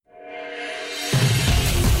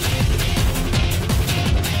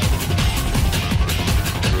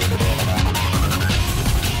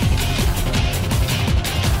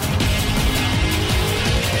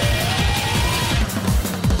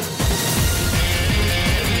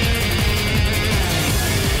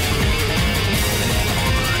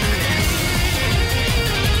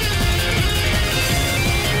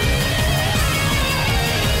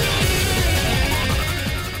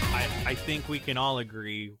can all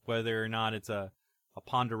agree, whether or not it's a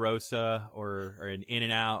Ponderosa or an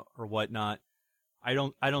In-N-Out or whatnot. I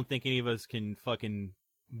don't think any of us can fucking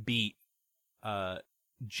beat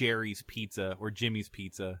Jerry's Pizza or Jimmy's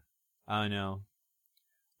Pizza. I don't know.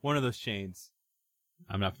 One of those chains.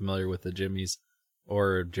 I'm not familiar with the Jimmy's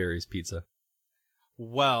or Jerry's Pizza.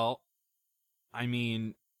 Well, I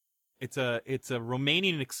mean, it's a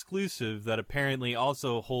Romanian exclusive that apparently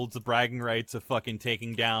also holds the bragging rights of fucking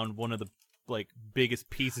taking down one of the like biggest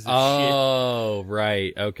pieces of shit. Oh,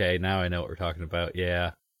 right. Okay, now I know what we're talking about.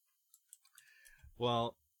 Yeah.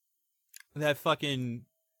 Well, that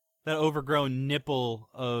overgrown nipple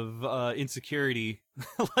of insecurity,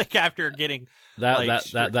 like after getting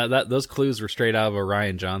those clues were straight out of a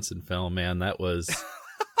Rian Johnson film, man. That was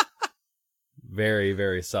very,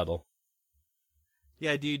 very subtle.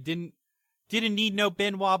 Yeah, dude, didn't need no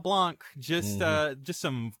Benoit Blanc, just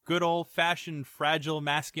some good old fashioned fragile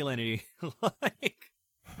masculinity. Like,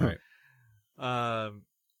 right. I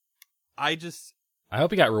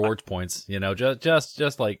hope he got rewards points. You know,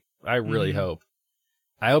 just like I really hope.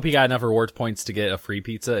 I hope he got enough rewards points to get a free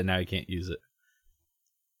pizza, and now he can't use it.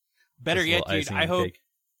 Better yet, dude,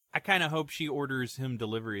 I kind of hope she orders him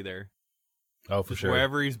delivery there. Oh, for sure.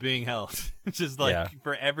 Wherever he's being held. Just like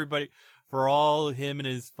for everybody, for all him and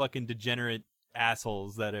his fucking degenerate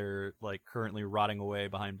assholes that are like currently rotting away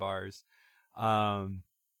behind bars.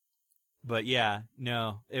 But yeah,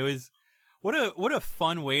 no, it was what a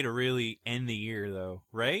fun way to really end the year though,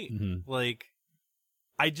 right? Mm-hmm. Like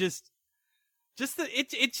it's just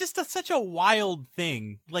such a wild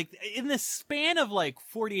thing. Like in the span of like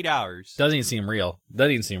 48 hours. Doesn't even seem real.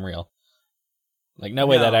 Like no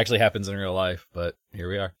way that actually happens in real life, but here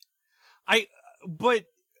we are. But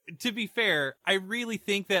to be fair, I really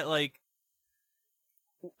think that like,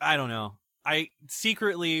 I don't know. I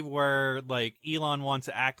secretly where like Elon wants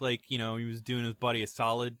to act like, you know, he was doing his buddy a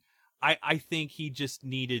solid. I think he just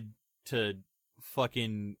needed to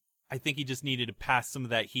pass some of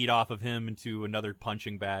that heat off of him into another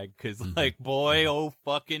punching bag. Cause like, boy, oh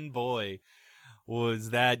fucking boy, was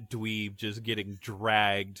that dweeb just getting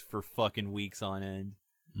dragged for fucking weeks on end.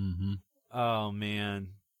 Mm-hmm. Oh man.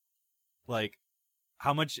 Like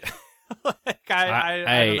how much, like,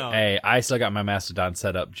 I don't know. Hey, I still got my Mastodon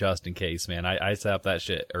set up just in case, man. I set up that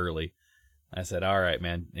shit early. I said, all right,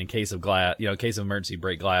 man, in case of glass, in case of emergency,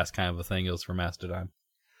 break glass kind of a thing, it was for Mastodon.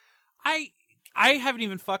 I haven't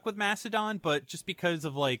even fucked with Mastodon, but just because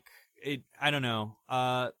of like it, I don't know.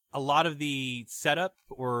 A lot of the setup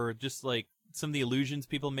or just like some of the illusions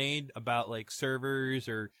people made about like servers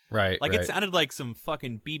or it sounded like some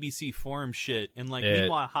fucking BBC forum shit. And like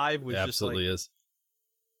meanwhile, Hive was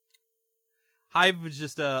Hive was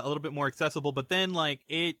just a little bit more accessible, but then like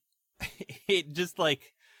it just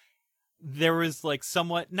like there was like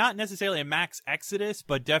somewhat not necessarily a max exodus,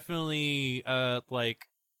 but definitely like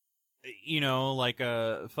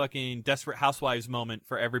a fucking Desperate Housewives moment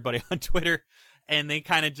for everybody on Twitter, and they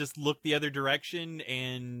kind of just looked the other direction,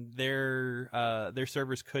 and their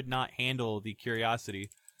servers could not handle the curiosity,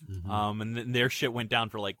 and then their shit went down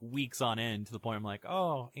for like weeks on end to the point I'm like,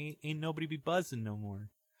 oh, ain't nobody be buzzing no more.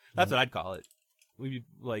 That's what I'd call it. We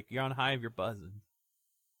like you're on Hive, you're buzzing.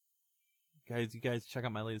 You guys, check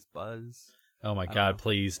out my latest buzz. Oh my god,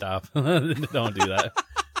 please stop! Don't do that.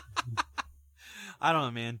 I don't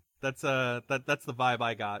know, man. That's the vibe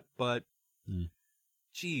I got, but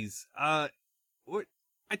geez, I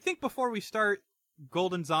think before we start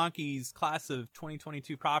Golden Zonkey's class of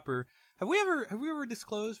 2022 proper, have we ever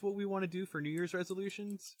disclosed what we want to do for New Year's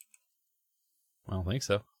resolutions? I don't think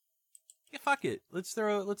so. Yeah, fuck it. Let's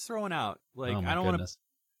throw one out. Like I don't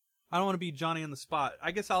want to be Johnny on the spot.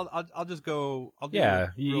 I guess I'll just go.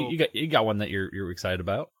 You got one that you're excited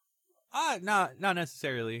about? Not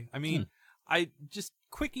necessarily. I mean, I just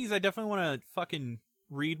quickies. I definitely want to fucking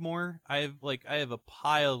read more. I have a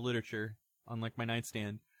pile of literature on like my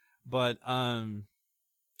nightstand, but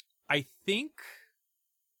I think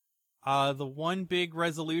the one big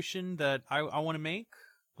resolution that I want to make,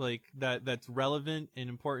 like that's relevant and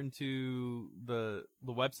important to the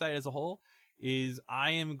website as a whole, is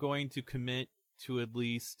I am going to commit to at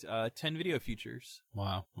least 10 video features.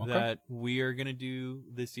 Wow. Okay. That we are gonna do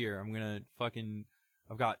this year.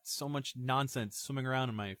 I've got so much nonsense swimming around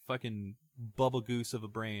in my fucking bubble goose of a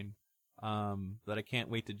brain that I can't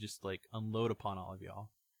wait to just like unload upon all of y'all.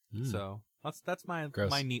 So that's my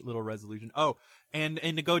neat little resolution. Oh, and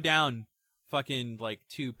to go down fucking like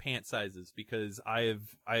 2 pant sizes because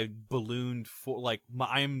I've ballooned for like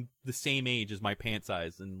I'm the same age as my pant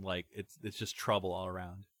size, and like it's just trouble all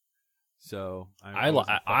around. So I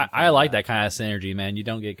like that kind of synergy, man. You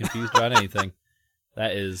don't get confused about anything.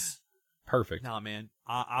 That is Perfect. Nah, man,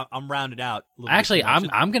 I'm rounded out. a little bit Actually, too much.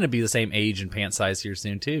 I'm gonna be the same age and pant size here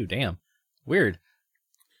soon too. Damn, weird.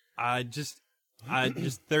 Just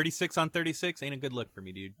 36 on 36 ain't a good look for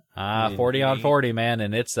me, dude. 40 on 40, man,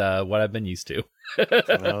 and it's what I've been used to.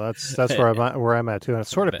 Well, that's where I'm at too, and it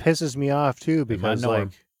sort of pisses me off too because like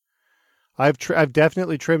I've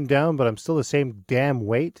definitely trimmed down, but I'm still the same damn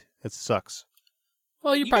weight. It sucks.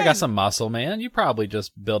 Well, you You probably guys- got some muscle, man. You probably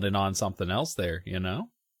just building on something else there, you know.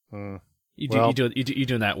 You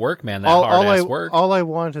doing that work, man. That hard ass work. All I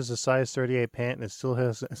want is a size 38 pant, and it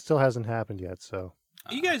still hasn't happened yet. So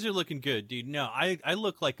You guys are looking good, dude. No, I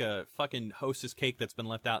look like a fucking Hostess cake that's been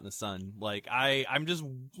left out in the sun. Like I'm just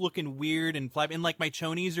looking weird and flapping. And like my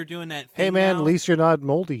chonies are doing that thing hey, man, now. at least you're not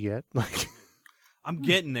moldy yet. Like I'm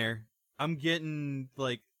getting there. I'm getting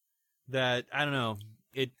like that. I don't know.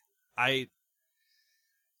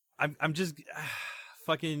 I'm just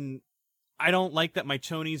fucking. I don't like that my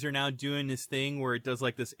chonies are now doing this thing where it does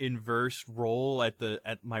like this inverse roll at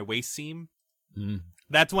my waist seam. Mm.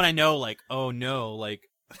 That's when I know, like, oh no, like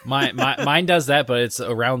Mine does that, but it's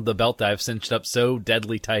around the belt that I've cinched up so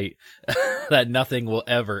deadly tight that nothing will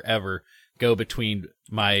ever go between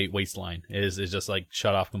my waistline. It is just like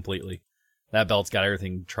shut off completely. That belt's got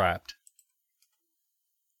everything trapped.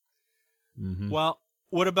 Mm-hmm. Well,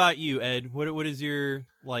 what about you, Ed? What is your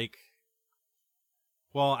like?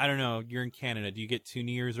 Well, I don't know. You're in Canada. Do you get 2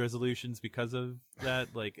 New Year's resolutions because of that?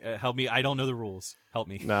 Like, help me. I don't know the rules. Help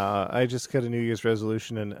me. nah, I just got a New Year's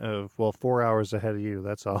resolution and 4 hours ahead of you.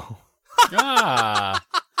 That's all. I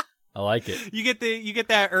like it. You get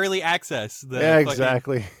that early access. Yeah,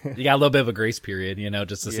 exactly. You got a little bit of a grace period,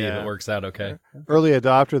 just to see if Yeah. it works out okay. Early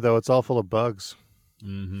adopter though, it's all full of bugs.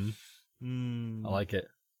 I like it.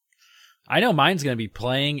 I know mine's going to be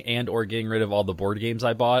playing and or getting rid of all the board games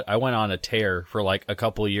I bought. I went on a tear for like a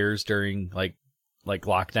couple of years during like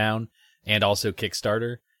lockdown and also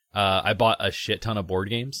Kickstarter. I bought a shit ton of board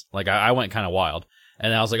games. Like I went kind of wild.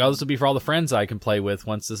 And I was like, oh, this will be for all the friends I can play with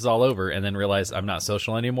once this is all over. And then realized I'm not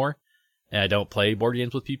social anymore. And I don't play board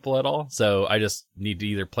games with people at all. So I just need to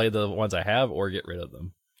either play the ones I have or get rid of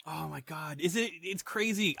them. Oh my God. It's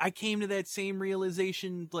crazy. I came to that same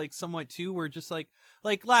realization like somewhat too, where just like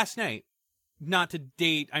last night, not to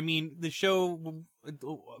date. I mean, the show,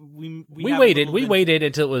 we waited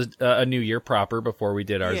until it was a new year proper before we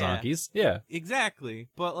did our Yeah. Zonkies. Yeah. Exactly.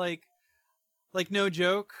 But like no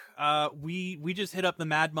joke. We just hit up the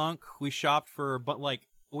Mad Monk. We shopped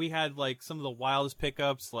we had like some of the wildest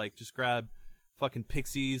pickups, like just grab fucking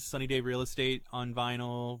Pixies, Sunny Day Real Estate on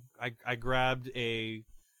vinyl. I grabbed a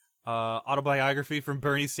autobiography from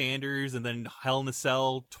Bernie Sanders, and then Hell in a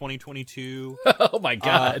Cell 2022. Oh my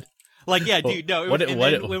God. Like, yeah, dude, no. What?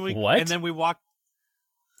 And then we walked.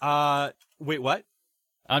 Wait, what?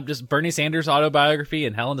 Just Bernie Sanders autobiography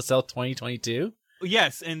and Hell in a Cell 2022.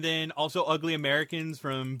 Yes, and then also Ugly Americans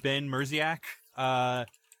from Ben Merziak,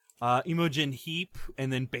 Imogen Heap,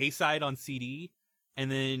 and then Bayside on CD, and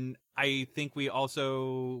then I think we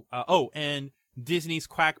also and Disney's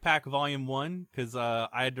Quack Pack Volume 1, because I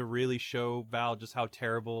had to really show Val just how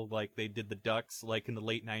terrible like they did the Ducks like in the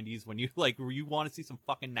late 90s. When you want to see some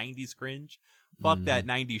fucking 90s cringe, fuck that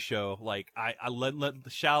 90s show. Like I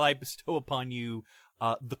shall I bestow upon you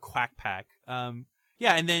the Quack Pack.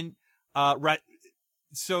 Yeah, and then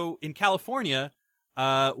so in California,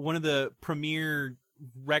 one of the premier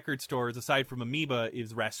record stores aside from Amoeba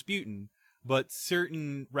is Rasputin, but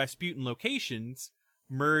certain Rasputin locations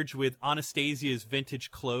merge with Anastasia's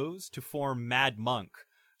Vintage Clothes to form Mad Monk.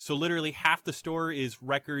 So literally half the store is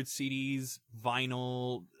records, CDs,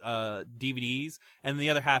 vinyl, DVDs, and the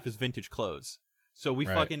other half is vintage clothes. So we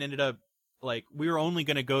fucking ended up like we were only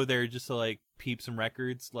gonna go there just to like peep some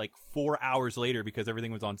records. Like 4 hours later, because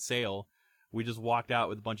everything was on sale, we just walked out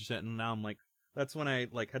with a bunch of shit, and now I'm like, that's when I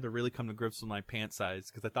like had to really come to grips with my pant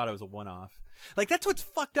size because I thought it was a one-off. Like that's what's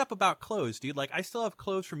fucked up about clothes, dude. Like I still have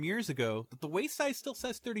clothes from years ago that the waist size still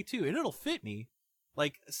says 32, and it'll fit me.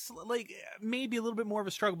 Like maybe a little bit more of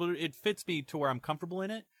a struggle, but it fits me to where I'm comfortable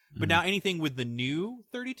in it. But now anything with the new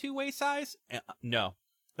 32 waist size, no,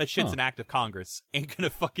 that shit's an act of Congress. Ain't gonna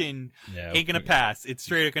pass. It's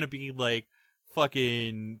straight up gonna be like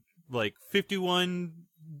fucking like 51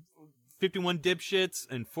 dipshits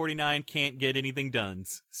and 49 can't get anything done.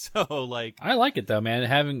 So like, I like it though, man.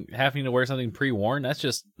 Having to wear something pre-worn, that's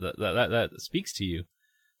just that speaks to you.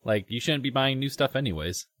 Like you shouldn't be buying new stuff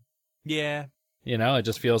anyways. Yeah. It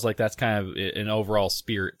just feels like that's kind of an overall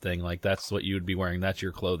spirit thing. Like that's what you would be wearing. That's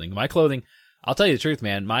your clothing. My clothing, I'll tell you the truth,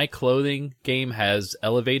 man. My clothing game has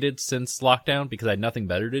elevated since lockdown because I had nothing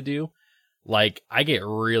better to do. Like I get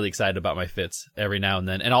really excited about my fits every now and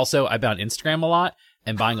then. And also I've been on Instagram a lot.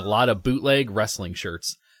 and buying a lot of bootleg wrestling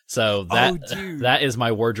shirts. So that is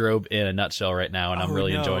my wardrobe in a nutshell right now, and I'm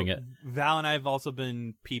really enjoying it. Val and I have also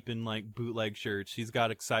been peeping like bootleg shirts. She's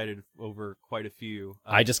got excited over quite a few.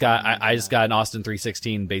 I just got an Austin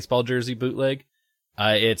 316 baseball jersey bootleg.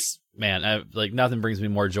 It's like nothing brings me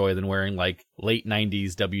more joy than wearing like late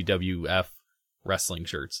 90s WWF wrestling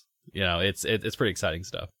shirts. You know, it's pretty exciting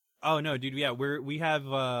stuff. Oh no, dude! Yeah, we have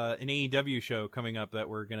an AEW show coming up that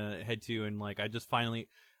we're gonna head to, and like I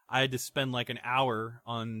had to spend like an hour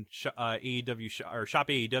on AEW Shop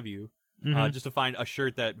AEW just to find a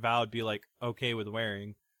shirt that Val would be like okay with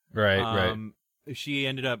wearing. Right. She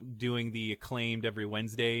ended up doing the Acclaimed every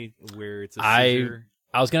Wednesday, where it's a scissor.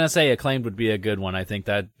 I was gonna say Acclaimed would be a good one. I think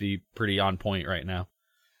that'd be pretty on point right now.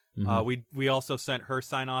 Mm-hmm. We also sent her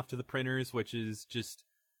sign off to the printers, which is just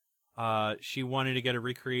she wanted to get a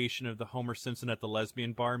recreation of the Homer Simpson at the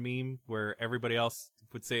lesbian bar meme, where everybody else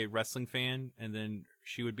would say wrestling fan, and then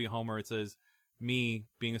she would be Homer. It says me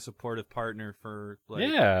being a supportive partner for like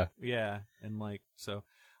yeah, and like so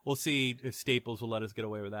we'll see if Staples will let us get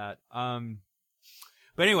away with that.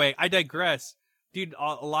 But anyway, I digress, dude.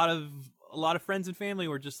 A lot of friends and family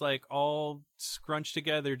were just like all scrunched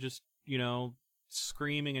together, just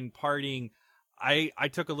screaming and partying. I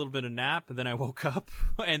took a little bit of nap, and then I woke up,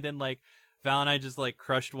 and then like Val and I just like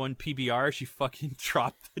crushed one PBR. She fucking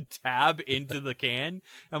dropped the tab into the can.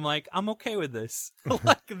 I'm like, I'm okay with this.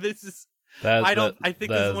 Like this is. I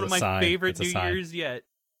think this is one of my favorite New Year's yet.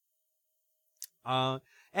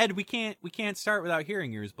 Ed, we can't start without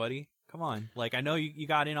hearing yours, buddy. Come on. Like I know you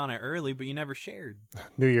got in on it early, but you never shared.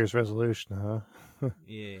 New Year's resolution, huh?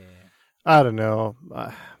 Yeah. I don't know.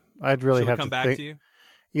 I'd really have to come back to you.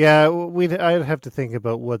 Yeah, I'd have to think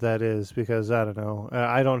about what that is, because I don't know.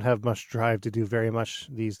 I don't have much drive to do very much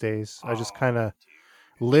these days. I just kind of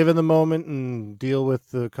live in the moment and deal with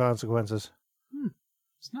the consequences.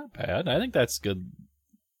 It's not bad. I think that's a good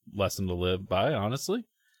lesson to live by, honestly.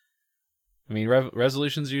 I mean,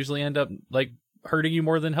 resolutions usually end up like hurting you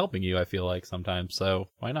more than helping you, I feel like sometimes. So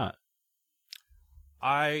why not?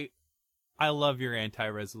 I love your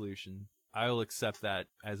anti-resolution. I will accept that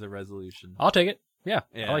as a resolution. I'll take it. Yeah,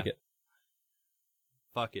 I like it.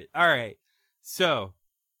 Fuck it. All right. So,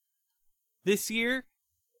 this year,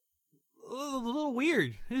 a little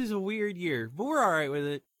weird. This is a weird year, but we're all right with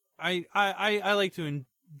it. I like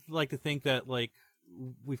to think that like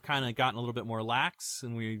we've kind of gotten a little bit more lax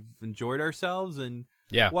and we've enjoyed ourselves, and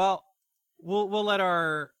well, we'll let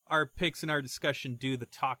our picks and our discussion do the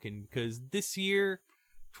talking, because this year,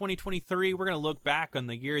 2023, we're going to look back on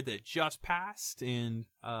the year that just passed and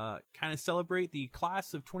kind of celebrate the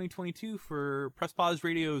class of 2022 for Press Pause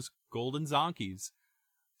Radio's Golden Zonkies.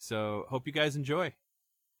 So, hope you guys enjoy.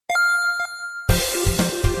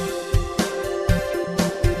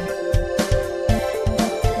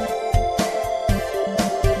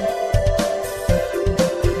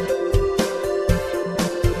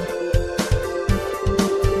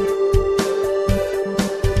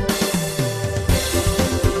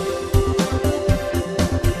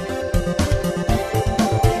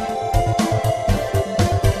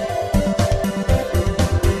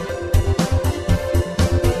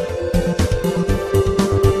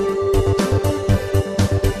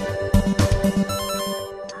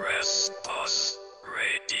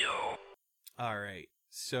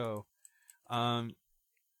 So, kind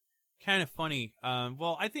of funny.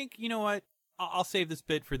 Well, I think, you know what? I'll save this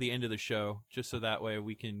bit for the end of the show, just so that way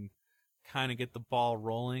we can kind of get the ball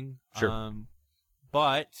rolling. Sure.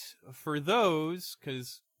 But for those,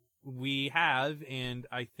 because we have, and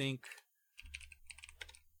I think,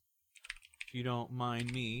 if you don't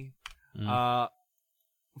mind me,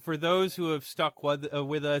 for those who have stuck with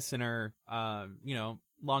us and are,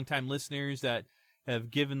 longtime listeners that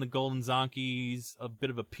have given the Golden Zonkies a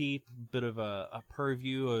bit of a peep, a bit of a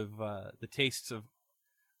purview of the tastes of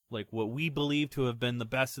like what we believe to have been the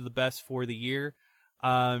best of the best for the year.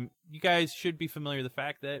 You guys should be familiar with the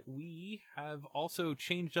fact that we have also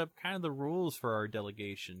changed up kind of the rules for our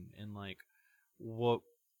delegation and like what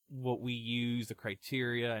we use, the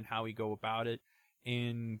criteria, and how we go about it.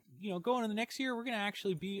 And going into the next year, we're gonna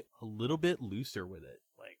actually be a little bit looser with it.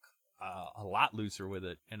 Like a lot looser with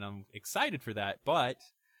it, and I'm excited for that. But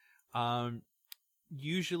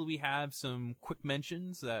usually we have some quick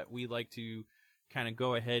mentions that we like to kind of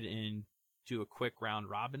go ahead and do a quick round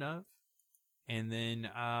robin of, and then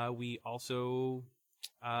we also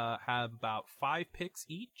have about 5 picks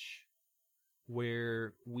each,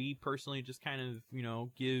 where we personally just kind of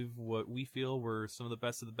give what we feel were some of the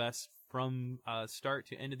best from start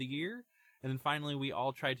to end of the year, and then finally we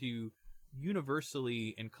all try to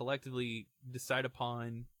universally and collectively decide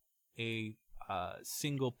upon a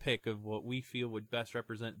single pick of what we feel would best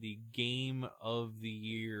represent the game of the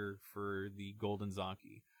year for the Golden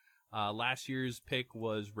Zonkey. Last year's pick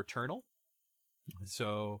was Returnal.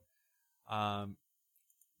 So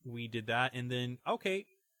we did that. And then, okay,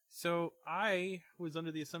 so I was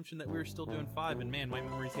under the assumption that we were still doing 5. And man, my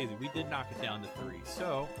memory's hazy. We did knock it down to 3.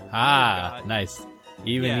 So nice.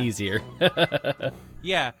 Even easier.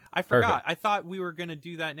 Yeah, I forgot. Perfect. I thought we were going to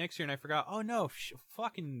do that next year, and I forgot. Oh, no,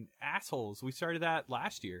 fucking assholes. We started that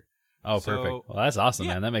last year. Oh, perfect. Well, that's awesome,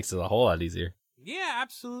 man. That makes it a whole lot easier. Yeah,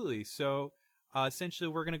 absolutely. So, essentially,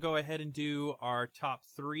 we're going to go ahead and do our top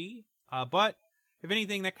 3. But, if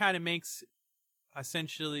anything, that kind of makes,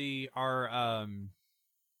 essentially, our,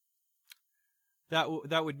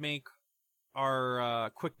 that would make our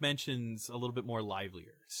quick mentions a little bit more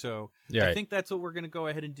livelier. So I think that's what we're going to go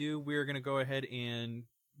ahead and do. We're going to go ahead and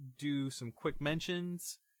do some quick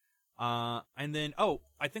mentions. And then,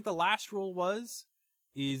 I think the last rule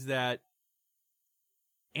is that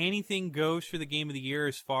anything goes for the game of the year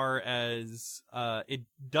as far as it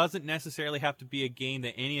doesn't necessarily have to be a game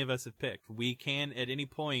that any of us have picked. We can, at any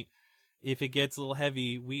point, if it gets a little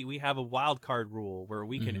heavy, we have a wild card rule where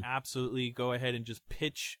we can absolutely go ahead and just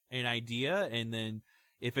pitch an idea, and then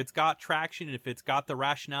if it's got traction, if it's got the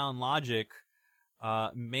rationale and logic,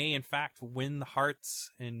 may in fact win the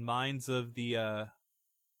hearts and minds of the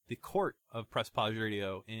court of Press Pause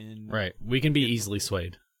Radio. Right, we can be easily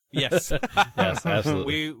swayed. Yes, yes,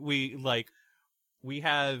 absolutely. We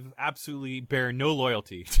have absolutely bear no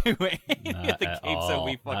loyalty to any of the games that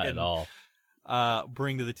we fucking. Not at all.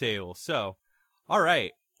 Bring to the table. So, all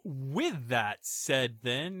right. With that said,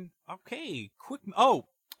 then, okay, quick. Oh,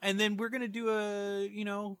 and then we're gonna do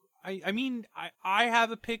I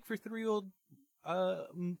have a pick for 3-year-old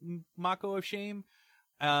Mako of Shame,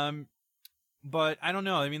 but I don't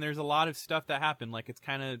know. I mean, there's a lot of stuff that happened. Like, it's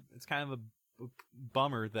kind of a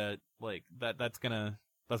bummer that that's gonna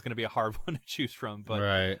be a hard one to choose from. But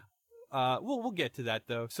right. We'll get to that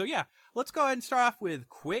though. So yeah, let's go ahead and start off with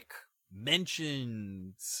quick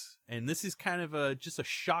mentions, and this is kind of just a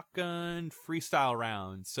shotgun freestyle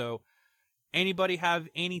round. So anybody have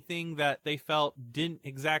anything that they felt didn't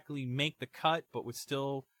exactly make the cut but was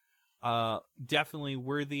still definitely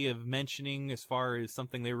worthy of mentioning as far as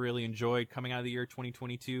something they really enjoyed coming out of the year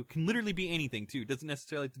 2022? Can literally be anything too. It doesn't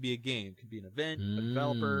necessarily have to be a game. It could be an event, a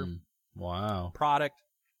developer, product.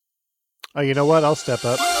 Oh, you know what, I'll step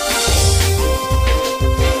up.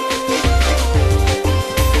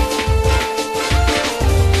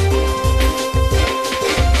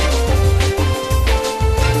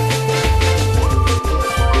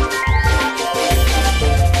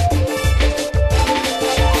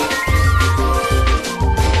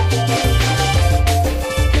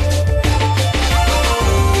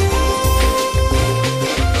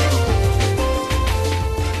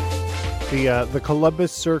 The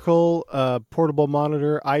Columbus Circle portable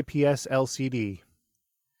monitor IPS LCD.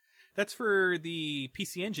 That's for the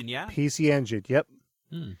PC Engine, yeah? PC Engine, yep.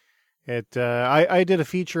 I did a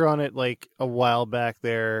feature on it like a while back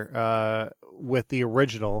there with the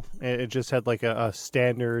original. It just had like a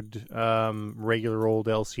standard regular old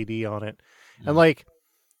LCD on it. And like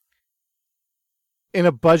in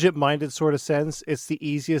a budget-minded sort of sense, it's the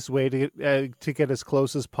easiest way to get as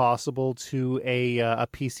close as possible to a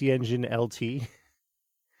PC Engine LT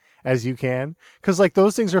as you can, because like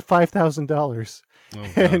those things are $5,000.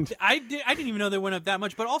 And I didn't even know they went up that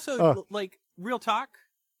much. But also, like, real talk,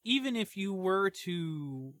 even if you were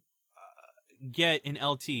to get an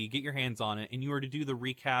LT, get your hands on it, and you were to do the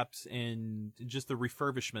recaps and just the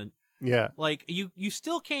refurbishment. Yeah. Like, you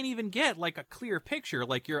still can't even get, like, a clear picture.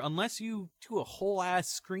 Like, unless you do a whole-ass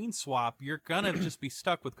screen swap, you're gonna just be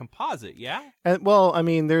stuck with composite, yeah? And, well, I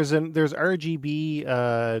mean, there's RGB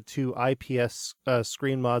to IPS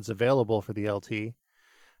screen mods available for the LT.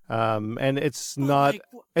 And it's not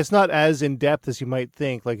as in-depth as you might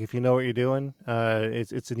think. Like, if you know what you're doing,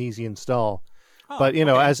 it's an easy install. Oh, but, you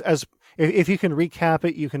know, as if you can recap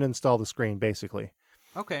it, you can install the screen, basically.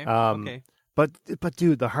 Okay, okay. But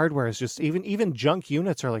dude, the hardware is just even junk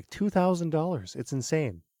units are like $2,000. It's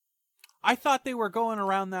insane. I thought they were going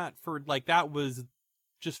around that for like that was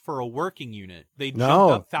just for a working unit. They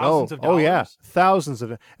jumped up thousands of dollars. Oh yeah, thousands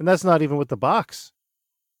of it, and that's not even with the box.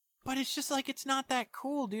 But it's just like it's not that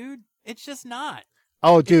cool, dude. It's just not.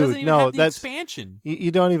 Oh, dude, no, that's expansion.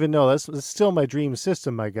 You don't even know. That's still my dream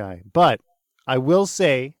system, my guy. But I will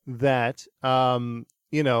say that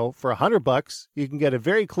you know, for $100, you can get a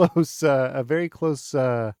very close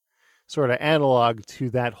sort of analog to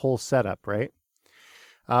that whole setup, right?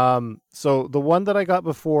 So the one that I got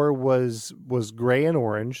before was gray and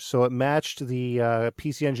orange, so it matched the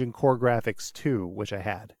PC Engine Core Graphics 2, which I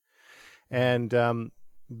had. And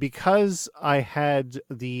because I had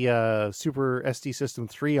the Super SD System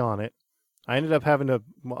 3 on it, I ended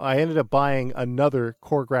up buying another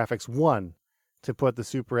Core Graphics 1 to put the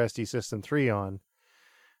Super SD System 3 on.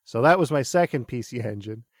 So that was my second PC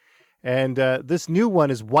Engine. And this new one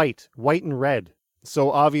is white and red.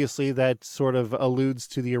 So obviously that sort of alludes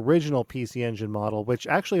to the original PC Engine model, which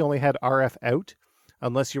actually only had RF out,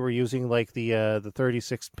 unless you were using like the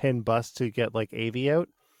 36-pin bus to get like AV out.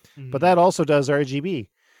 Mm-hmm. But that also does RGB.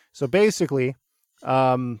 So basically,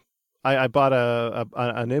 I bought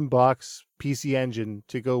an inbox PC Engine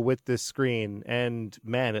to go with this screen, and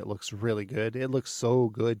man, it looks really good. It looks so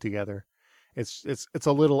good together. It's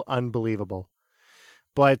a little unbelievable.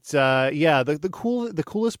 But the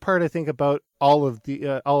coolest part I think about all of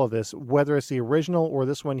this, whether it's the original or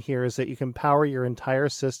this one here, is that you can power your entire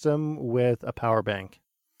system with a power bank.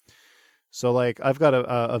 So like I've got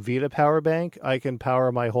a Vita power bank, I can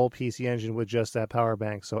power my whole PC Engine with just that power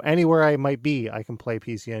bank. So anywhere I might be, I can play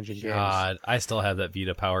PC Engine games. God, I still have that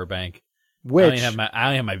Vita power bank. Which I don't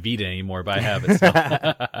have my Vita anymore, but I have it still.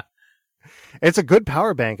 It's a good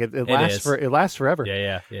power bank. It lasts forever.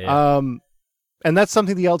 Yeah. And that's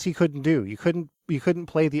something the LT couldn't do. You couldn't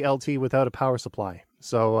play the LT without a power supply.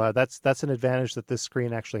 So that's an advantage that this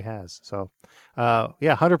screen actually has. So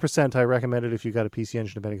 100% I recommend it if you got a PC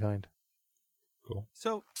Engine of any kind. Cool.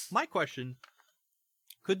 So my question: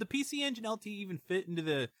 could the PC Engine LT even fit into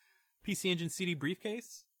the PC Engine CD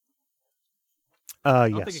briefcase? I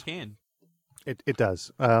don't think it can. It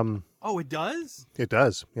does. Oh, it does? It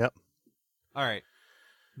does. Yep. All right.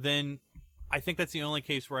 Then I think that's the only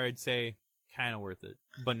case where I'd say kind of worth it,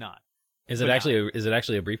 but not. Is it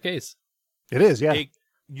actually a briefcase? It is, yeah. You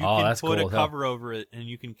can put a cover over it, and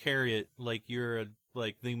you can carry it like you're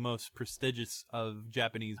like the most prestigious of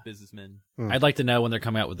Japanese businessmen. I'd like to know when they're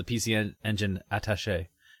coming out with the PC Engine attaché.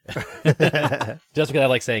 Just because I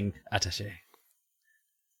like saying attaché.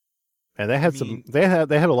 And they had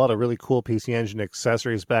they had a lot of really cool PC Engine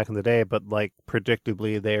accessories back in the day, but like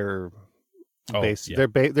predictably they're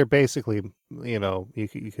basically, you know,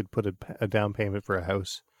 you could put a down payment for a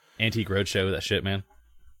house. Antique Roadshow, that shit, man.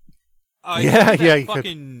 You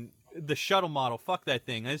fucking the shuttle model. Fuck that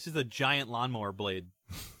thing. This is a giant lawnmower blade.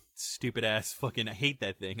 Stupid ass fucking. I hate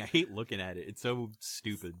that thing. I hate looking at it. It's so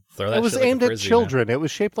stupid. It was aimed at children. Man. It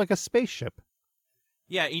was shaped like a spaceship.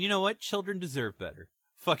 Yeah, and you know what? Children deserve better.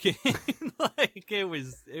 Fucking like it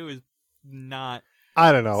was not.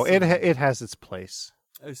 I don't know. It has its place.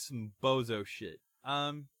 It was some bozo shit.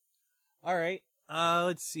 All right.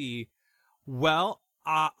 Let's see. Well,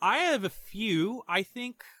 I have a few. I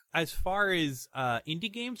think as far as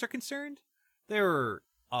indie games are concerned, there are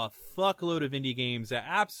a fuckload of indie games that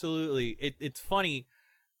absolutely. It's funny.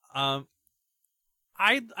 I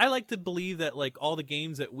like to believe that like all the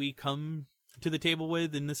games that we come to the table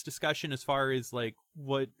with in this discussion, as far as like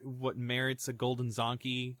what merits a Golden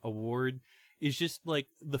Zonkey award, is just like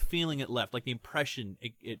the feeling it left, like the impression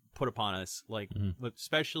it put upon us, like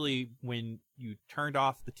especially when you turned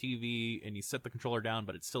off the TV and you set the controller down,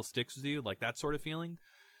 but it still sticks with you, like that sort of feeling.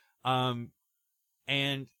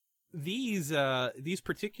 And these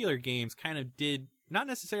particular games kind of did not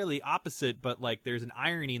necessarily opposite, but like there's an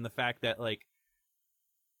irony in the fact that like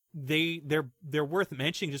they're worth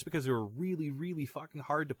mentioning just because they were really, really fucking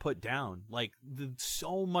hard to put down. Like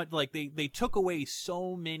so much, like they took away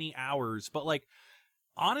so many hours, but like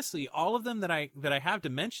honestly, all of them that I have to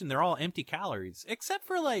mention, they're all empty calories, except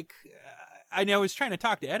for like I know I was trying to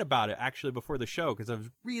talk to Ed about it actually before the show because I was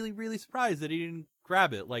really, really surprised that he didn't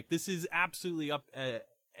grab it. Like this is absolutely up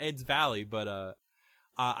Ed's valley, but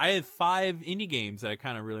I have 5 indie games that I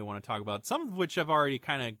kind of really want to talk about. Some of which I've already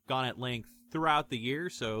kind of gone at length throughout the year,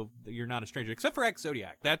 so you're not a stranger, except for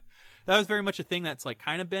Exodiac. That was very much a thing that's like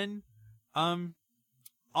kind of been on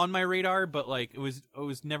my radar, but like it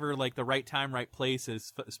was never like the right time, right place,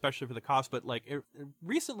 especially for the cost. But like it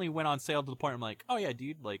recently went on sale to the point where I'm like, oh yeah,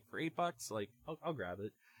 dude, like for $8, like I'll grab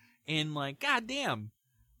it. And like, goddamn,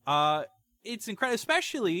 it's incredible,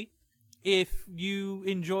 especially if you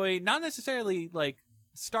enjoy not necessarily like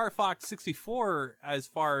Star Fox 64 as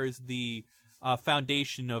far as the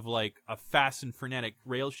foundation of like a fast and frenetic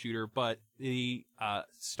rail shooter, but the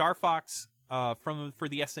Star Fox for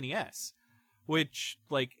the SNES, which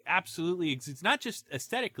like absolutely it's not just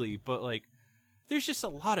aesthetically, but like there's just a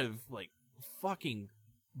lot of like fucking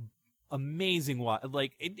amazing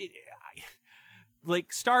like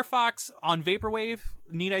like Star Fox on Vaporwave.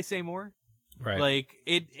 Need I say more? Right. Like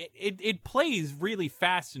it plays really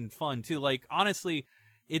fast and fun too. Like honestly,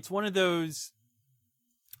 it's one of those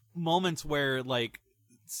moments where like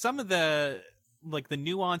some of the like the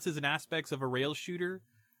nuances and aspects of a rail shooter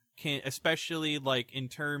can, especially like in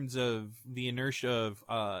terms of the inertia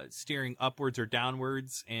of steering upwards or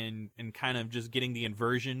downwards and kind of just getting the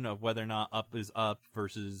inversion of whether or not up is up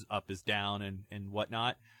versus up is down and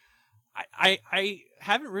whatnot. I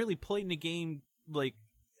haven't really played in a game like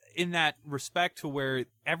in that respect to where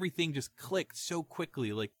everything just clicked so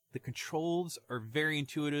quickly. Like the controls are very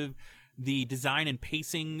intuitive, the design and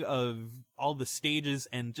pacing of all the stages,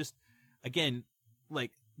 and just again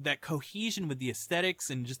like that cohesion with the aesthetics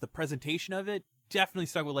and just the presentation of it definitely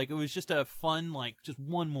stuck with. Like it was just a fun like just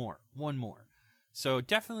one more. So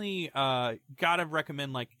definitely gotta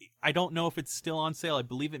recommend. Like I don't know if it's still on sale. I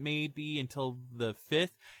believe it may be until the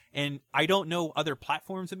 5th, and I don't know other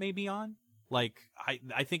platforms it may be on. Like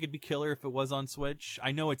I think it'd be killer if it was on Switch.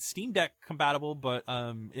 I know it's Steam Deck compatible, but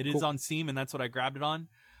it is on Steam, and that's what I grabbed it on.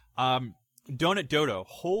 Donut Dodo.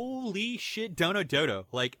 Holy shit, Donut Dodo.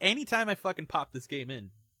 Like anytime I fucking pop this game in,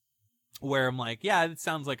 where I'm like, yeah, it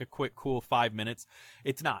sounds like a quick, cool 5 minutes.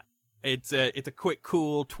 It's not. It's a quick,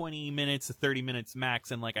 cool 20 minutes to 30 minutes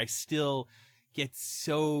max, and like I still get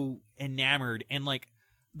so enamored. And like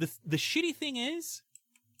the shitty thing is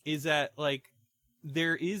that like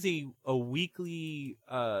there is a weekly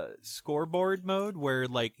scoreboard mode where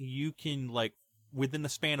like you can like within the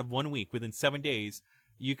span of 1 week, within 7 days,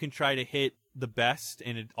 you can try to hit the best,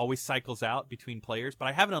 and it always cycles out between players. But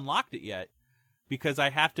I haven't unlocked it yet because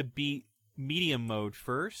I have to beat medium mode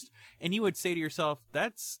first. And you would say to yourself,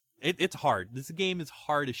 it's hard. This game is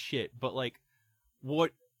hard as shit. But like,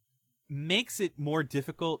 what makes it more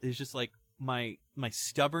difficult is just like my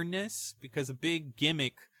stubbornness, because a big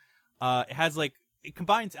gimmick, it has like, it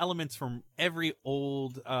combines elements from every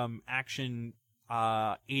old action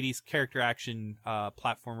 80s character action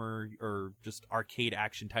platformer or just arcade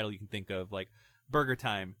action title you can think of, like Burger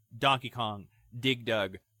Time, Donkey Kong, Dig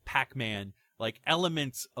Dug, Pac-Man. Like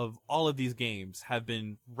elements of all of these games have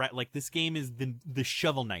been like this game is the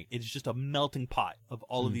Shovel Knight. It's just a melting pot of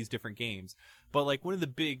all of these different games. But like one of the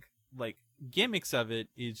big like gimmicks of it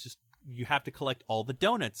is just you have to collect all the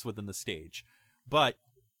donuts within the stage. But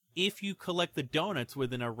if you collect the donuts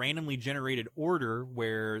within a randomly generated order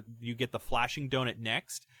where you get the flashing donut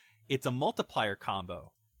next, it's a multiplier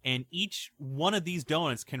combo. And each one of these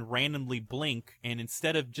donuts can randomly blink, and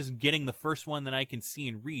instead of just getting the first one that I can see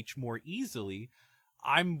and reach more easily,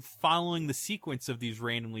 I'm following the sequence of these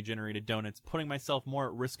randomly generated donuts, putting myself more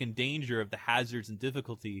at risk and danger of the hazards and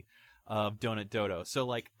difficulty of Donut Dodo. So,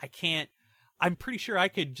 like, I'm pretty sure I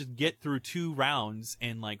could just get through 2 rounds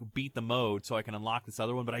and, like, beat the mode so I can unlock this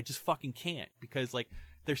other one, but I just fucking can't because, like,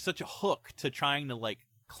 there's such a hook to trying to, like,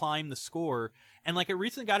 climb the score. And like it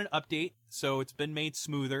recently got an update, so it's been made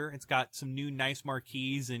smoother. It's got some new nice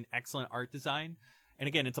marquees and excellent art design. And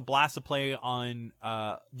again, it's a blast to play on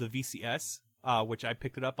the VCS, which I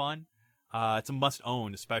picked it up on. It's a must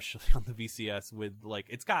own, especially on the VCS. With like,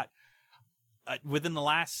 it's got within the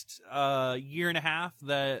last year and a half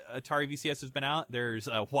that Atari VCS has been out, there's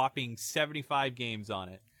a whopping 75 games on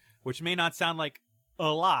it, which may not sound like a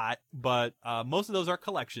lot, but most of those are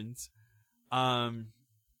collections.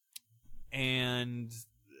 And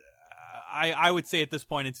I would say at this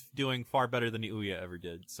point it's doing far better than Ouya ever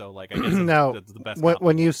did. So like I guess now, that's the best.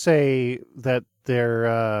 When you say that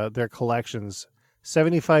they're collections,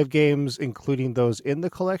 75 games including those in the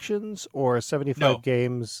collections, or 75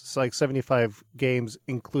 games, like 75 games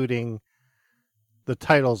including the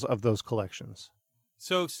titles of those collections?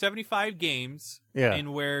 So 75 games,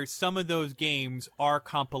 and where some of those games are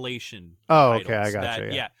compilation. Oh, okay, I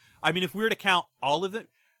gotcha. Yeah, I mean, if we were to count all of them.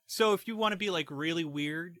 So if you want to be like really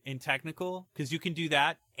weird and technical, because you can do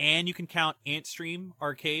that, and you can count Antstream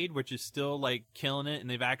Arcade, which is still like killing it, and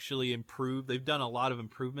they've actually improved. They've done a lot of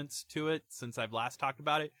improvements to it since I've last talked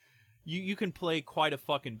about it. You can play quite a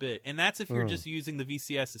fucking bit, and that's if you're just using the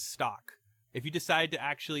VCS as stock. If you decide to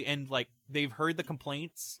actually, and like they've heard the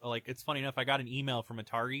complaints, like it's funny enough, I got an email from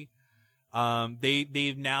Atari.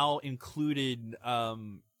 They've now included Linux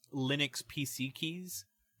PC keys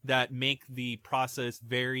that make the process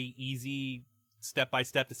very easy, step by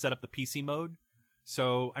step, to set up the PC mode.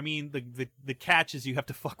 So, I mean, the catch is you have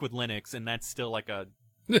to fuck with Linux, and that's still like a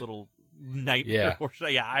little nightmare.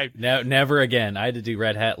 Never again. I had to do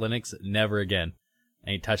Red Hat Linux. Never again.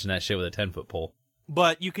 I ain't touching that shit with a 10-foot pole.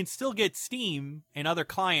 But you can still get Steam and other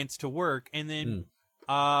clients to work, and then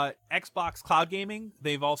Xbox Cloud Gaming,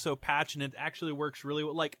 they've also patched, and it actually works really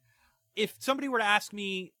well. Like, if somebody were to ask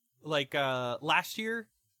me, like, last year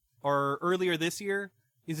or earlier this year,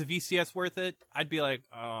 is a VCS worth it? I'd be like,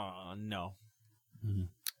 oh, no. Mm-hmm.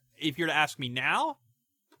 If you're to ask me now,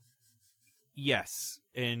 Yes,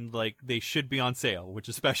 and like they should be on sale, which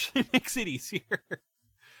especially makes it easier.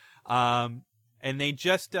 And they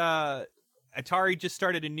just Atari just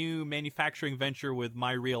started a new manufacturing venture with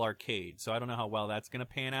My Real Arcade, so I don't know how well that's gonna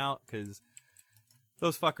pan out because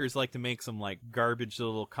those fuckers like to make some like garbage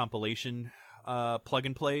little compilation plug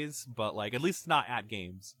and plays, but like at least not at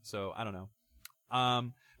games. So I don't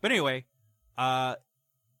know. But anyway, that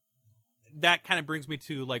kind of brings me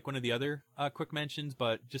to like one of the other quick mentions,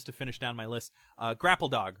 but just to finish down my list, Grapple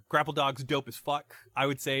Dog. Grapple Dog's dope as fuck, I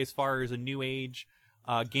would say, as far as a new age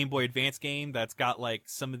Game Boy Advance game that's got like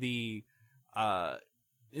some of the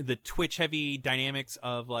Twitch heavy dynamics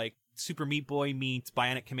of like Super Meat Boy meets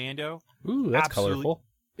Bionic Commando. Ooh, that's colorful.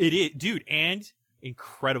 It is, dude, and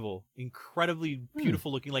incredibly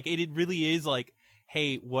beautiful looking. Like it really is like,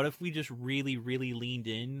 hey, what if we just really, really leaned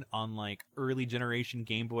in on like early generation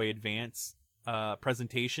Game Boy Advance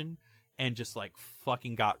presentation and just like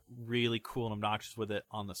fucking got really cool and obnoxious with it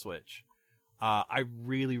on the Switch. I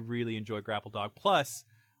really, really enjoy Grapple Dog. Plus,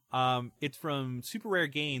 it's from Super Rare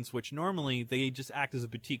Games, which normally they just act as a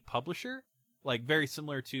boutique publisher, like very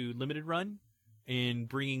similar to Limited Run in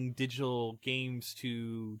bringing digital games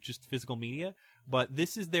to just physical media. But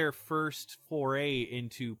this is their first foray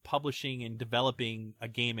into publishing and developing a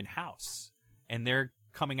game in-house. And they're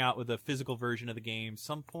coming out with a physical version of the game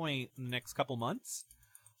some point in the next couple months.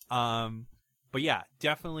 But yeah,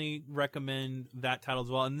 definitely recommend that title as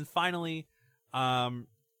well. And then finally,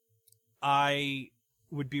 I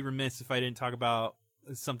would be remiss if I didn't talk about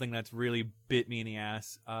something that's really bit me in the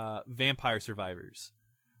ass. Vampire Survivors,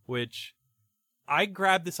 which I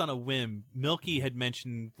grabbed this on a whim. Milky had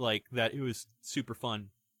mentioned like that it was super fun.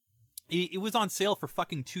 It was on sale for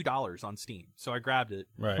fucking $2 on Steam, so I grabbed it.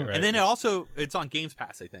 Right. And then it's on Games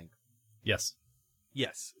Pass, I think. Yes.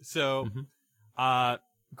 So,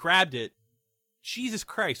 grabbed it. Jesus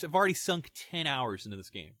Christ, I've already sunk 10 hours into this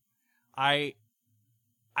game. I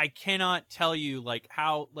cannot tell you like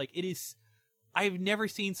how like it is. I've never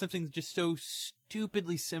seen something just so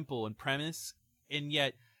stupidly simple in premise and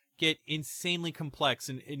yet get insanely complex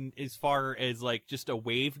in as far as like just a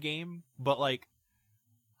wave game. But like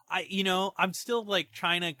I'm still like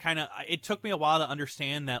trying to kind of, it took me a while to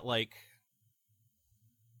understand that like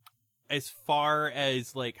as far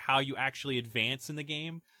as like how you actually advance in the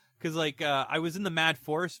game, because like I was in the Mad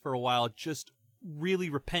Forest for a while, just really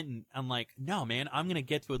repentant. I'm like, no man, I'm gonna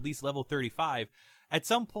get to at least level 35. At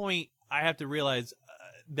some point I have to realize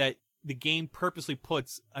that the game purposely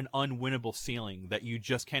puts an unwinnable ceiling that you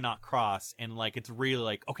just cannot cross, and like it's really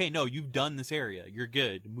like, okay, no, you've done this area, you're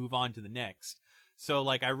good, move on to the next. So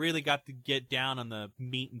like I really got to get down on the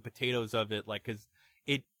meat and potatoes of it, like, because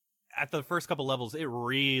it at the first couple levels it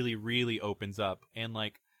really, really opens up. And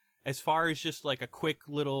like as far as just like a quick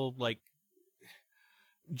little like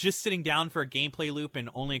just sitting down for a gameplay loop and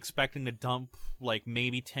only expecting to dump like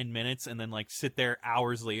maybe 10 minutes and then like sit there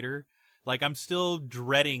hours later, like I'm still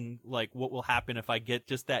dreading like what will happen if I get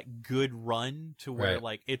just that good run to where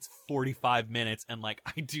like it's 45 minutes and like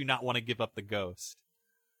I do not want to give up the ghost.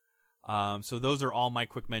 So those are all my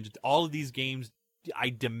quick mentions. All of these games, I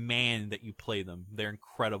demand that you play them. They're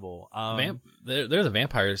incredible. They're the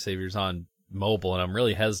Vampire Saviors on mobile, and I'm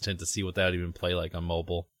really hesitant to see what that would even play like on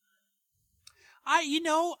mobile.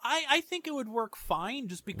 I think it would work fine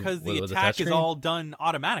just because the attack is all done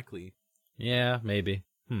automatically. Yeah, maybe.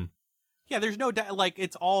 Yeah, there's no like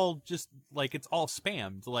it's all just like it's all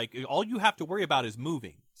spammed. Like all you have to worry about is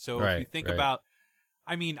moving. So if you think about,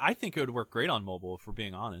 I mean, I think it would work great on mobile if we're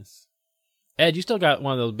being honest. Ed, you still got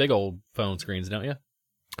one of those big old phone screens, don't you?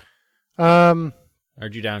 Or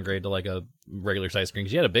did you downgrade to like a regular size screen?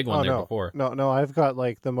 Because you had a big one before. No, I've got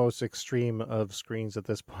like the most extreme of screens at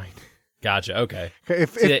this point. Gotcha. Okay.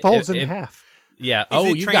 It folds in half. Yeah.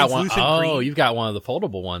 You've got one. You've got one of the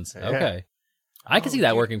foldable ones. Yeah. Okay. I can see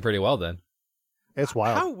that working pretty well then. It's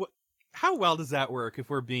wild. How well does that work if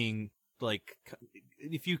we're being like,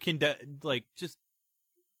 if you can like just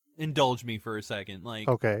indulge me for a second, like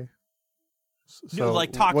okay. So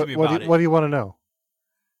like talk to me about it. What do you want to know?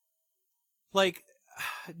 Like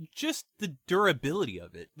just the durability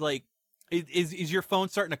of it. Like is your phone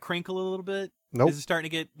starting to crinkle a little bit? Nope. Is it starting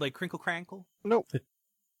to get like crinkle crankle? Nope.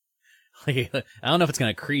 I don't know if it's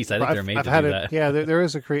going to crease. I think they're made to do that. Yeah, there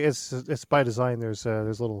is a crease. It's by design. There's a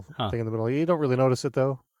little thing in the middle. You don't really notice it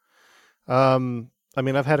though. I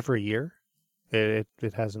mean, I've had it for a year. It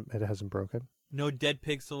hasn't broken. No dead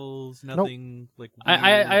pixels. Nothing. Nope. Like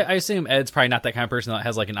I assume Ed's probably not that kind of person that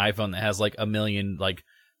has like an iPhone that has like a million like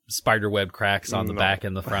spider web cracks on the back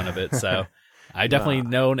and the front of it. So I definitely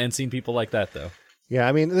known and seen people like that though. Yeah,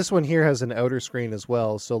 I mean, this one here has an outer screen as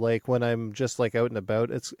well. So like when I'm just like out and about,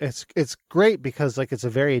 it's great because like it's a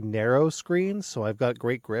very narrow screen, so I've got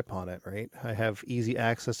great grip on it, right? I have easy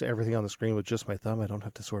access to everything on the screen with just my thumb. I don't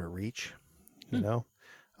have to sort of reach, you know.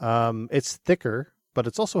 It's thicker, but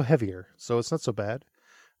it's also heavier, so it's not so bad.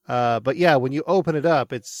 But yeah, when you open it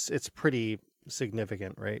up, it's pretty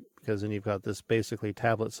significant, right? Because then you've got this basically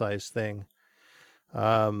tablet-sized thing.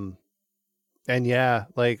 And yeah,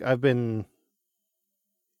 like I've been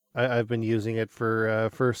using it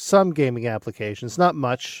for some gaming applications, not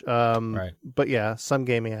much, right. But yeah, some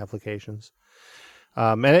gaming applications.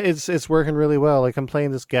 And it's working really well. Like I'm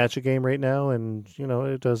playing this gacha game right now, and you know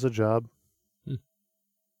it does the job.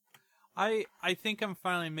 I think I'm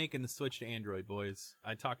finally making the switch to Android, boys.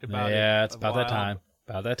 I talked about it. Yeah, it's about that time.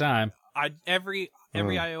 About that time. Every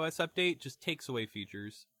iOS update just takes away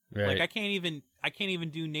features. Right. Like I can't even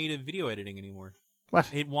do native video editing anymore.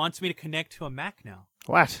 What? It wants me to connect to a Mac now.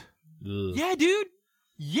 What? Ugh. Yeah, dude.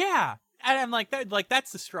 Yeah. And I'm like that. Like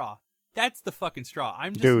that's the straw. That's the fucking straw.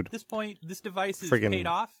 I'm just Dude. At this point. This device is Friggin- paid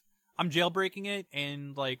off. I'm jailbreaking it,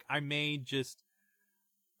 and like I may just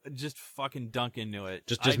fucking dunk into it.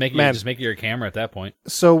 Just make it your camera at that point.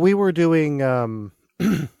 So we were doing.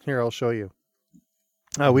 Here, I'll show you.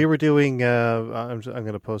 We were doing. I'm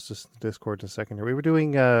going to post this in Discord in a second. Here, we were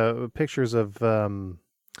doing pictures of the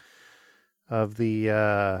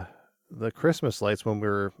Christmas lights when we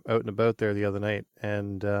were out and about there the other night,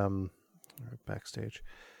 and backstage,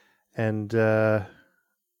 and here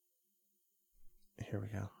we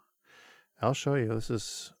go. I'll show you. This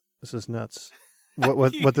is nuts.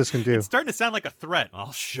 What this can do? It's starting to sound like a threat.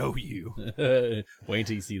 I'll show you. Wait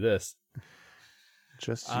till you see this.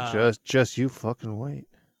 Just you fucking wait.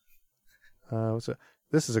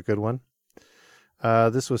 This is a good one.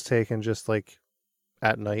 This was taken just like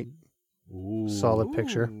at night. Ooh. Solid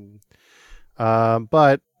picture.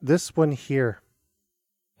 But this one here.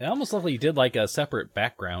 It almost looked like you did like a separate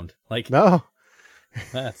background. Like no,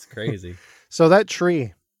 that's crazy. So that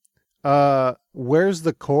tree. Where's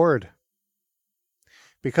the cord?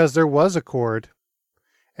 Because there was a cord.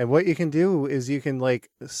 And what you can do is you can like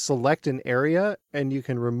select an area and you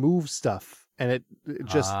can remove stuff and it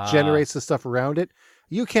just generates the stuff around it.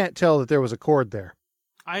 You can't tell that there was a cord there.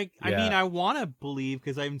 I mean, I want to believe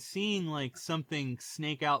because I'm seeing like something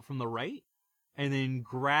snake out from the right and then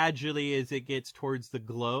gradually as it gets towards the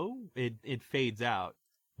glow, it fades out.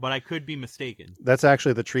 But I could be mistaken. That's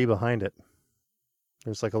actually the tree behind it.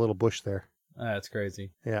 There's like a little bush there. That's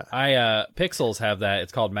crazy. Yeah. Pixels have that.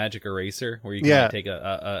 It's called Magic Eraser, where you can take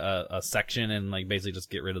a section and like basically just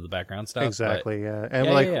get rid of the background stuff. Exactly. Yeah.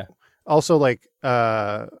 And also like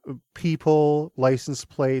people, license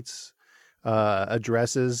plates,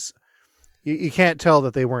 addresses. You can't tell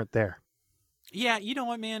that they weren't there. Yeah. You know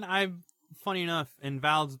what, man? Funny enough, and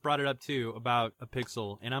Val's brought it up too about a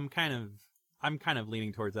pixel, and I'm kind of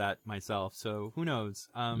leaning towards that myself. So who knows?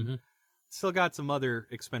 Still got some other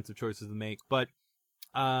expensive choices to make, but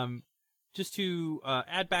just to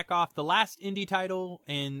add back off the last indie title,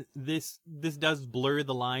 and this does blur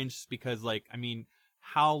the lines just because, like, I mean,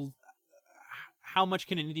 how much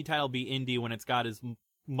can an indie title be indie when it's got as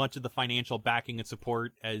much of the financial backing and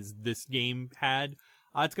support as this game had?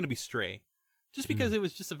 It's going to be Stray, just because it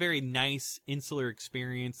was just a very nice insular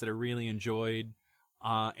experience that I really enjoyed,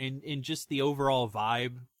 and just the overall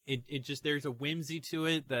vibe. It just, there's a whimsy to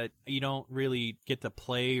it that you don't really get to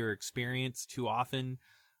play or experience too often,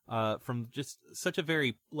 from just such a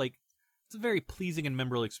very, like, it's a very pleasing and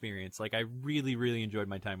memorable experience. Like, I really, really enjoyed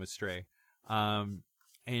my time with Stray. And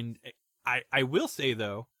I will say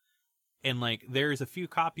though, and like, there's a few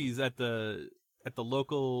copies at the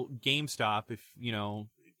local GameStop,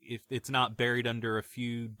 if it's not buried under a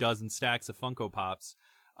few dozen stacks of Funko Pops.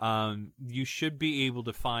 You should be able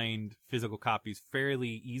to find physical copies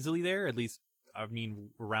fairly easily there, at least, I mean,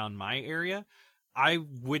 around my area. I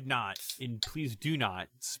would not, and please do not,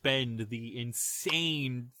 spend the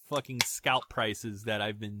insane fucking scalp prices that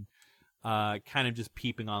I've been kind of just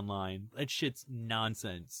peeping online. That shit's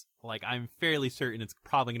nonsense. Like, I'm fairly certain it's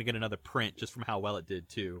probably going to get another print just from how well it did,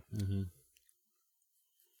 too. Mm-hmm.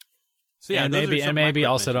 So yeah, and maybe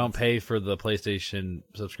also don't pay for the PlayStation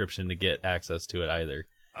subscription to get access to it either.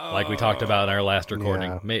 Like we talked about in our last recording.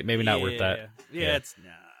 Yeah. Maybe not worth that. Yeah,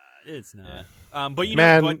 it's not. But you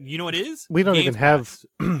Man, know what? You know what it is? We don't Games even have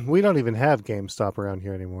Pass. we don't even have GameStop around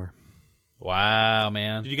here anymore. Wow,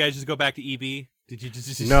 man. Did you guys just go back to EB? Did you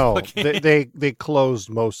just No, okay. they closed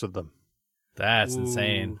most of them. That's Ooh.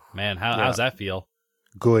 insane, man. How's that feel?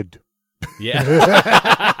 Good. Yeah.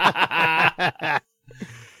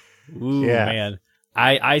 Ooh, Yeah. man.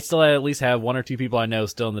 I still at least have one or two people I know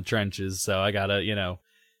still in the trenches, so I gotta,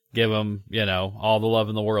 give them, all the love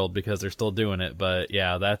in the world because they're still doing it. But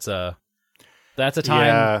yeah, that's a time.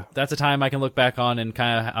 Yeah. That's a time I can look back on and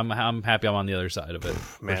kind of I'm happy I'm on the other side of it.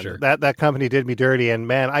 Man, for sure. that company did me dirty, and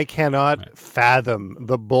man, I cannot fathom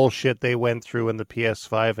the bullshit they went through when the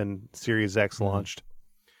PS5 and Series X launched.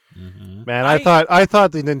 Mm-hmm. Man, I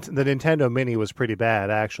thought the Nintendo Mini was pretty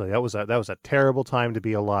bad. Actually, that was a terrible time to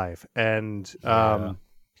be alive, and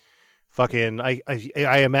fucking, I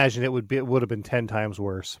imagine it would have been 10 times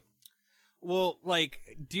worse. Well, like,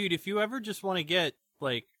 dude, if you ever just want to get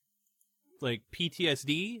like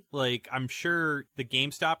PTSD, like, I'm sure the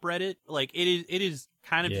GameStop Reddit, like, it is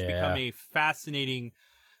kind of just become a fascinating,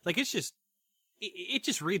 like, it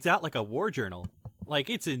just reads out like a war journal. Like,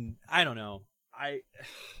 I don't know.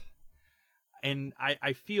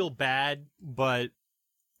 I feel bad, but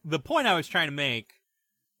the point I was trying to make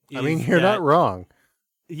is you're not wrong.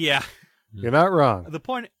 Yeah. You're not wrong. The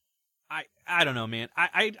point, I don't know, man.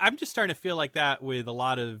 I'm just starting to feel like that with a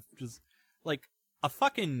lot of just, like, a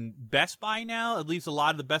fucking Best Buy now. At least a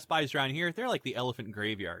lot of the Best Buys around here, they're like the elephant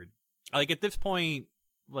graveyard. Like, at this point,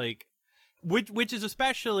 like, which is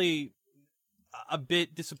especially a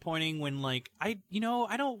bit disappointing when, like, I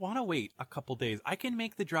don't want to wait a couple days. I can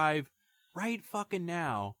make the drive right fucking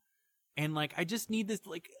now, and like, I just need this.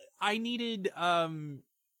 Like, I needed a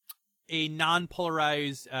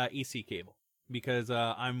non-polarized AC cable because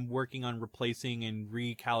I'm working on replacing and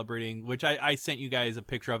recalibrating, which I sent you guys a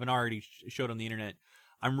picture of and already showed on the internet.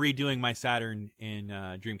 I'm redoing my Saturn in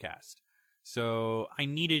Dreamcast, so I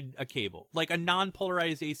needed a cable, like a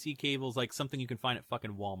non-polarized AC cable is like something you can find at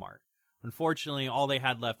fucking Walmart. Unfortunately, all they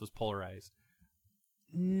had left was polarized.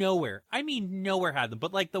 Nowhere had them,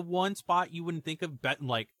 but like the one spot you wouldn't think of,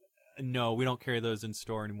 like, no, we don't carry those in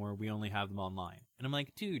store anymore, we only have them online. And I'm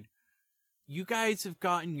like, dude, you guys have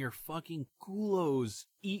gotten your fucking culos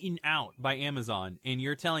eaten out by Amazon, and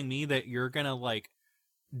you're telling me that you're gonna, like,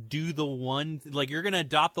 do the one, like, you're gonna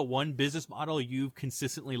adopt the one business model you've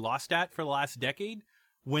consistently lost at for the last decade,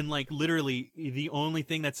 when, like, literally the only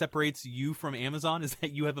thing that separates you from Amazon is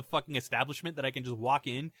that you have a fucking establishment that I can just walk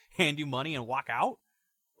in, hand you money, and walk out?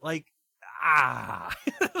 Like,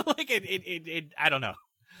 like, it I don't know.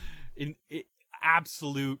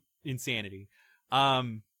 Absolute insanity.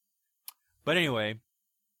 But anyway,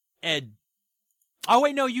 Ed. Oh,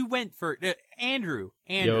 wait, no, you went for Andrew.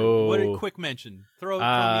 Yo. What a quick mention. Throw me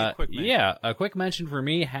a quick mention. Yeah, a quick mention for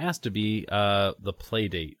me has to be the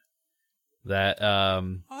Playdate. That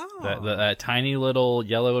that tiny little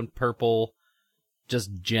yellow and purple just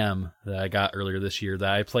gem that I got earlier this year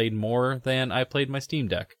that I played more than I played my Steam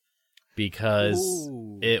Deck, because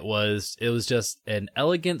it was just an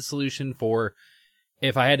elegant solution for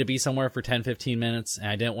if I had to be somewhere for 10-15 minutes and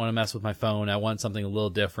I didn't want to mess with my phone, I wanted something a little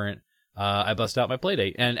different. I busted out my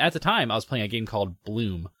Playdate, and at the time I was playing a game called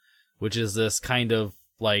Bloom, which is this kind of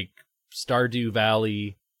like Stardew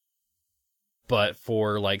Valley, but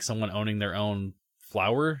for like someone owning their own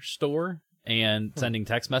flower store and sending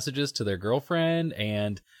text messages to their girlfriend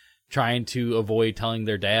and trying to avoid telling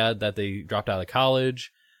their dad that they dropped out of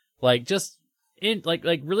college. Like, just in like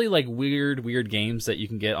really like weird games that you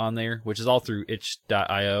can get on there, which is all through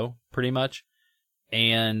itch.io pretty much.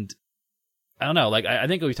 And I don't know, like, I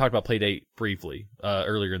think we talked about Playdate briefly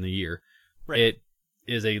earlier in the year. Right. It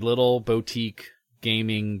is a little boutique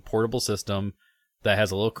gaming portable system that has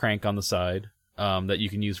a little crank on the side that you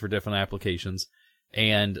can use for different applications,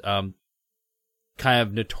 and kind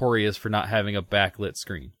of notorious for not having a backlit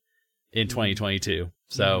screen in 2022.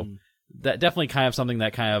 So that definitely kind of something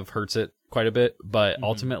that kind of hurts it quite a bit, but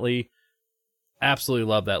ultimately absolutely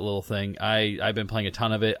love that little thing. I've been playing a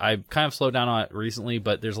ton of it. I've kind of slowed down on it recently,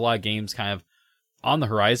 but there's a lot of games kind of on the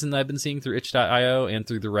horizon that I've been seeing through itch.io and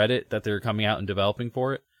through the Reddit that they're coming out and developing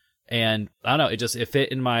for it. And I don't know, it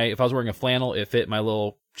fit in my, if I was wearing a flannel, it fit in my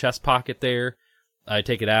little chest pocket there. I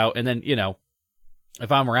take it out, and then,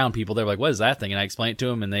 if I'm around people, they're like, what is that thing? And I explain it to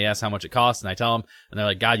them, and they ask how much it costs, and I tell them, and they're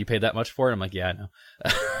like, God, you paid that much for it? I'm like, yeah,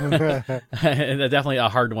 I know. And definitely a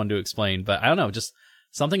hard one to explain, but I don't know, just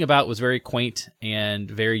something about it was very quaint and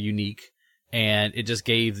very unique, and it just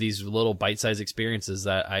gave these little bite-sized experiences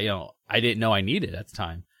that I didn't know I needed at the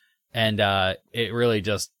time. And it really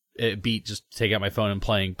it beat just taking out my phone and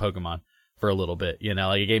playing Pokemon for a little bit,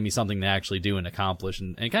 like, it gave me something to actually do and accomplish,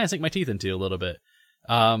 and kind of sink my teeth into a little bit.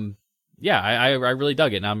 Yeah, I really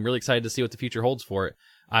dug it, and I'm really excited to see what the future holds for it.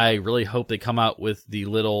 I really hope they come out with the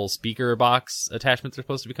little speaker box attachments they're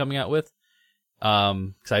supposed to be coming out with,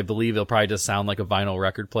 because I believe it'll probably just sound like a vinyl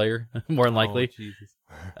record player, more than likely. Jesus.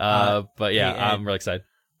 But yeah, hey, Ed, I'm really excited.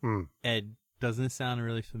 Ed, doesn't it sound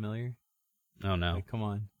really familiar? Oh no! Like, come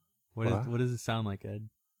on, what does it sound like, Ed?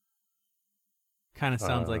 Kind of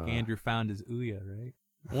sounds like Andrew found his Ouya, right?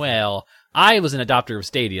 Well, I was an adopter of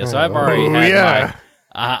Stadia, so I've already had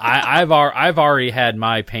I've already had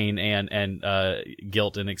my pain and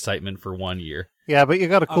guilt and excitement for 1 year. Yeah, but you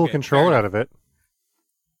got a cool controller out of it.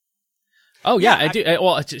 Oh yeah, I do.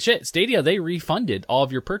 Well, shit, Stadia, they refunded all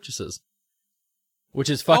of your purchases, which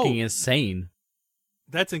is fucking insane.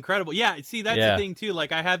 That's incredible. Yeah, see, that's the thing too.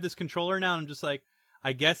 Like, I have this controller now, and I'm just like,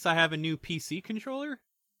 I guess I have a new PC controller.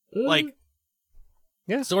 Like,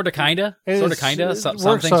 yeah, sort of, kinda.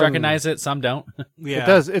 Some things recognize it, some don't. Yeah, it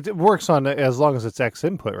does. It works on as long as it's X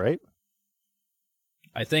input, right?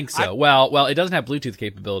 I think so. Well, it doesn't have Bluetooth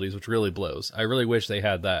capabilities, which really blows. I really wish they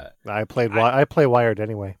had that. I play wired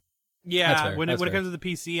anyway. Yeah, when it comes to the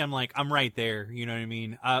PC, I'm like, I'm right there. You know what I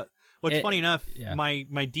mean? Funny enough,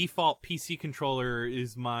 my default PC controller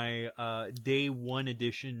is my day one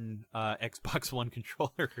edition Xbox One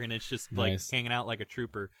controller, and it's just like hanging out like a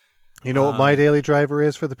trooper. You know what my daily driver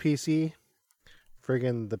is for the PC?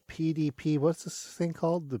 Friggin' the PDP. What's this thing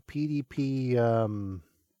called? The PDP.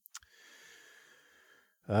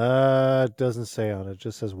 It doesn't say on it. It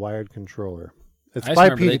just says wired controller. It's by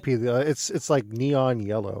PDP. It's like neon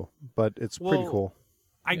yellow, but it's pretty cool.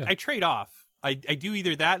 I trade off. I do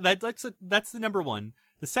either that. That's the number one.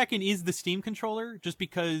 The second is the Steam controller, just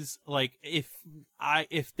because like if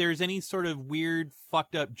there's any sort of weird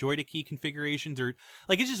fucked up joystick configurations or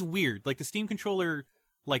like it's just weird. Like the Steam controller,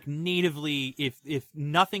 like natively, if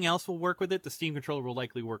nothing else will work with it, the Steam controller will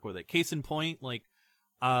likely work with it. Case in point, like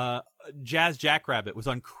Jazz Jackrabbit was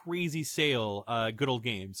on crazy sale, good old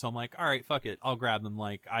game. So I'm like, all right, fuck it, I'll grab them.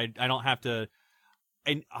 Like I don't have to.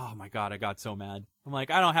 And oh my god, I got so mad. I'm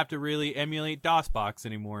like, I don't have to really emulate DOSBox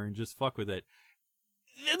anymore and just fuck with it.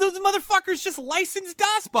 Those motherfuckers just licensed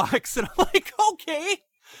DOSBox, and I'm like, okay,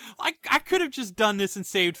 I could have just done this and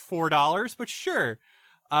saved $4, but sure.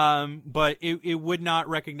 But it would not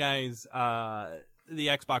recognize the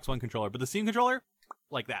Xbox One controller, but the Steam controller,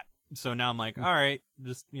 like that. So now I'm like, all right,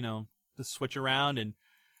 just switch around and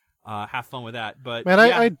have fun with that. But man,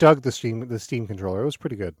 I dug the Steam controller. It was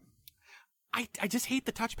pretty good. I just hate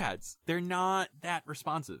the touchpads. They're not that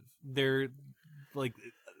responsive. They're like,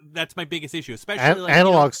 that's my biggest issue. Especially like,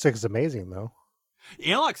 analog stick is amazing though.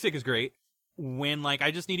 Analog stick is great when like I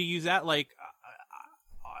just need to use that. Like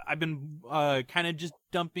I've been kind of just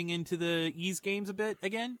dumping into the ease games a bit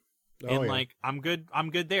again, like I'm good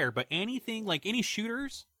there. But anything like any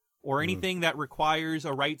shooters or anything that requires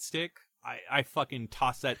a right stick, I fucking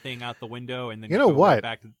toss that thing out the window and then go what?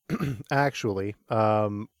 Right back to... Actually,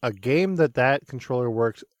 a game that controller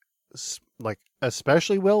worked like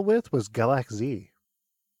especially well with was Galaxy.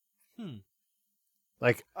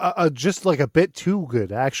 Like just like a bit too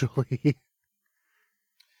good, actually.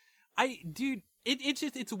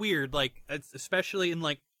 It's weird. Like especially in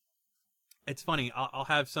like, it's funny. I'll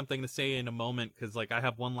have something to say in a moment because like I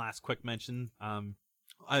have one last quick mention.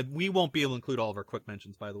 We won't be able to include all of our quick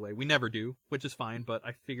mentions, by the way. We never do, which is fine. But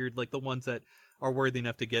I figured like the ones that are worthy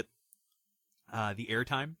enough to get the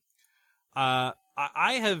airtime. I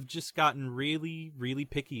have just gotten really, really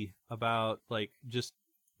picky about like just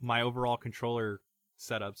my overall controller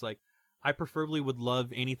setups. Like I preferably would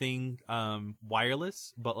love anything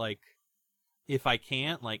wireless, but like if I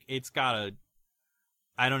can't, like it's gotta,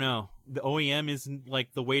 I don't know. The OEM isn't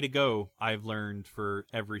like the way to go, I've learned, for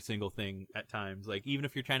every single thing at times. Like even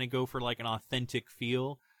if you're trying to go for like an authentic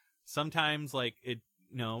feel, sometimes like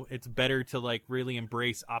it's better to like really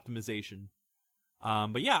embrace optimization.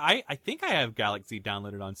 But yeah, I think I have Galaxy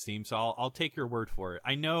downloaded on Steam, so I'll take your word for it.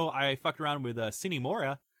 I know I fucked around with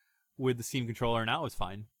Cinemora with the Steam controller, and that was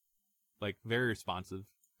fine. Like very responsive.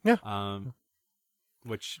 Yeah.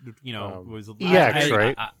 Which was EX,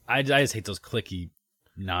 right? I just hate those clicky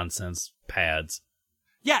nonsense pads.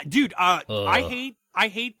 Yeah, dude. I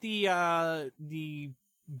hate the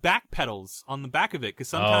back pedals on the back of it because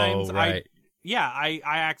sometimes I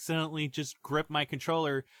accidentally just grip my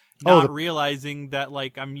controller, not realizing that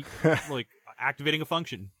like I'm like activating a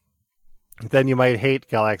function. Then you might hate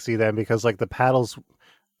Galaxy then because like the paddles.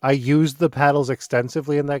 I used the paddles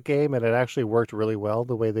extensively in that game, and it actually worked really well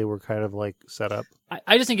the way they were kind of like set up.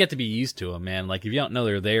 I just didn't get to be used to them, man. Like if you don't know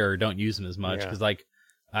they're there, don't use them as much because like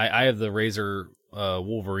I have the Razer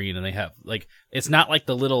Wolverine, and they have like it's not like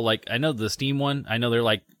the little like I know the Steam one. I know they're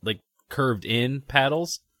like curved in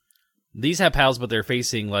paddles. These have paddles, but they're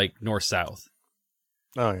facing like north south.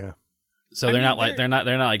 Oh yeah. So they're not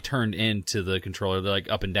like turned into the controller. They're like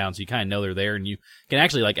up and down, so you kind of know they're there, and you can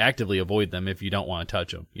actually like actively avoid them if you don't want to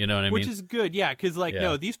touch them. You know what I mean? Which is good, yeah, because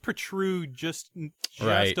no, these protrude just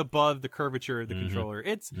above the curvature of the controller.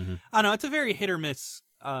 It's I don't know, it's a very hit or miss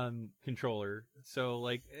controller. So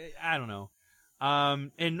like I don't know,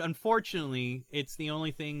 and unfortunately, it's the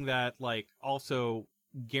only thing that like also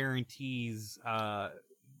guarantees 100%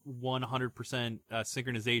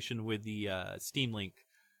 synchronization with the Steam Link.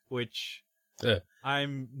 Which Steam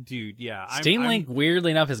Link,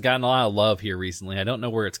 weirdly enough, has gotten a lot of love here recently. I don't know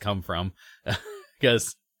where it's come from,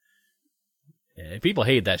 because people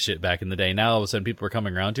hated that shit back in the day. Now all of a sudden people are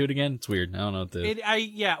coming around to it again. It's weird. I don't know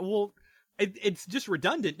what it's just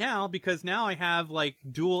redundant now, because now I have like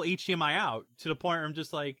dual HDMI out to the point where I'm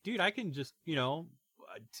just like, dude, I can just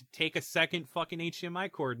take a second fucking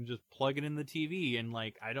HDMI cord and just plug it in the TV, and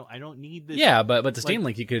like I don't need this. Yeah, but the Steam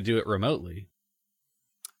Link, you could do it remotely.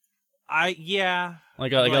 Like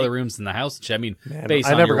other rooms in the house. I mean,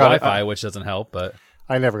 based on your Wi-Fi, which doesn't help, but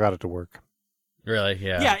I never got it to work. Really,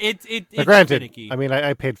 yeah. Yeah, it's granted. Finicky. I mean,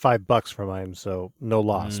 I paid $5 for mine, so no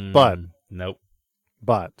loss. But nope.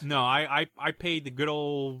 But no, I paid the good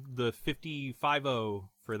old $55.00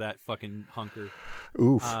 for that fucking hunker.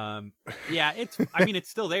 Oof. Yeah, it's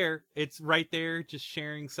still there. It's right there, just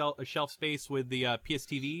sharing shelf space with the PS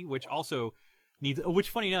TV, which also needs. Which,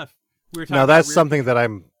 funny enough, we were talking. Now that's something that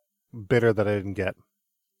I'm bitter that I didn't get,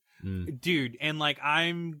 dude. And like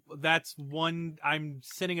I'm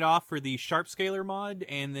sending it off for the Sharp Scaler mod,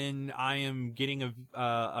 and then I am getting a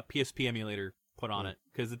PSP emulator put on it,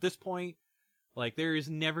 because at this point, like, there is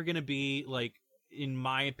never gonna be, like, in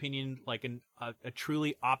my opinion, like a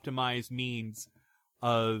truly optimized means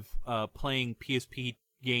of playing PSP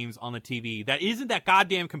games on the TV that isn't that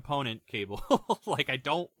goddamn component cable. Like, I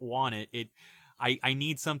don't want it. I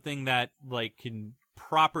need something that like can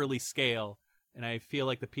properly scale, and I feel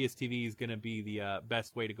like the PSTV is going to be the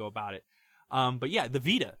best way to go about it. But yeah, the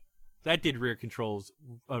Vita, that did rear controls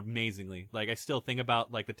amazingly. Like, I still think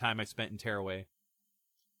about like the time I spent in Tearaway.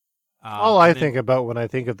 All I think about when I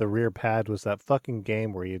think of the rear pad was that fucking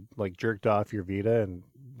game where you like jerked off your Vita and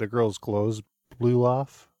the girl's clothes blew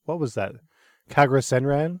off. What was that? Kagura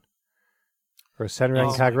Senran? Or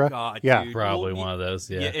Senran Kagura? God, yeah, dude. Probably one of those.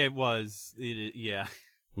 Yeah, it was. Yeah.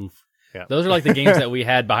 Oof. Yeah. Those are like the games that we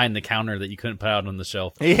had behind the counter that you couldn't put out on the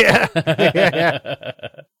shelf. Yeah.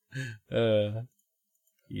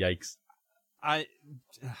 Yikes.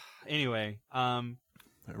 Anyway.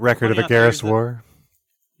 Record of a Garrus War.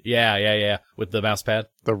 Yeah. With the mouse pad.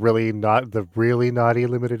 The really naughty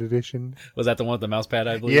limited edition. Was that the one with the mouse pad,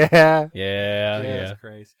 I believe? Yeah. Yeah.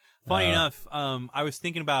 Christ. Funny enough, I was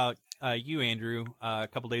thinking about you, Andrew, a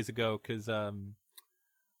couple days ago, because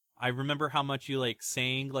I remember how much you like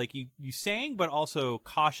sang, like you sang, but also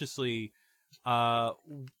cautiously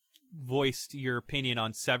voiced your opinion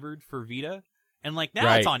on Severed for Vita, and like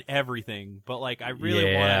now it's on everything. But like I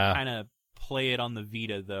really want to kind of play it on the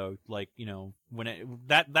Vita, though. Like, when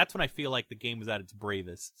that's when I feel like the game was at its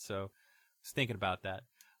bravest. So I was thinking about that.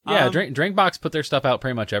 Yeah, Drinkbox put their stuff out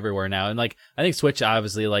pretty much everywhere now, and like I think Switch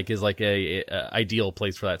obviously like is like a ideal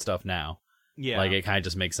place for that stuff now. Yeah, like it kind of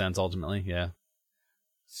just makes sense ultimately. Yeah.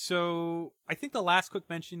 So I think the last quick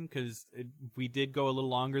mention, because we did go a little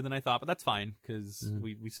longer than I thought, but that's fine, because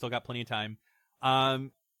we still got plenty of time.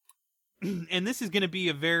 And this is going to be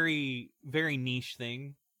a very, very niche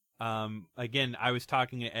thing. Again, I was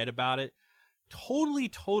talking to Ed about it. Totally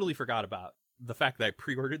forgot about the fact that I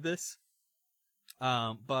pre-ordered this.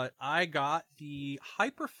 But I got the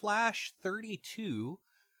HyperFlash 32,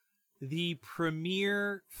 the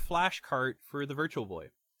premier flash cart for the Virtual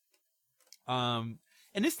Boy.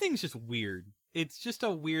 And this thing's just weird. It's just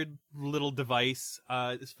a weird little device,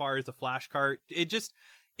 as far as a flash cart. It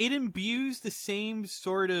imbues the same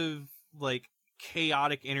sort of, like,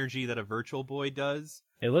 chaotic energy that a Virtual Boy does.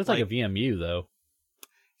 It looks like a VMU, though.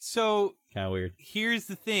 So, kind of weird. Here's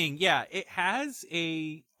the thing. Yeah, it has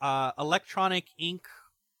a electronic ink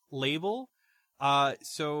label.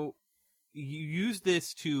 So you use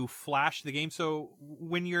this to flash the game. So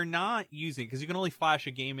when you're not using, because you can only flash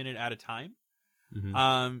a game in it at a time.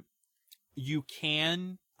 Mm-hmm. You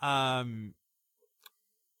can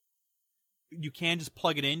just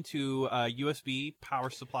plug it into a USB power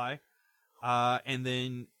supply, and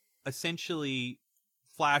then essentially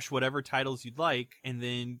flash whatever titles you'd like, and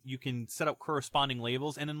then you can set up corresponding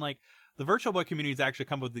labels. And then, like, the Virtual Boy community has actually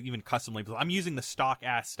come up with even custom labels. I'm using the stock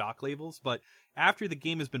labels, but after the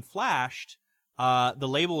game has been flashed, the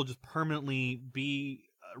label will just permanently be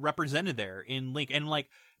represented there in Link. And, like,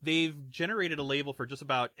 they've generated a label for just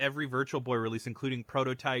about every Virtual Boy release, including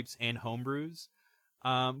prototypes and homebrews.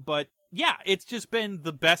 But yeah, it's just been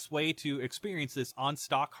the best way to experience this on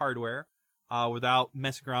stock hardware without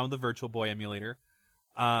messing around with the Virtual Boy emulator.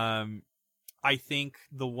 I think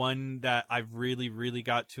the one that I've really, really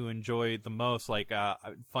got to enjoy the most, like,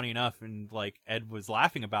 funny enough, and like Ed was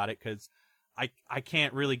laughing about it because I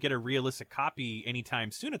can't really get a realistic copy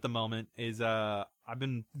anytime soon at the moment, is I've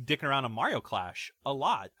been dicking around on Mario Clash a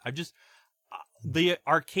lot. I've just, the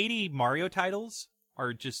arcadey Mario titles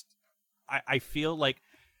are just, I feel like,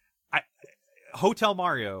 Hotel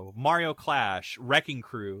Mario, Mario Clash, Wrecking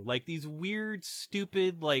Crew, like these weird,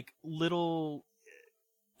 stupid, like little,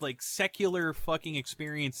 like secular fucking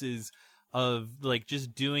experiences of like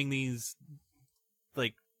just doing these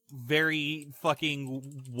like very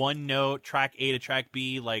fucking one note track A to track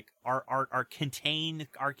B, like our contained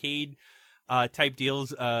arcade type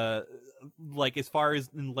deals, like as far as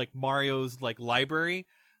in like Mario's like library,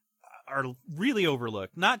 are really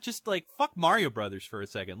overlooked. Not just like fuck Mario Brothers for a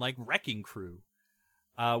second, like Wrecking Crew,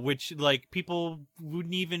 which like people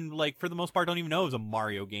wouldn't even like for the most part don't even know is a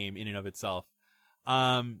Mario game in and of itself.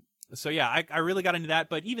 So yeah, I really got into that,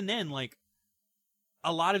 but even then, like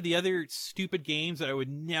a lot of the other stupid games that I would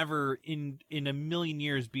never in a million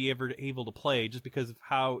years be ever able to play just because of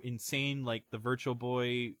how insane like the Virtual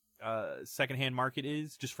Boy secondhand market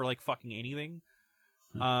is just for like fucking anything.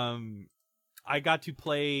 I got to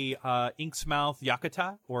play Inksmouth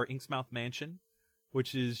Yakuta or Inksmouth Mansion,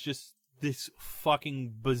 which is just this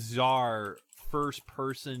fucking bizarre first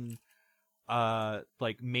person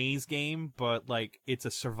like maze game, but like it's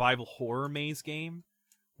a survival horror maze game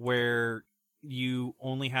where you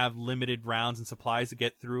only have limited rounds and supplies to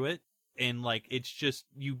get through it, and like it's just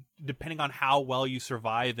you, depending on how well you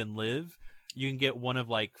survive and live, you can get one of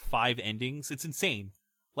like 5 endings. It's insane.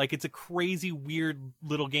 Like it's a crazy weird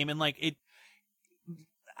little game, and like it,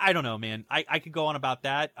 I don't know, man. I could go on about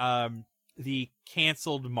that. The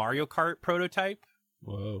canceled Mario Kart prototype.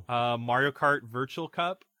 Whoa. Mario Kart Virtual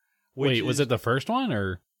Cup. Wait, was it the first one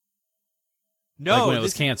or? No, like when it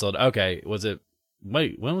was canceled. Okay, was it?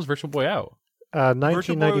 Wait, when was Virtual Boy out?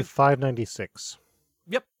 1995, 96.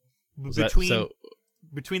 Yep, between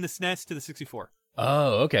the SNES to the 64.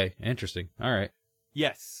 Oh, okay, interesting. All right.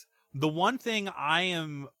 Yes, the one thing I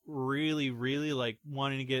am really, really like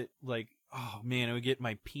wanting to get like, oh man, it would get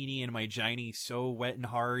my peenie and my giny so wet and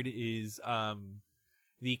hard is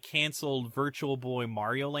the canceled Virtual Boy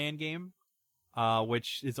Mario Land game.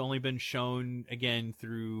 Which has only been shown again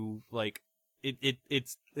through like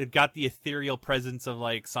it got the ethereal presence of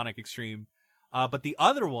like Sonic Extreme, but the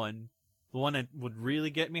other one, the one that would really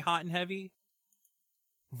get me hot and heavy,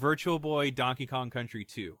 Virtual Boy Donkey Kong Country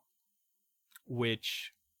 2,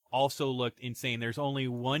 which also looked insane. There's only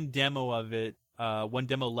one demo of it, one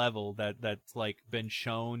demo level that's like been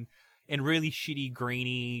shown, and really shitty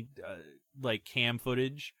grainy like cam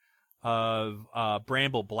footage of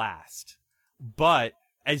Bramble Blast. But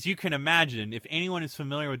as you can imagine, if anyone is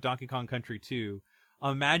familiar with Donkey Kong Country 2,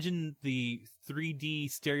 imagine the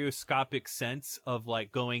 3D stereoscopic sense of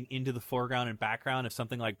like going into the foreground and background of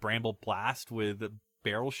something like Bramble Blast with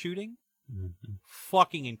barrel shooting. Mm-hmm.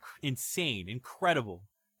 Fucking insane, incredible.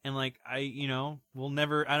 And like we'll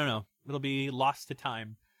never, I don't know, it'll be lost to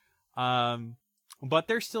time. But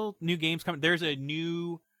there's still new games coming. There's a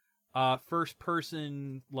new first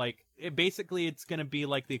person, like basically it's gonna be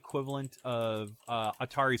like the equivalent of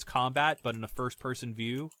Atari's Combat, but in a first person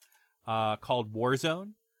view, called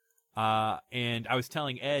Warzone. And I was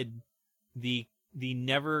telling Ed, the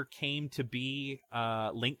never came to be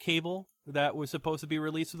link cable that was supposed to be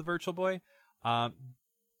released with the Virtual Boy,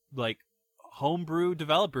 like homebrew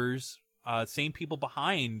developers, same people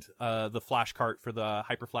behind the flash cart for the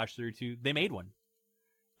Hyper Flash 32, they made one.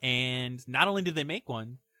 And not only did they make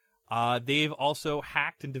one, they've also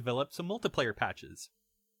hacked and developed some multiplayer patches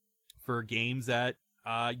for games that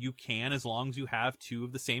you can, as long as you have 2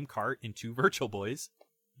 of the same cart and 2 Virtual Boys.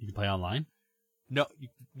 You can play online? No,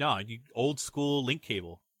 old school link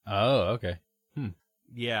cable. Oh, okay.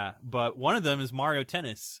 Yeah, but one of them is Mario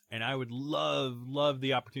Tennis, and I would love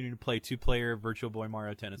the opportunity to play 2-player Virtual Boy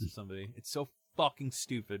Mario Tennis with somebody. It's so fucking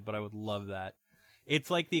stupid, but I would love that. It's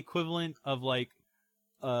like the equivalent of like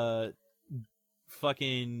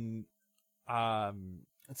fucking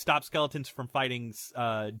Stop Skeletons from fighting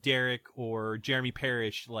Derek or Jeremy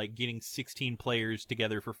Parrish, like getting 16 players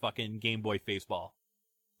together for fucking Game Boy Baseball.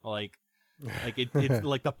 Like it's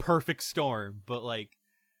like the perfect storm, but like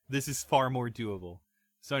this is far more doable.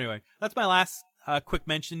 So anyway, that's my last quick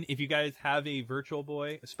mention. If you guys have a Virtual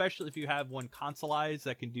Boy, especially if you have one consoleized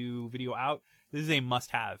that can do video out, this is a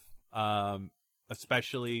must-have.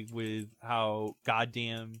 Especially with how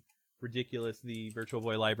goddamn ridiculous the Virtual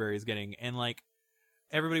Boy library is getting. And like,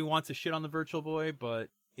 everybody wants to shit on the Virtual Boy, but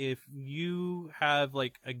if you have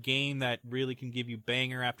like a game that really can give you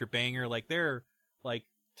banger after banger, like there are like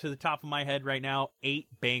to the top of my head right now 8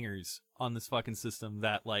 bangers on this fucking system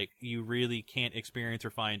that like you really can't experience or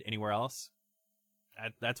find anywhere else.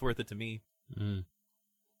 That's worth it to me.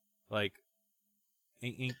 Like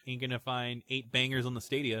ain't gonna find 8 bangers on the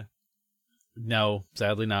Stadia. No,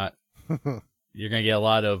 sadly not. You're gonna get a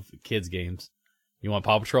lot of kids games. You want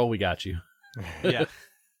Paw Patrol? We got you. Yeah.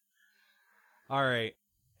 All right,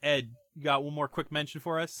 Ed, you got one more quick mention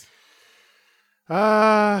for us?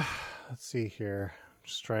 Let's see here.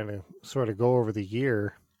 Just trying to sort of go over the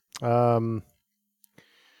year. I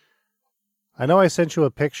know I sent you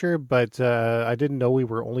a picture, but I didn't know we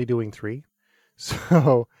were only doing 3.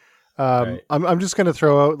 So right. I'm just going to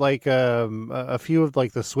throw out like a few of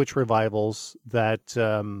like the Switch revivals that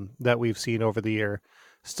that we've seen over the year.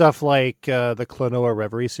 Stuff like the Klonoa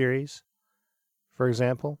Reverie series, for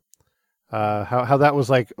example. How that was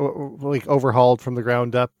like overhauled from the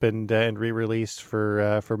ground up and re-released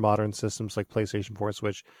for modern systems like PlayStation 4,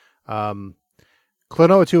 Switch.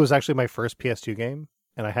 Klonoa 2 was actually my first PS2 game,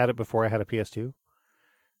 and I had it before I had a PS2.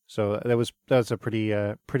 So that was a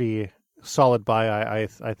pretty solid buy.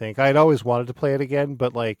 I think I had always wanted to play it again,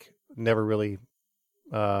 but like never really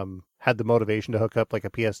had the motivation to hook up like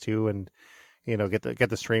a PS2 and get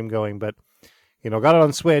the stream going. But got it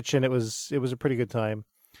on Switch, and it was a pretty good time.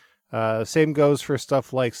 Same goes for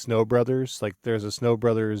stuff like Snow Brothers. Like there's a Snow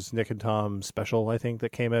Brothers Nick and Tom special, I think,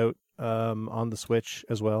 that came out on the Switch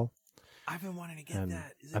as well. I've been wanting to get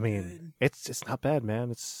that. I mean, good? It's not bad,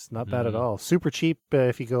 man. It's not bad at all. Super cheap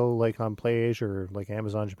if you go like on PlayAsia or like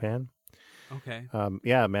Amazon Japan. Okay.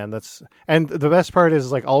 Yeah, man. And the best part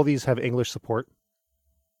is like all these have English support.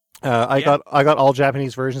 I got all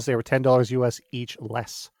Japanese versions. They were $10 US each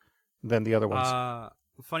less than the other ones.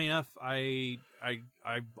 Funny enough, I'm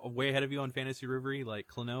way ahead of you on Fantasy Reverie. Like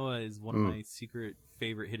Klonoa is one of my secret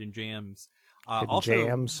favorite hidden jams.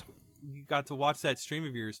 Jams. You got to watch that stream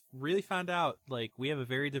of yours. Really found out like we have a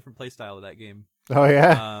very different play style of that game. Oh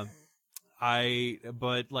yeah.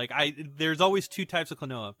 There's always 2 types of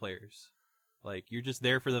Klonoa players. Like you're just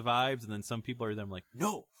there for the vibes, and then some people are like,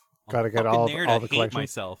 no. Gotta get all the collection.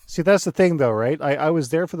 Myself. See, that's the thing, though, right? I was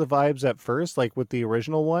there for the vibes at first, like with the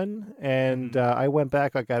original one, and I went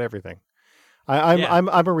back. I got everything. I'm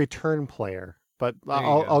a return player, but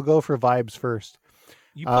I'll go for vibes first.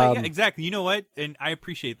 You play exactly. You know what? And I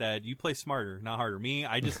appreciate that. You play smarter, not harder. Me,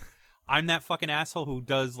 I'm that fucking asshole who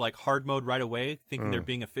does like hard mode right away, thinking they're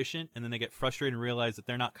being efficient, and then they get frustrated and realize that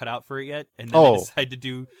they're not cut out for it yet, and then they decide to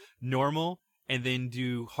do normal. And then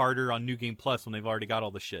do harder on New Game Plus when they've already got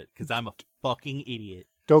all the shit. Because I'm a fucking idiot.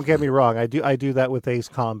 Don't get me wrong. I do that with Ace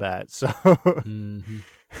Combat. So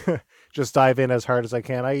just dive in as hard as I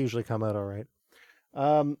can. I usually come out all right.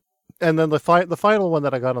 And then the final one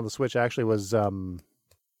that I got on the Switch actually was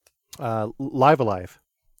Live Alive,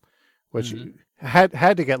 which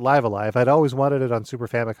had to get Live Alive. I'd always wanted it on Super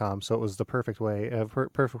Famicom, so it was the perfect way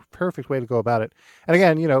to go about it. And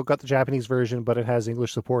again, got the Japanese version, but it has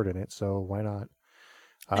English support in it, so why not?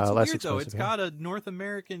 It's weird though. It's got a North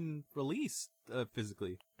American release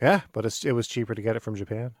physically. Yeah, but it was cheaper to get it from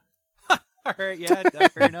Japan. All right, yeah,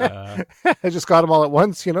 fair enough. I just got them all at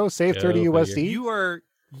once, save 30 USD. You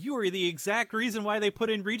are the exact reason why they put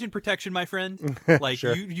in region protection, my friend. Like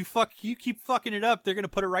sure. you keep fucking it up, they're gonna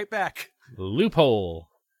put it right back. Loophole.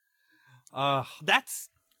 It's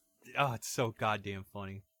so goddamn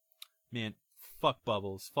funny, man. Fuck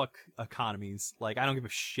bubbles, fuck economies. Like I don't give a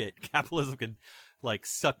shit. Capitalism can like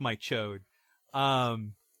suck my chode.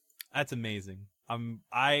 That's amazing.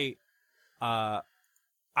 I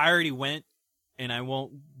already went, and I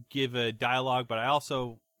won't give a dialogue, but I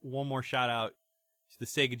also one more shout out to the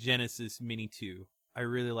Sega Genesis Mini 2. I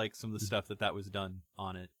really like some of the stuff that was done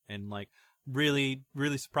on it, and like really,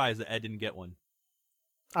 really surprised that Ed didn't get one.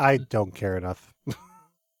 I don't care enough.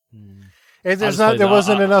 There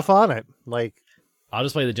wasn't enough on it. Like, I'll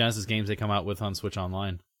just play the Genesis games they come out with on Switch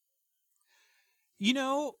Online.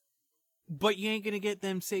 But you ain't gonna get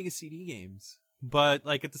them Sega CD games. But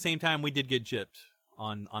like at the same time, we did get gypped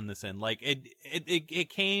on this end. Like it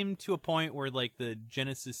came to a point where like the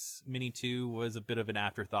Genesis Mini 2 was a bit of an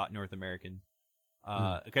afterthought North American.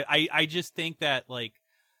 I just think that like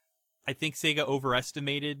I think Sega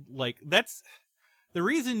overestimated like that's the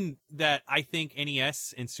reason that I think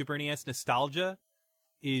NES and Super NES nostalgia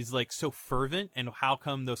is like so fervent, and how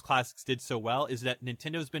come those classics did so well is that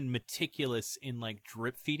Nintendo's been meticulous in like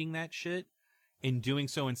drip feeding that shit and doing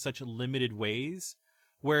so in such limited ways,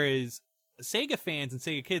 whereas Sega fans and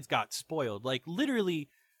Sega kids got spoiled. Like literally,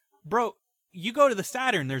 bro, you go to the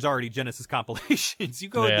Saturn, there's already Genesis compilations. You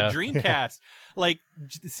go to the Dreamcast, like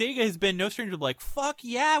Sega has been no stranger to like, fuck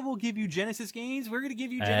yeah, we'll give you Genesis games. We're gonna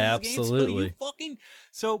give you Genesis games. You fucking.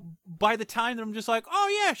 So by the time that I'm just like,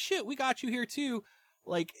 oh yeah, shit, we got you here too.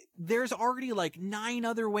 Like there's already like 9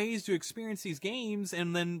 other ways to experience these games,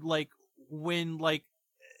 and then like when like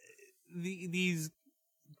these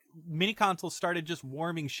mini consoles started just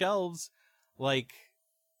warming shelves, like.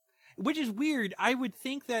 Which is weird. I would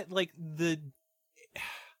think that like the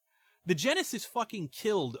Genesis fucking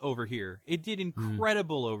killed over here. It did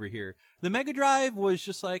incredible over here. The Mega Drive was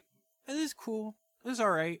just like, this is cool. This is all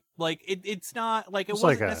right. Like it's not like it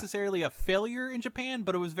wasn't necessarily a failure in Japan,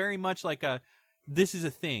 but it was very much like this is a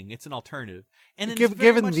thing. It's an alternative. And then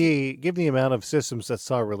given the amount of systems that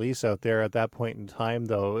saw release out there at that point in time,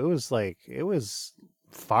 though, it was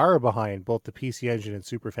far behind both the PC Engine and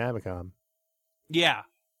Super Famicom. Yeah.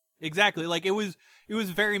 Exactly. Like it was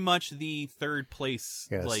very much the third place.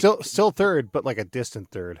 Yeah, like, still third, but like a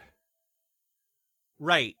distant third.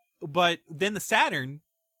 Right. But then the Saturn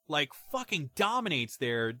like fucking dominates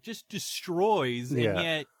there, just destroys, and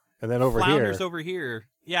yet and then flounders over here.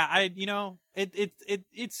 Yeah,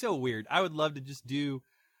 it's so weird. I would love to just do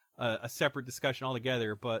a separate discussion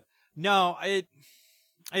altogether, but no,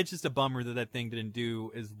 it's just a bummer that thing didn't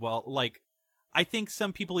do as well. Like I think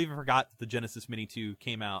some people even forgot that the Genesis Mini 2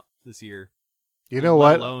 came out this year. You know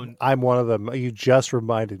what? I'm one of them. You just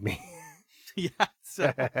reminded me. Yeah.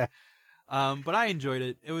 So, but I enjoyed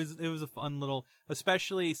it. It was a fun little,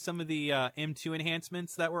 especially some of the M2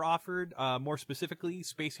 enhancements that were offered. More specifically,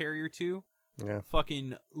 Space Harrier 2. Yeah.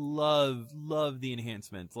 Fucking love the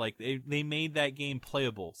enhancements. Like they made that game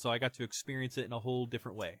playable, so I got to experience it in a whole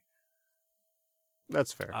different way.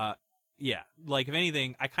 That's fair. Yeah, like if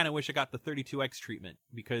anything, I kind of wish I got the 32X treatment,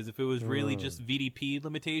 because if it was really just VDP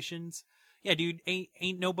limitations, yeah, dude,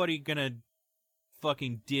 ain't nobody gonna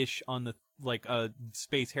fucking dish on the like a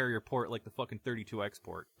Space Harrier port like the fucking 32X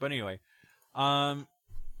port. But anyway, all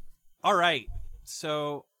right,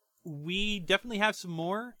 so we definitely have some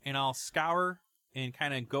more, and I'll scour and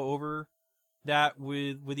kind of go over that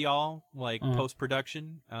with y'all like post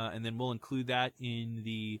production, and then we'll include that in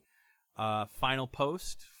the final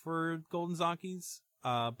post for Golden Zonkies.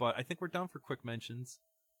 But I think we're done for quick mentions.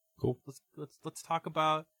 Cool. Let's talk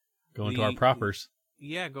about going to our propers.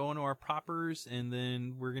 Going to our propers, and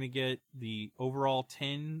then we're gonna get the overall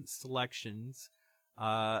 10 selections.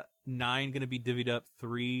 9 gonna be divvied up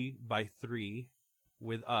 3 by 3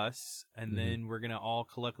 with us, and then we're gonna all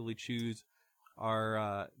collectively choose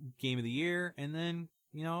our game of the year, and then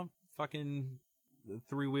fucking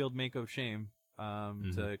 3-wheeled make of shame.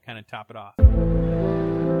 To kind of top it off.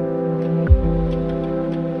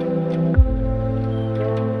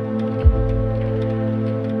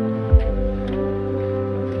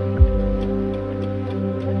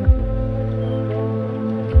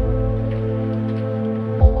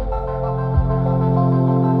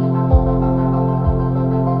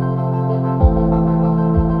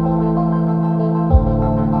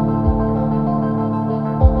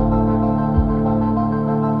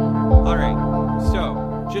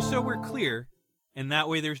 And that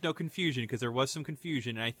way there's no confusion, because there was some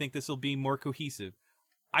confusion, and I think this will be more cohesive.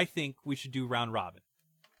 I think we should do round robin.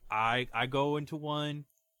 I go into one,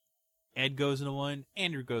 Ed goes into one,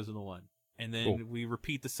 Andrew goes into one. And then we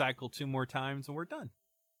repeat the cycle 2 more times, and we're done.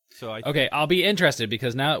 So okay, I'll be interested,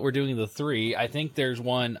 because now that we're doing the 3, I think there's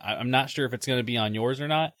one, I'm not sure if it's going to be on yours or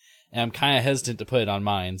not, and I'm kind of hesitant to put it on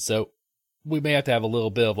mine. So we may have to have a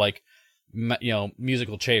little bit of like,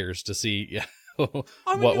 musical chairs to see...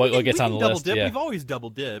 what gets on the list? Yeah. We've always double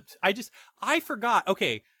dipped. I forgot.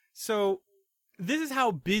 Okay, so this is how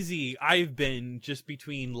busy I've been just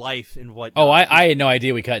between life and what. Oh, I had no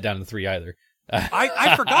idea we cut it down to 3 either.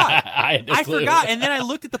 I forgot. I forgot, and then I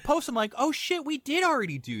looked at the post. I'm like, oh shit, we did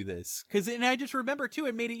already do this. And I just remember too,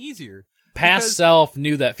 it made it easier. Past self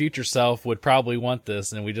knew that future self would probably want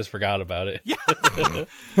this, and we just forgot about it. Yeah,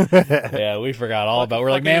 yeah, we forgot all about it.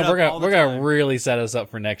 We're like, man, we're gonna really set us up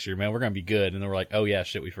for next year, man. We're gonna be good, and then we're like, oh yeah,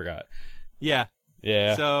 shit, we forgot. Yeah.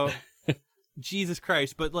 Yeah. So, Jesus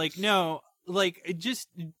Christ, but like, no, like, just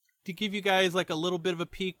to give you guys like a little bit of a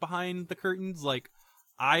peek behind the curtains, like,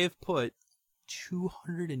 I have put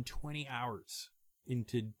 220 hours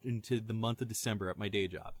into the month of December at my day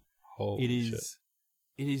job. Holy shit.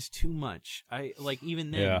 It is too much.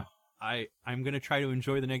 Even then, I'm gonna try to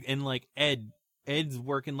enjoy the next. And like Ed's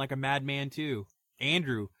working like a madman too.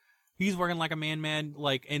 Andrew, he's working like a madman.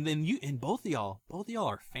 Like, and then both of y'all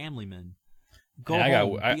are family men.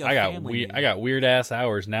 I got weird ass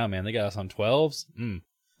hours now, man. They got us on 12s.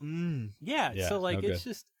 Yeah. So like, it's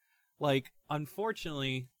just like,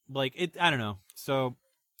 unfortunately, like it. I don't know. So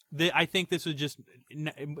I think this was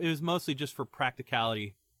it was mostly just for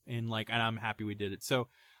practicality, and I'm happy we did it. So,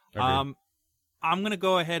 I'm gonna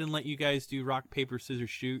go ahead and let you guys do rock, paper, scissors,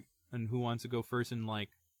 shoot, and who wants to go first, and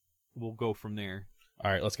we'll go from there.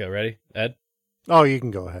 All right, let's go. Ready, Ed? Oh, you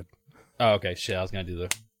can go ahead. Oh, okay. Shit, I was gonna do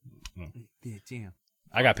the. Yeah, damn.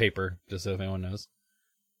 I got paper, just so if anyone knows.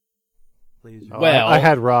 Well, I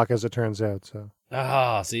had rock, as it turns out. So.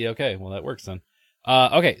 See, okay. Well, that works then.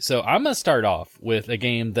 Okay, so I'm going to start off with a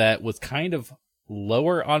game that was kind of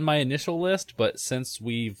lower on my initial list, but since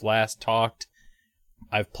we've last talked,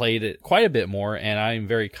 I've played it quite a bit more, and I'm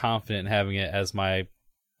very confident in having it as my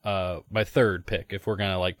my third pick, if we're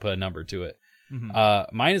going to put a number to it.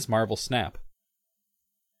 Mm-hmm. Mine is Marvel Snap.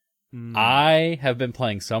 I have been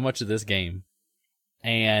playing so much of this game,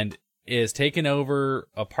 and it has taken over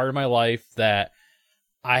a part of my life that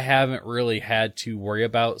I haven't really had to worry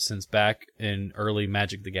about since back in early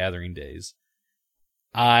Magic the Gathering days.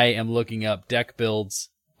 I am looking up deck builds.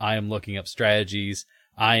 I am looking up strategies.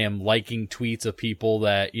 I am liking tweets of people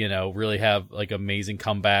that, really have amazing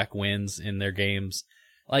comeback wins in their games.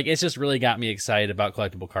 It's just really got me excited about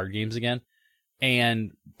collectible card games again.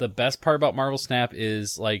 And the best part about Marvel Snap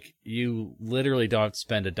is you literally don't have to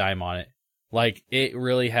spend a dime on it. It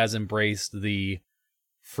really has embraced the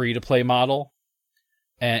free to play model.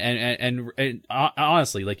 And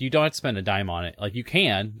honestly, you don't have to spend a dime on it. You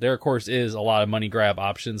can. There, of course, is a lot of money grab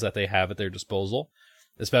options that they have at their disposal,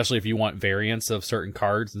 especially if you want variants of certain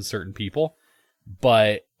cards and certain people.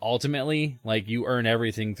 But ultimately, you earn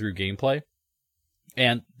everything through gameplay.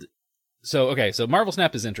 And so Marvel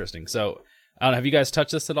Snap is interesting. So, I don't know, have you guys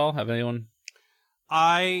touched this at all? Have anyone?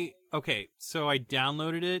 Okay, so I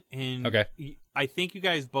downloaded it, and I think you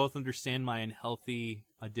guys both understand my unhealthy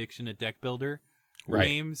addiction to deck builder.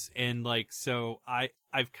 Games, and so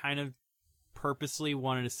I've kind of purposely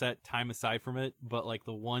wanted to set time aside from it, but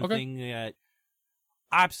the one thing that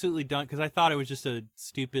I absolutely don't, because I thought it was just a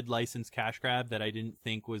stupid license cash grab that I didn't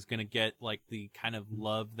think was going to get the kind of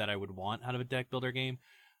love that I would want out of a deck builder game.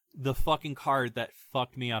 The fucking card that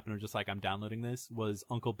fucked me up and was just I'm downloading this was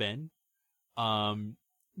Uncle Ben. I've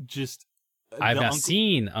not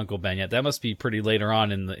seen Uncle Ben yet. That must be pretty later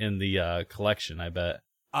on in the collection, I bet.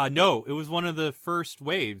 No, it was one of the first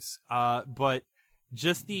waves. But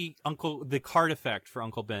just the card effect for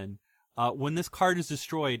Uncle Ben. When this card is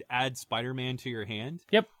destroyed, add Spider-Man to your hand.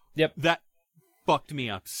 Yep. That fucked me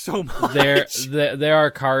up so much. There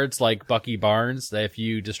are cards like Bucky Barnes that if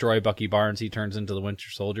you destroy Bucky Barnes, he turns into the Winter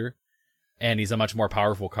Soldier, and he's a much more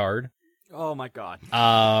powerful card. Oh my god.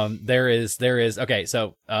 There is. Okay,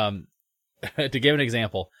 so to give an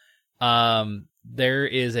example, there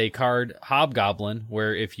is a card Hobgoblin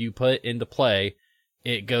where if you put into play,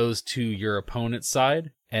 it goes to your opponent's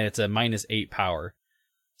side, and it's a -8 power.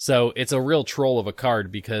 So it's a real troll of a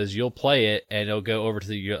card because you'll play it and it'll go over to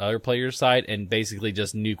the other player's side and basically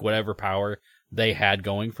just nuke whatever power they had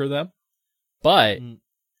going for them. But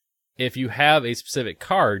if you have a specific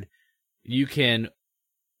card, you can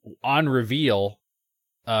on reveal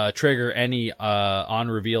trigger any on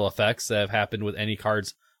reveal effects that have happened with any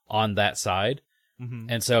cards on that side. Mm-hmm.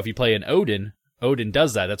 And so if you play an Odin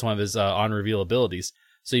does that. That's one of his on reveal abilities.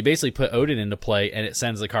 So you basically put Odin into play and it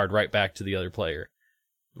sends the card right back to the other player.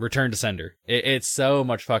 Return to sender. It's so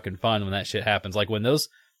much fucking fun when that shit happens. When those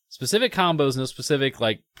specific combos and those specific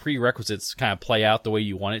prerequisites kind of play out the way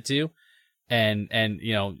you want it to, and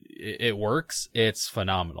it works. It's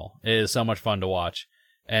phenomenal. It is so much fun to watch.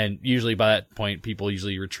 And usually by that point, people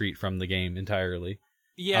usually retreat from the game entirely.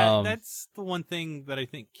 Yeah, that's the one thing that I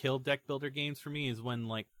think killed deck builder games for me is when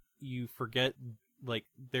you forget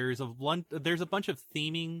there's a bunch of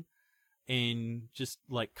theming and just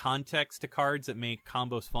context to cards that make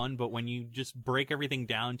combos fun, but when you just break everything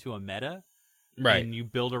down to a meta, right, and you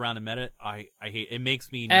build around a meta, I hate it.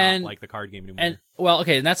 Makes me not like the card game anymore.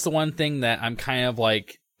 And that's the one thing that I'm kind of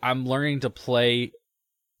I'm learning to play.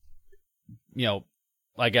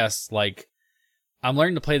 I guess I'm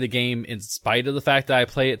learning to play the game in spite of the fact that I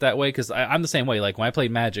play it that way, because I'm the same way. When I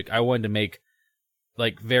played Magic, I wanted to make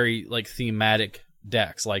very thematic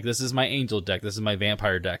decks. This is my Angel deck, this is my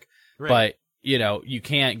Vampire deck. Right. But you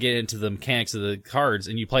can't get into the mechanics of the cards,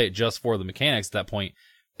 and you play it just for the mechanics at that point.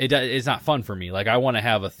 It's not fun for me. I want to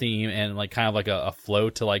have a theme and kind of a flow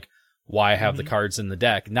to why I have the cards in the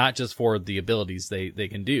deck, not just for the abilities they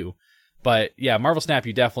can do. But yeah, Marvel Snap,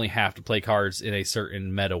 you definitely have to play cards in a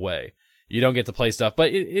certain meta way. You don't get to play stuff,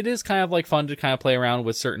 but it is kind of fun to kind of play around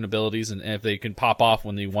with certain abilities, and if they can pop off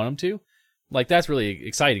when you want them to, that's really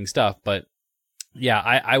exciting stuff. But yeah,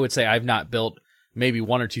 I would say I've not built maybe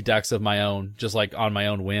 1 or 2 decks of my own, just like on my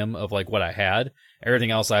own whim of like what I had.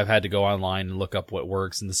 Everything else I've had to go online and look up what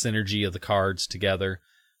works and the synergy of the cards together.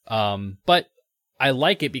 But I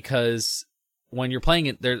like it because when you're playing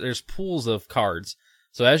it, there's pools of cards.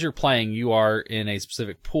 So as you're playing, you are in a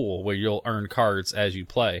specific pool where you'll earn cards as you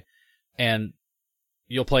play. And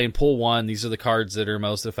you'll play in pool 1. These are the cards that are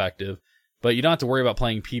most effective. But you don't have to worry about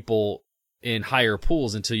playing people in higher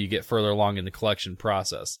pools until you get further along in the collection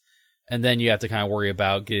process. And then you have to kind of worry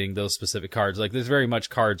about getting those specific cards. Like, there's very much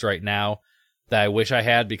cards right now that I wish I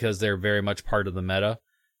had because they're very much part of the meta.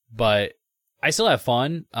 But I still have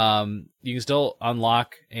fun. You can still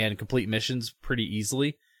unlock and complete missions pretty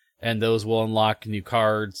easily. And those will unlock new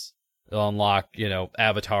cards. They'll unlock,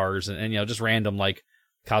 avatars and just random, like,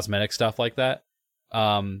 cosmetic stuff like that.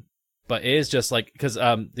 But it is just like, because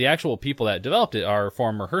the actual people that developed it are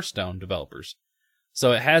former Hearthstone developers.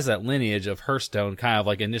 So it has that lineage of Hearthstone, kind of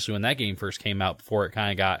like initially when that game first came out, before it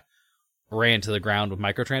kind of got ran to the ground with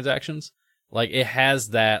microtransactions. Like, it has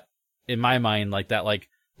that, in my mind, like that, like,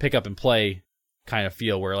 pick up and play kind of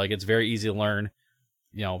feel where, like, it's very easy to learn,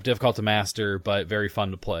 difficult to master, but very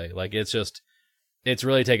fun to play. Like, it's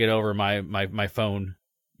really taken over my phone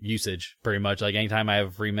usage pretty much. Like, anytime I have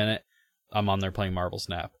a free minute, I'm on there playing Marvel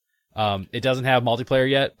Snap. It doesn't have multiplayer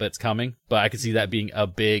yet, but it's coming. But I can see that being a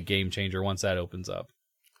big game changer once that opens up.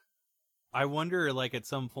 I wonder, like, at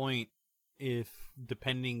some point, if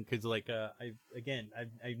depending, because like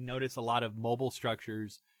I've noticed a lot of mobile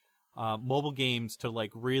structures, mobile games, to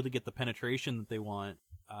like really get the penetration that they want.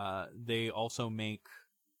 They also make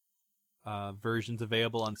versions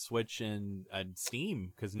available on Switch and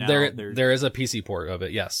Steam, because now there is a PC port of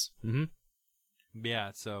it. Yes. Mm-hmm.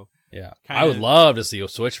 Yeah. So. Yeah, I would love to see a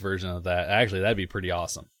Switch version of that. Actually, that'd be pretty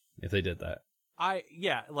awesome if they did that.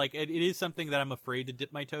 It is something that I'm afraid to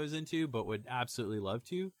dip my toes into, but would absolutely love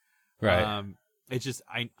to. Right. It's just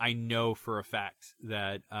I know for a fact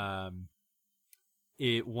that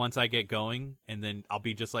once I get going, and then I'll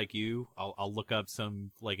be just like you. I'll look up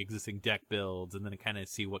some like existing deck builds, and then kind of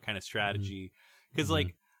see what kind of strategy. Because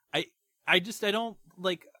like I don't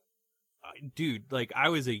like, dude. Like, I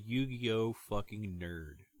was a Yu-Gi-Oh fucking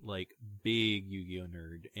nerd. Like, big Yu-Gi-Oh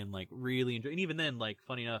nerd, and like really enjoy. And even then, like,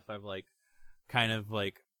 funny enough, I've like kind of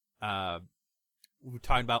like we're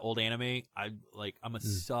talking about old anime. I'm a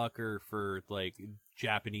sucker for like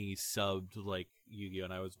Japanese subbed like Yu-Gi-Oh,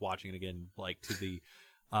 and I was watching it again like to the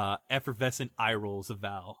effervescent eye rolls of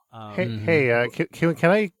Val. Can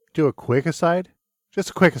I do a quick aside? Just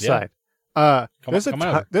a quick aside. Yeah. There's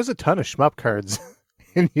a ton of shmup cards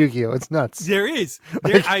in Yu-Gi-Oh! It's nuts. There is.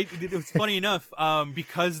 It was funny enough,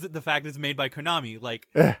 because the fact that it's made by Konami, like,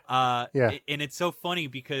 and it's so funny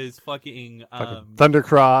because fucking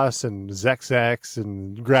Thundercross and Zexx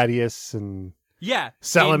and Gradius and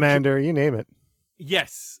Salamander, you name it.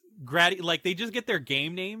 Yes, like, they just get their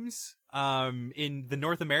game names. In the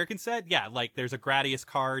North American set, like, there's a Gradius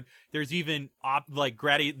card. There's even the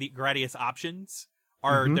Gradius options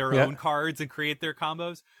are their own cards and create their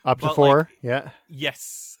combos. Up to 4,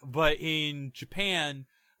 Yes, but in Japan,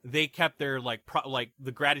 they kept their like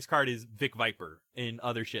the Gradius card is Vic Viper and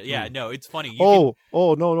other shit. Yeah, no, it's funny. No.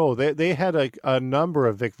 They had a number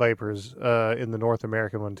of Vic Vipers in the North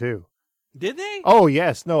American one too. Did they? Oh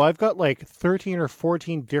yes, no. I've got like 13 or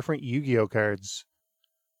 14 different Yu-Gi-Oh cards.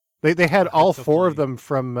 They had all 4 of them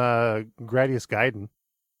from Gradius Gaiden.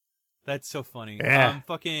 That's so funny. Yeah.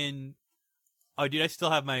 Oh, dude, I still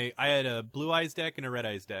have I had a Blue Eyes deck and a Red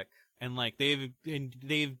Eyes deck, and like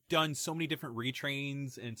they've done so many different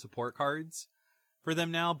retrains and support cards for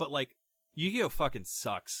them now, but like Yu-Gi-Oh fucking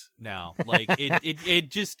sucks now. Like it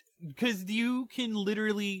just, because you can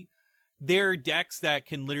literally, there are decks that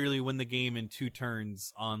can literally win the game in 2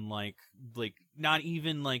 turns on like not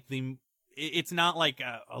even like it's not like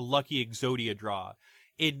a lucky Exodia draw.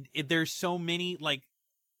 There's so many like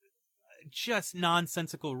just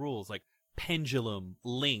nonsensical rules, like Pendulum,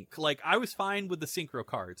 Link. Like, I was fine with the synchro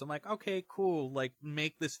cards. I'm like, okay, cool. Like,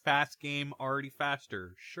 make this fast game already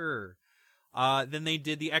faster. Sure. Then they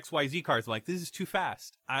did the XYZ cards. I'm like, this is too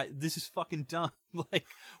fast. This is fucking dumb. Like,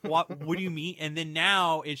 what do you mean? And then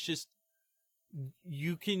now it's just,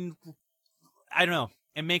 you can, I don't know.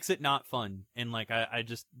 It makes it not fun. And like, I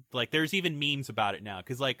just, like, there's even memes about it now.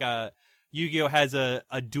 Cause like, Yu-Gi-Oh has a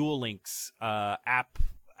Duel Links, app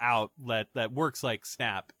out that works like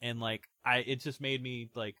Snap, and like it just made me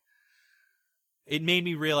like, it made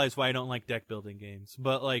me realize why I don't like deck building games.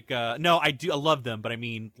 But like no, I love them, but I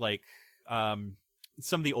mean like some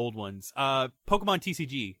of the old ones. Pokemon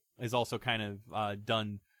TCG is also kind of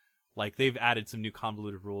done, like they've added some new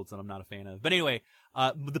convoluted rules that I'm not a fan of. But anyway,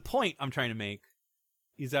 the point I'm trying to make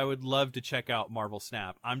is I would love to check out Marvel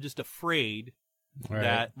Snap. I'm just afraid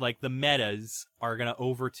that like the metas are gonna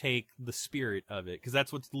overtake the spirit of it, because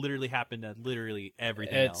that's what's literally happened to literally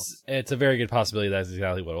everything else. It's a very good possibility that's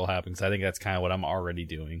exactly what will happen, because I think that's kind of what I'm already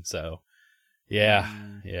doing. So yeah.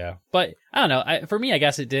 But I don't know. For me, I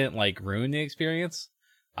guess it didn't like ruin the experience.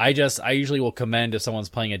 I usually will commend if someone's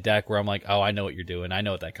playing a deck where I'm like, oh, I know what you're doing. I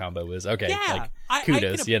know what that combo is. Okay, yeah, like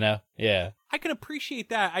kudos, Yeah, I can appreciate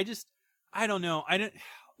that. I don't know.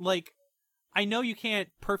 I know you can't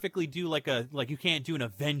perfectly do you can't do an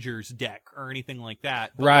Avengers deck or anything like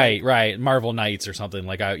that. Right. Marvel Knights or something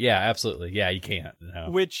absolutely. Yeah, you can't. No.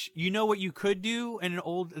 Which, you know what you could do in an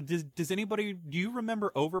old, does anybody, do you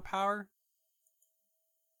remember Overpower?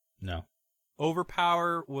 No.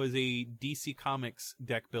 Overpower was a DC Comics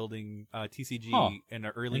deck building TCG in the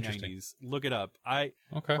early 90s. Look it up.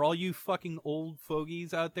 For all you fucking old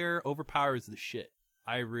fogies out there, Overpower is the shit.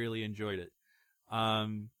 I really enjoyed it.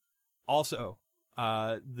 Also,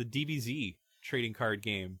 the DBZ trading card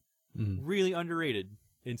game, really underrated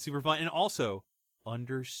and super fun, and also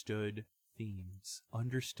understood themes,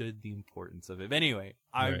 understood the importance of it. But anyway,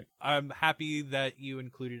 I'm happy that you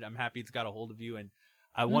included. I'm happy it's got a hold of you. And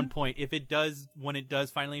at one point, when it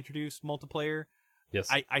does finally introduce multiplayer, yes,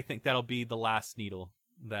 I think that'll be the last needle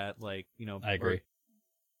that I agree.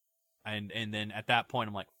 And then at that point,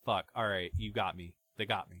 I'm like, fuck, all right, you got me. They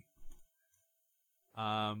got me.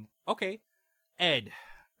 Okay. Ed,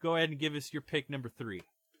 go ahead and give us your pick number 3.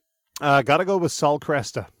 Gotta go with Sol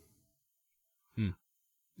Cresta.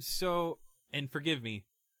 So, and forgive me,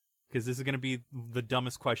 because this is going to be the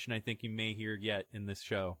dumbest question I think you may hear yet in this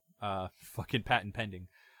show. Fucking patent pending.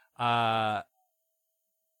 Does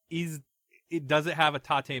it have a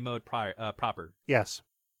Tate mode proper? Yes.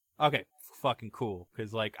 Okay. Fucking cool,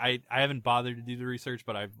 because I haven't bothered to do the research,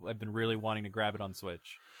 but I've been really wanting to grab it on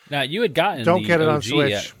Switch. Now you had gotten Don't get it on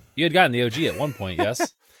Switch. You had gotten the OG at one point,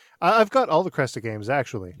 yes. I've got all the Cresta games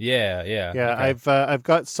actually. Yeah. Okay. I've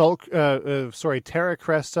got Terra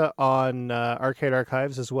Cresta on Arcade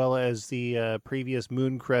Archives, as well as the previous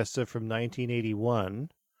Moon Cresta from 1981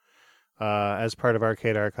 as part of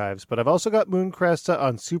Arcade Archives. But I've also got Moon Cresta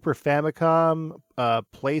on Super Famicom,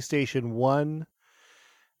 PlayStation 1.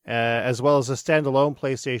 As well as a standalone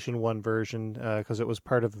PlayStation 1 version, because it was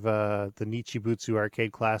part of the Nichibutsu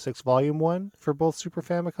Arcade Classics Volume 1 for both Super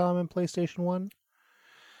Famicom and PlayStation 1.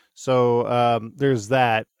 So there's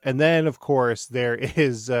that. And then, of course, there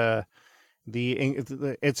is it's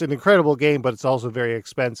an incredible game, but it's also very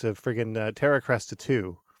expensive, friggin' Terra Cresta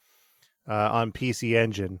 2 on PC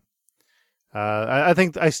Engine.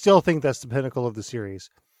 I still think that's the pinnacle of the series.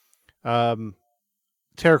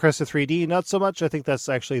 Terra Cresta 3D, not so much. I think that's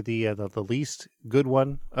actually the least good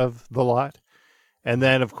one of the lot. And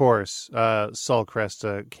then, of course, Sol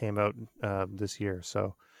Cresta came out this year.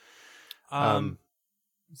 So,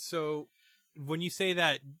 so when you say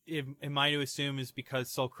that, am I to assume is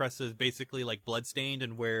because Sol Cresta is basically like Bloodstained,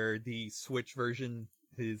 and where the Switch version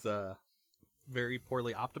is very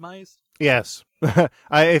poorly optimized? Yes.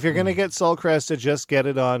 If you're gonna get Sol Cresta, just get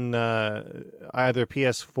it on either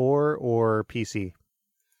PS4 or PC.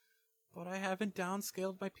 But I haven't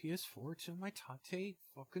downscaled my PS4 to my Tate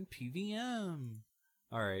fucking PVM.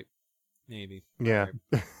 All right, maybe. Yeah.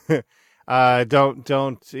 Right.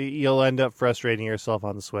 Don't. You'll end up frustrating yourself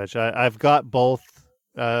on the Switch. I've got both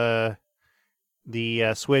the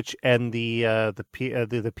Switch and the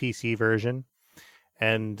PC version,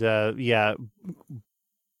 and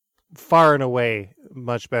far and away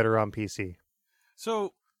much better on PC.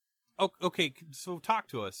 So, okay. So talk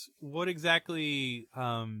to us. What exactly?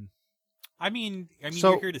 I mean,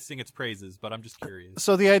 you're here to sing its praises, but I'm just curious.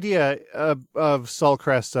 So the idea of Sol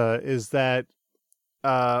Cresta is that,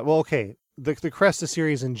 the Cresta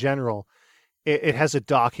series in general, it has a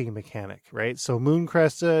docking mechanic, right? So Moon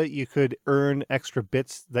Cresta, you could earn extra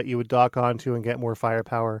bits that you would dock onto and get more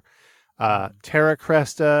firepower. Terra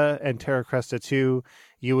Cresta and Terra Cresta 2,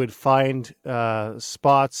 you would find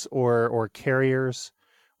spots or carriers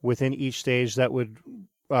within each stage that would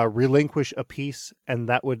relinquish a piece, and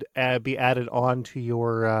that would be added onto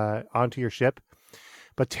your ship.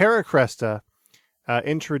 But Terra Cresta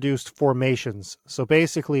introduced formations. So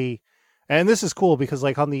basically, and this is cool because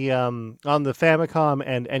like on the Famicom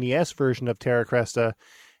and NES version of Terra Cresta,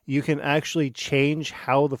 you can actually change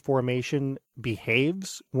how the formation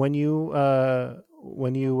behaves when you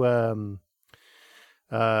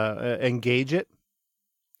engage it.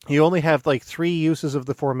 You only have like 3 uses of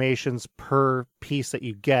the formations per piece that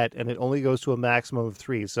you get, and it only goes to a maximum of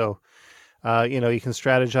 3. So, you can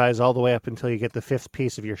strategize all the way up until you get the 5th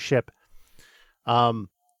piece of your ship.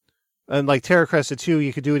 And like Terra Cresta 2,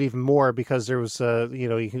 you could do it even more because there was,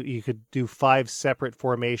 you could do 5 separate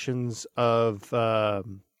formations of 5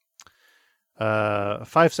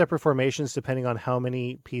 separate formations depending on how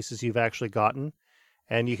many pieces you've actually gotten,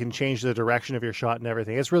 and you can change the direction of your shot and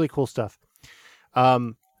everything. It's really cool stuff.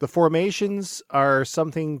 The formations are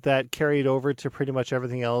something that carried over to pretty much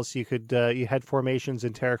everything else. You had formations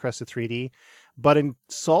in Terra Cresta 3D, but in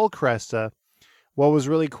Sol Cresta, what was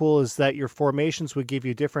really cool is that your formations would give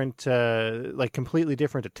you different, completely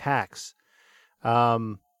different attacks.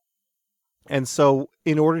 And so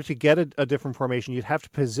in order to get a different formation, you'd have to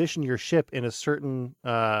position your ship in a certain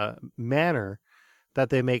manner that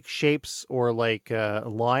they make shapes or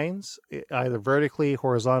lines, either vertically,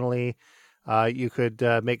 horizontally. You could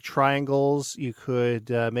make triangles. You could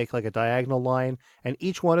make like a diagonal line. And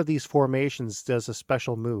each one of these formations does a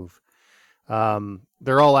special move.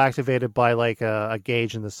 They're all activated by like a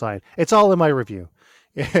gauge in the side. It's all in my review.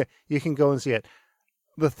 You can go and see it.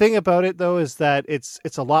 The thing about it though is that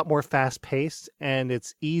it's a lot more fast paced and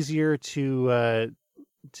it's easier to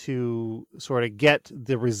sort of get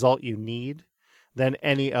the result you need than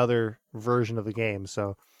any other version of the game.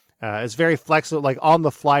 So it's very flexible, like on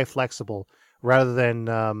the fly flexible, rather than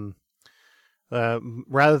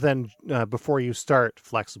before you start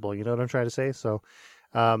flexible. You know what I'm trying to say? So.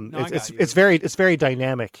 It's very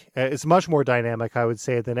dynamic. It's much more dynamic, I would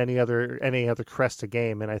say, than any other Cresta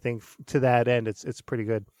game, and I think to that end, it's pretty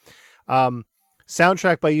good.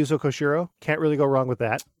 Soundtrack by Yuzo Koshiro, can't really go wrong with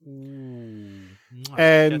that.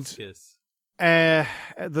 And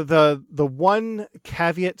the one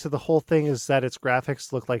caveat to the whole thing is that its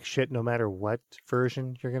graphics look like shit no matter what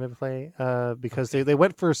version you're going to play, because they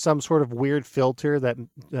went for some sort of weird filter that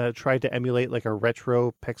tried to emulate like a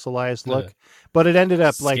retro pixelized look, but it ended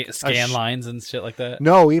up like scan lines and shit like that.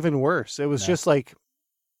 No, even worse. It was just like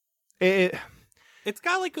it's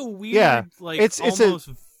got like a weird it's almost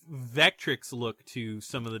Vectrix look to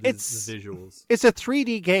some of the visuals. It's a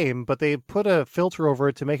 3D game, but they put a filter over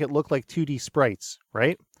it to make it look like 2D sprites,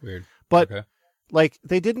 right? Weird. But like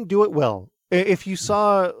they didn't do it well. If you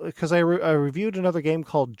saw, because I reviewed another game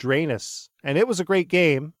called Draenus, and it was a great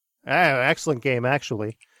game, excellent game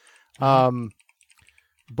actually.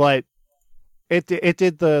 But it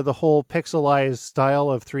did the whole pixelized style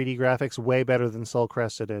of 3D graphics way better than Sol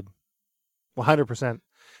Cresta did, 100%.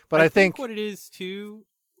 But I think what it is too.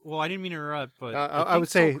 Well, I didn't mean to interrupt, but I would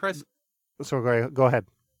say. So go ahead.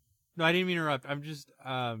 No, I didn't mean to interrupt. I'm just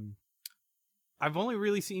I've only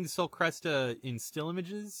really seen Sol Cresta in still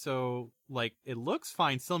images, so like it looks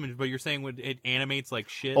fine still images. But you're saying when it animates like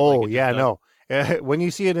shit. Oh yeah, no. When you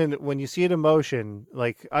see it in motion,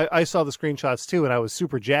 like I saw the screenshots too, and I was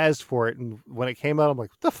super jazzed for it. And when it came out, I'm like,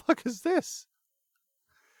 what the fuck is this?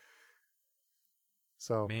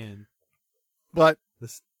 So man, but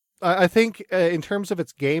I think in terms of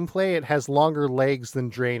its gameplay, it has longer legs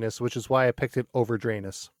than Draenus, which is why I picked it over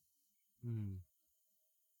Draenus.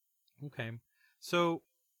 Okay. So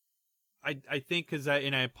I think,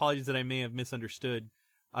 and I apologize that I may have misunderstood,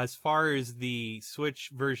 as far as the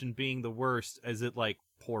Switch version being the worst, is it like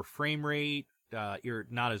poor frame rate, you're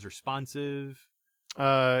not as responsive?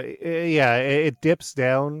 Yeah, it dips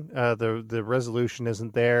down, the resolution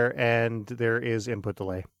isn't there, and there is input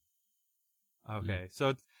delay. Okay, so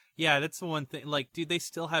it's, yeah, that's the one thing. Like, dude, they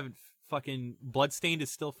still haven't fucking Bloodstained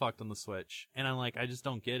is still fucked on the Switch, and I'm like, I just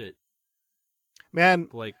don't get it, man.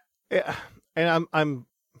 Like, and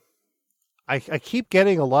I keep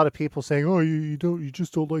getting a lot of people saying, "Oh, you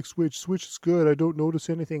just don't like Switch. Switch is good. I don't notice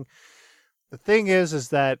anything." The thing is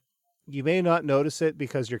that you may not notice it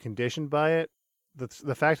because you're conditioned by it.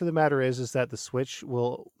 The fact of the matter is that the Switch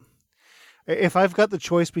will. If I've got the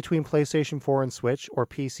choice between PlayStation 4 and Switch or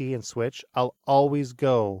PC and Switch, I'll always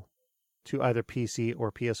go to either PC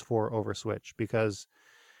or PS4 over Switch, because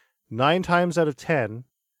 9 times out of 10,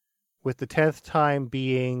 with the 10th time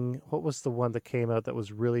being, what was the one that came out that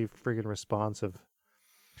was really friggin' responsive?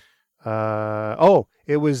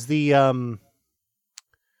 It was the, what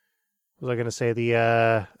was I going to say?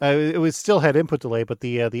 It was still had input delay, but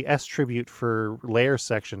the S tribute for layer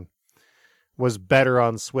section was better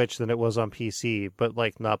on Switch than it was on PC, but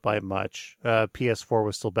like not by much. PS4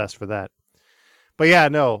 was still best for that. But yeah,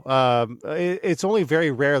 no, it's only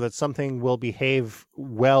very rare that something will behave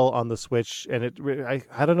well on the Switch, and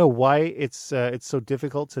I don't know why it's so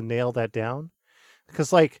difficult to nail that down,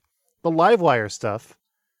 because like the Livewire stuff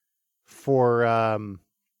for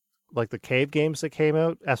like the Cave games that came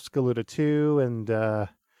out, Escalada 2 and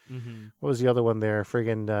what was the other one there?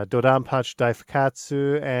 Friggin' Dodonpachi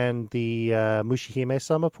Daifukatsu and the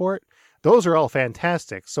Mushihime-sama port. Those are all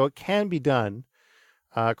fantastic, so it can be done.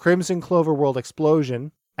 Crimson Clover World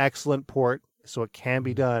Explosion, excellent port, so it can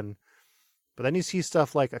be done. But then you see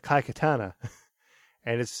stuff like Akai Katana,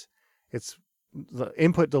 and it's the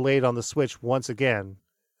input delayed on the Switch once again.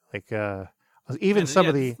 Like even some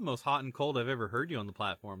of this is the most hot and cold I've ever heard you on the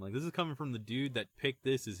platform. Like, this is coming from the dude that picked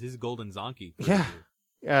this as his golden Zonky. Yeah.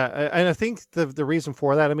 And I think the reason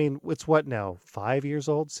for that, I mean, it's what now? 5 years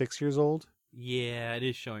old, 6 years old? Yeah, it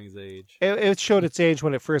is showing his age. It showed its age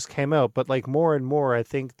when it first came out, but like more and more, I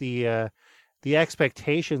think the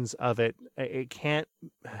expectations of it can't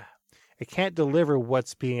deliver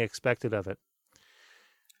what's being expected of it.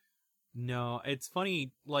 No, it's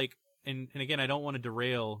funny. Like, and again, I don't want to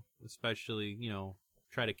derail, especially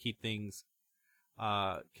try to keep things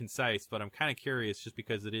concise, but I'm kind of curious just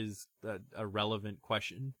because it is a relevant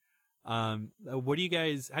question. How do you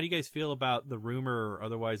guys feel about the rumor or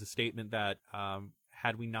otherwise a statement that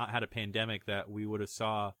had we not had a pandemic that we would have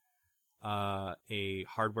saw a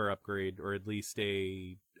hardware upgrade, or at least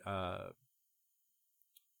a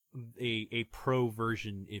pro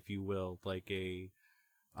version, if you will, like a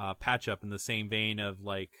patch up in the same vein of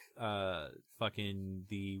like fucking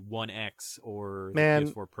the One X or the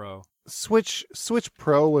PS4 Pro. Switch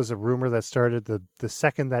Pro was a rumor that started the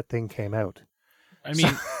second that thing came out. I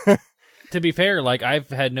mean, to be fair, like I've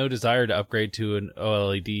had no desire to upgrade to an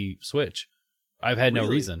OLED Switch. I've had no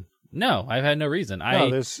reason. No, I've had no reason. I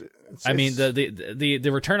mean, the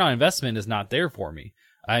return on investment is not there for me.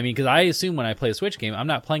 I mean, because I assume when I play a Switch game, I'm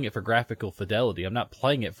not playing it for graphical fidelity. I'm not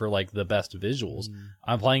playing it for like the best visuals.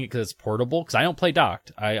 I'm playing it because it's portable. Because I don't play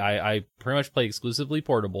docked. I pretty much play exclusively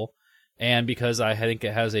portable, and because I think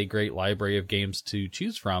it has a great library of games to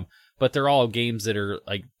choose from. But they're all games that are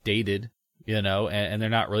like dated, and they're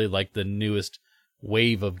not really like the newest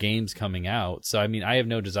wave of games coming out. So I mean, I have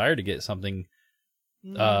no desire to get something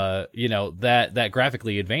that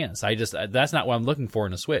graphically advanced. That's not what I'm looking for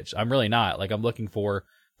in a Switch. I'm really not. Like, I'm looking for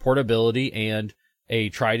portability and a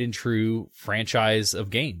tried and true franchise of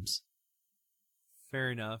games. Fair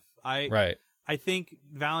enough. I think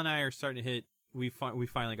Val and I are starting to hit. We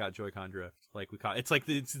finally got Joy-Con drift. Like it's like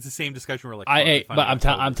it's the same discussion. We're like,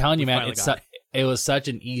 I'm telling you, man, it was such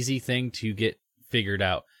an easy thing to get figured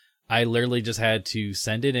out. I literally just had to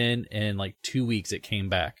send it in like 2 weeks it came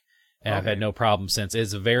back. And I've had no problem since.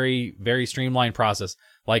 It's a very, very streamlined process.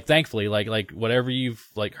 Like, thankfully, like whatever you've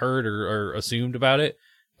like heard or assumed about it,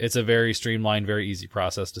 it's a very streamlined, very easy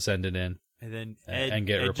process to send it in. And then and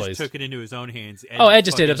get Ed replaced. Just took it into his own hands. Ed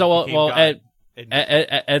just did it. So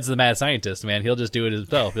Ed's the mad scientist, man. He'll just do it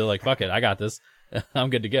himself. He'll like, fuck it, I got this. I'm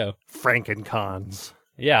good to go. Frankencons.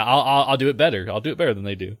 Yeah, I'll do it better. I'll do it better than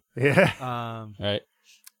they do. Yeah. Right.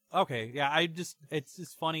 Okay. Yeah. It's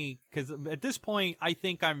just funny because at this point, I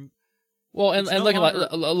think I'm. Well, and look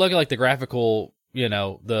at like the graphical,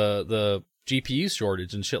 the GPU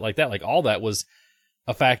shortage and shit like that. Like all that was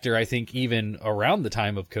a factor, I think, even around the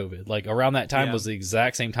time of COVID. Like around that time was the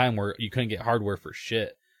exact same time where you couldn't get hardware for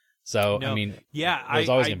shit. So I mean, it was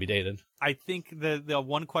always gonna be dated. I think the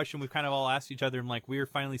one question we've kind of all asked each other, and like we were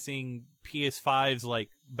finally seeing PS5s like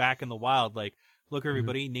back in the wild. Like, look,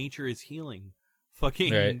 everybody, nature is healing.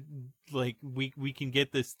 Fucking right. Like we can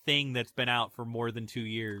get this thing that's been out for more than 2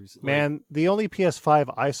 years. Man, the only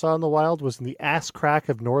PS5 I saw in the wild was in the ass crack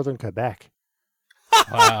of northern Quebec.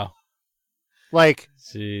 Wow. Like,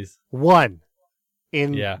 jeez. One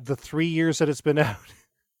in the 3 years that it's been out.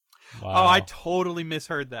 Wow. Oh, I totally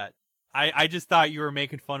misheard that. I just thought you were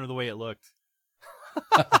making fun of the way it looked.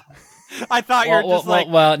 I thought you were just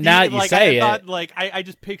now you say it. I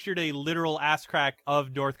just pictured a literal ass crack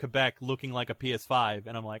of North Quebec looking like a PS5,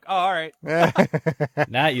 and I'm like, oh, all right.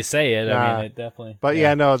 Now you say it. I mean, it definitely. But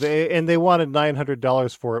they wanted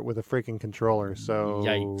 $900 for it with a freaking controller. So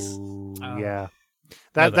yikes.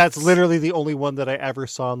 That's literally the only one that I ever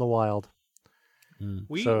saw in the wild.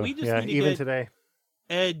 We just need to even get today.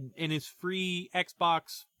 Ed in his free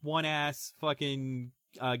Xbox One ass fucking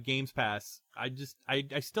Games Pass.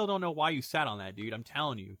 I still don't know why you sat on that, dude. I'm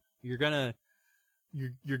telling you, you're gonna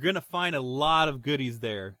find a lot of goodies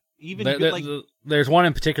there. Even there's one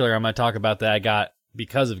in particular I'm gonna talk about that I got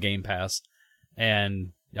because of Game Pass,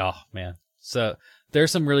 and oh man, so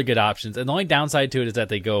there's some really good options, and the only downside to it is that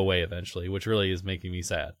they go away eventually, which really is making me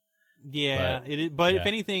sad. Yeah, but if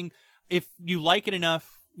anything, if you like it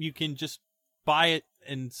enough, you can just buy it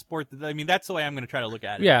and sport. I mean, that's the way I'm going to try to look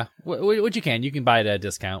at it. Yeah, what you can buy it at a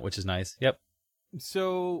discount, which is nice. Yep.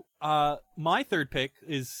 So, my third pick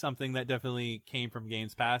is something that definitely came from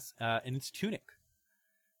Games Pass, and it's Tunic.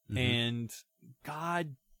 Mm-hmm. And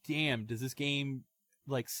god damn, does this game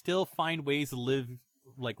like still find ways to live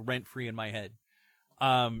like rent free in my head?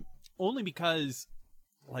 Only because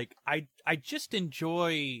like I just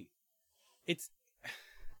enjoy it's.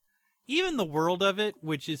 even the world of it,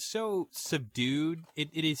 which is so subdued, it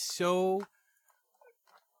is so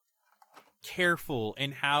careful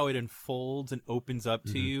in how it unfolds and opens up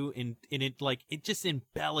to you, and it like it just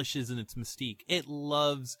embellishes in its mystique. It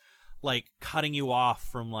loves like cutting you off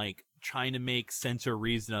from like trying to make sense or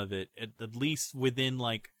reason of it, at least within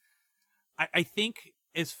like I think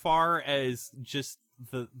as far as just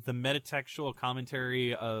the metatextual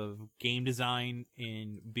commentary of game design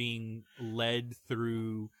and being led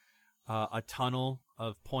through a tunnel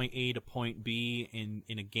of point A to point B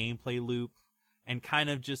in a gameplay loop, and kind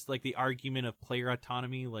of just like the argument of player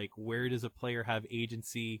autonomy, like where does a player have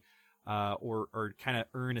agency or kind of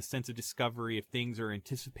earn a sense of discovery if things are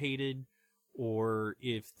anticipated or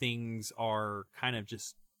if things are kind of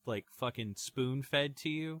just like fucking spoon fed to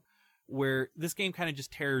you, where this game kind of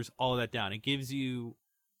just tears all of that down. It gives you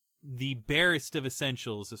the barest of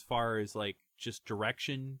essentials as far as like just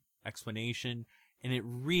direction, explanation, and it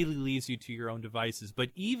really leaves you to your own devices. But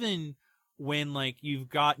even when like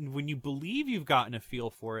when you believe you've gotten a feel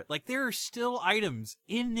for it, like there are still items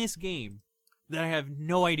in this game that I have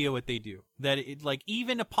no idea what they do. That it like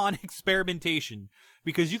even upon experimentation,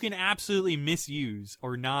 because you can absolutely misuse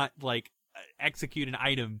or not like execute an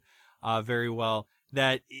item very well,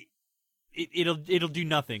 that it'll do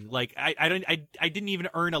nothing. Like I didn't even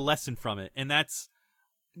earn a lesson from it, and that's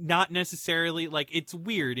not necessarily like, it's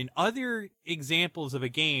weird. In other examples of a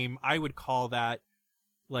game, I would call that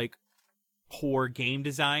like poor game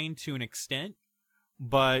design to an extent,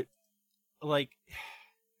 but like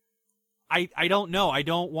I don't know. I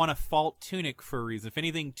don't want to fault Tunic for a reason. If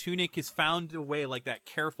anything, Tunic has found a way, like that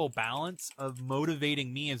careful balance of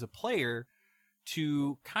motivating me as a player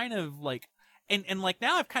to kind of like, and like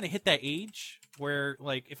now I've kind of hit that age where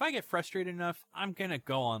like if I get frustrated enough, I'm gonna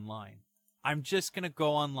go online. I'm just gonna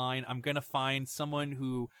go online. I'm gonna find someone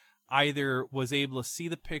who either was able to see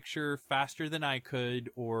the picture faster than I could,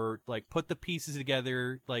 or like put the pieces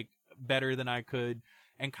together like better than I could,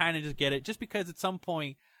 and kind of just get it. Just because at some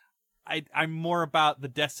point I'm more about the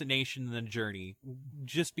destination than the journey,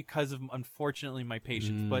 just because of unfortunately my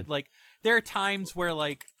patience. But like there are times where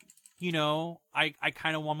like, you know, I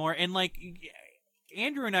kind of want more, and like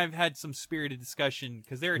Andrew and I've had some spirited discussion,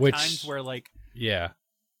 because there are times where like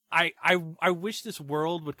I wish this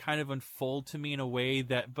world would kind of unfold to me in a way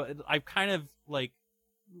that, but I've kind of like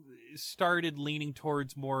started leaning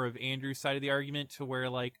towards more of Andrew's side of the argument, to where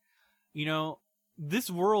like, you know, this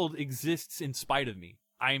world exists in spite of me.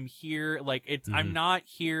 I'm here, like it's I'm not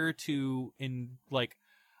here to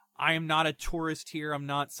I am not a tourist here. I'm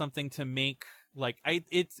not something to make like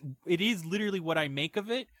it is literally what I make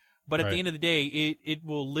of it. But at the end of the day, it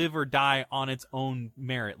will live or die on its own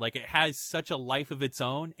merit. Like it has such a life of its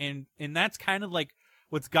own, and that's kind of like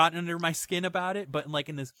what's gotten under my skin about it, but like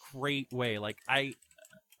in this great way. Like I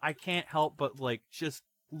can't help but like just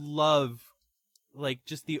love like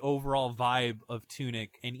just the overall vibe of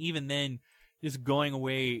Tunic, and even then just going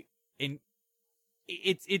away, and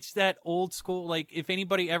it's that old school, like if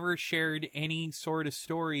anybody ever shared any sort of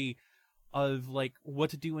story of like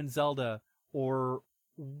what to do in Zelda, or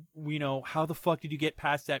you know, how the fuck did you get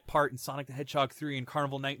past that part in Sonic the Hedgehog 3 and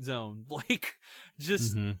Carnival Night Zone? Like,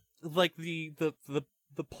 just like the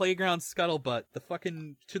playground scuttlebutt, the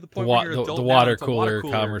fucking to the point where you're an adult the water cooler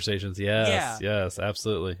conversations. Yes,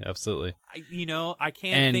 absolutely. I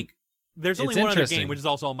can't think. There's only one other game, which is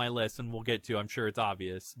also on my list, and we'll get to. I'm sure it's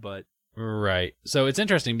obvious, but right. So it's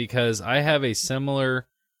interesting because I have a similar.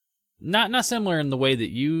 Not similar in the way that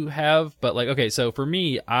you have, but like, okay, so for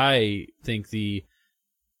me, I think the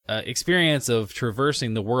experience of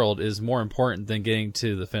traversing the world is more important than getting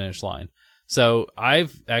to the finish line. So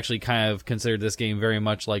I've actually kind of considered this game very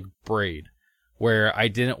much like Braid, where I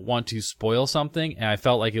didn't want to spoil something, and I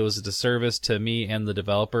felt like it was a disservice to me and the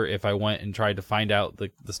developer if I went and tried to find out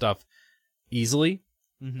the stuff easily.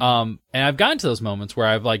 And I've gotten to those moments where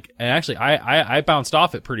I've like, and actually I bounced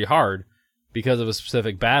off it pretty hard because of a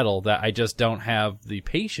specific battle that I just don't have the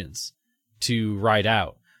patience to ride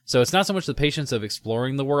out. So it's not so much the patience of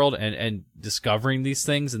exploring the world and discovering these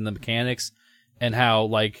things and the mechanics, and how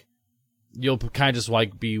like you'll kind of just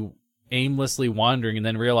like be aimlessly wandering and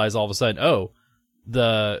then realize all of a sudden, oh,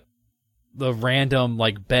 the random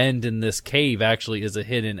like bend in this cave actually is a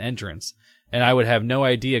hidden entrance, and I would have no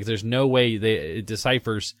idea because there's no way it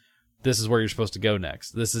deciphers this is where you're supposed to go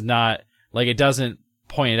next. This is not like, it doesn't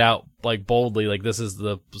point it out like boldly like this is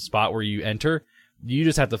the spot where you enter. You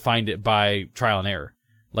just have to find it by trial and error.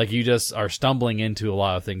 Like you just are stumbling into a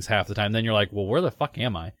lot of things half the time. Then you're like, well, where the fuck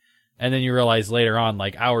am I? And then you realize later on,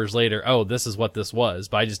 like hours later, oh, this is what this was,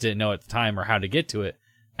 but I just didn't know at the time or how to get to it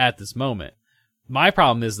at this moment. My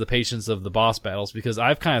problem is the patience of the boss battles, because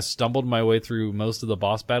I've kind of stumbled my way through most of the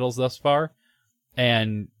boss battles thus far,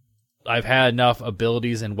 and I've had enough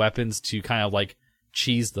abilities and weapons to kind of like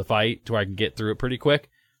cheese the fight to where I can get through it pretty quick.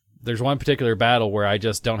 There's one particular battle where I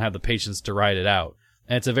just don't have the patience to ride it out.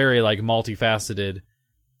 And it's a very like multifaceted,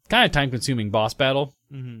 kind of time-consuming boss battle.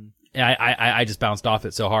 Mm-hmm. And I just bounced off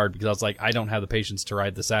it so hard because I was like, I don't have the patience to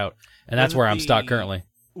ride this out. And that's where I'm stuck currently.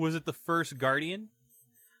 Was it the first Guardian?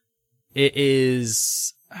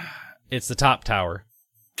 It's the top tower.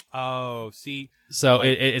 Oh, see. So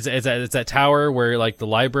like, it's that tower where like the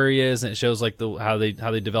library is, and it shows like how they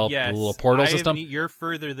develop the little portal system. You're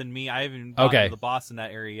further than me. I haven't gotten to the boss in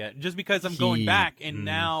that area yet, just because I'm going back, and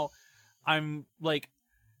now I'm like.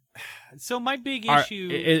 So my big issue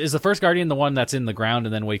is the first Guardian the one that's in the ground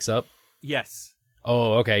and then wakes up. Yes.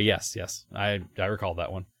 Oh, okay. Yes. I recall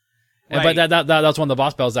that one. Right. But that's one of the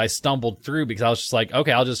boss battles I stumbled through because I was just like,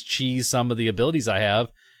 okay, I'll just cheese some of the abilities I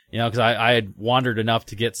have, because I had wandered enough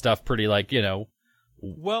to get stuff pretty like,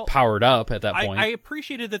 powered up at that point. I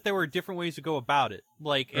appreciated that there were different ways to go about it.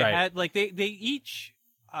 Like it had like they each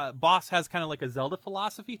boss has kind of like a Zelda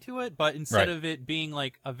philosophy to it, but instead of it being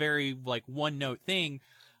like a very like one note thing,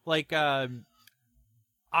 like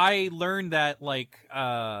I learned that like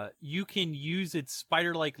you can use its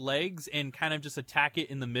spider-like legs and kind of just attack it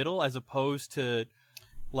in the middle, as opposed to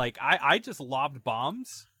like I just lobbed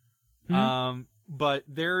bombs. Mm-hmm. But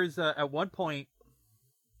there's at one point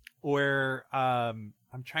where I'm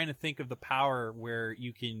trying to think of the power where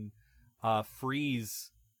you can freeze.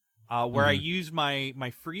 Where I use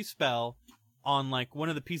my freeze spell on like one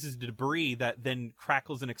of the pieces of debris that then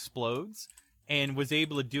crackles and explodes. And was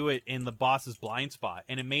able to do it in the boss's blind spot,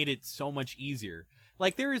 and it made it so much easier.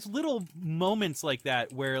 Like there's little moments like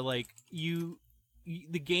that where like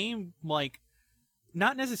the game like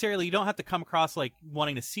not necessarily you don't have to come across like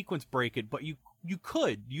wanting to sequence break it, but you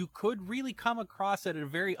could really come across it in a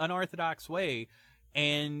very unorthodox way,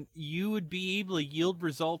 and you would be able to yield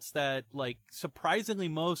results that like surprisingly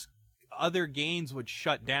most other games would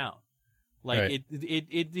shut down. Like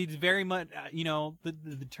it's very much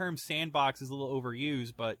the term sandbox is a little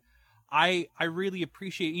overused, but I really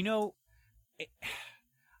appreciate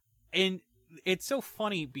and it's so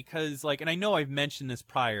funny because like, and I know I've mentioned this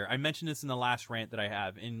prior. I mentioned this in the last rant that I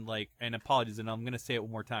have, and apologies, and I'm gonna say it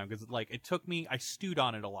one more time because like it took me. I stewed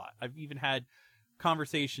on it a lot. I've even had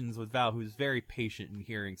conversations with Val, who's very patient in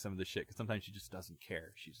hearing some of the shit because sometimes she just doesn't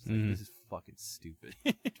care. She's just like, this is fucking stupid.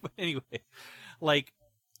 But anyway, like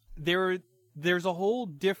there's a whole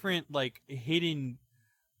different like hidden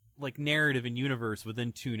like narrative and universe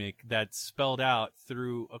within Tunic that's spelled out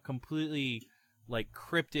through a completely like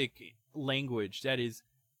cryptic language that is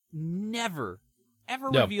never ever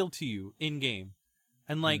revealed to you in game.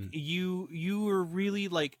 And like you were really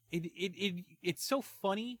like it's so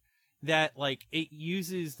funny that like it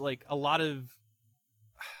uses like a lot of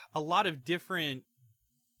different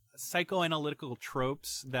psychoanalytical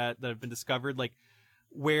tropes that have been discovered, like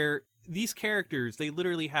where these characters, they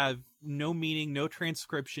literally have no meaning, no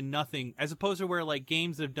transcription, nothing, as opposed to where like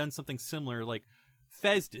games that have done something similar, like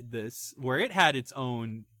Fez did this, where it had its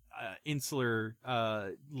own insular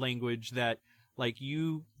language that like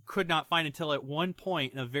you could not find until at one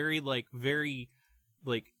point in a very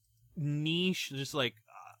niche, just like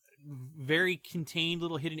very contained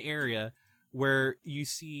little hidden area where you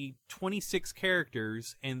see 26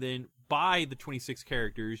 characters, and then by the 26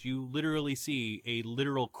 characters, you literally see a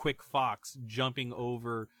literal quick fox jumping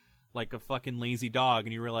over like a fucking lazy dog,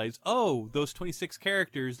 and you realize, oh, those 26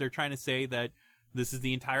 characters, they're trying to say that this is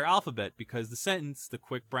the entire alphabet, because the sentence, the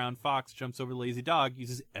quick brown fox jumps over the lazy dog,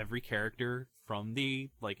 uses every character from the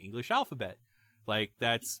like English alphabet. Like,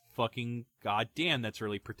 that's fucking goddamn, that's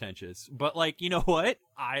really pretentious. But like, you know what?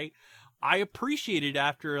 I appreciate it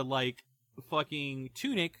after like fucking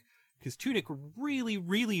Tunic, because Tunic really,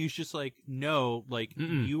 really is just like, no, like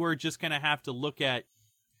you are just gonna have to look at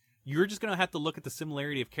the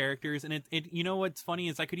similarity of characters, and it you know what's funny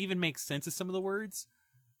is I could even make sense of some of the words,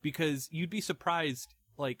 because you'd be surprised,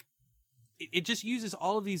 like it just uses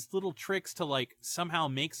all of these little tricks to like somehow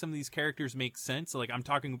make some of these characters make sense. So, like, I'm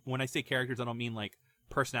talking, when I say characters, I don't mean like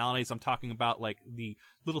personalities. I'm talking about like the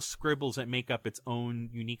little scribbles that make up its own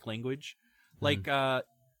unique language. Like,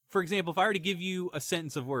 for example, if I were to give you a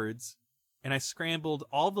sentence of words and I scrambled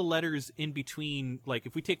all the letters in between, like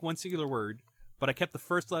if we take one singular word, but I kept the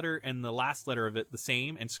first letter and the last letter of it the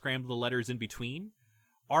same and scrambled the letters in between,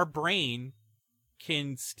 our brain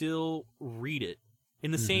can still read it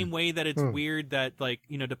in the same way that it's weird that, like,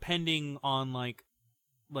 you know, depending on like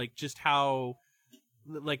just how,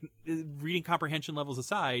 like, reading comprehension levels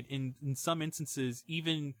aside, in some instances,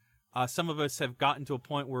 even some of us have gotten to a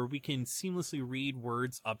point where we can seamlessly read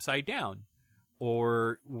words upside down,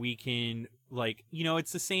 or we can, like, you know,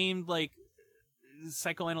 it's the same, like,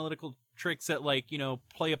 psychoanalytical tricks that, like, you know,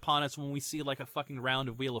 play upon us when we see, like, a fucking round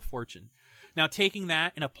of Wheel of Fortune. Now, taking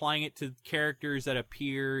that and applying it to characters that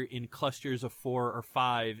appear in clusters of 4 or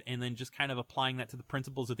 5, and then just kind of applying that to the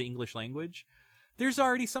principles of the English language, there's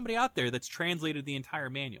already somebody out there that's translated the entire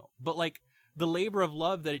manual. But, like, the labor of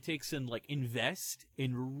love that it takes to, like, invest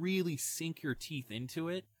and really sink your teeth into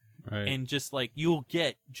it, right, and just, like, you'll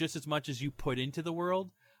get just as much as you put into the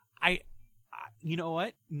world. I you know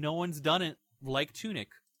what? No one's done it like Tunic.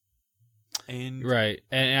 And right.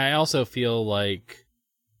 And I also feel like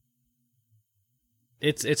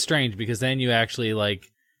it's strange, because then you actually,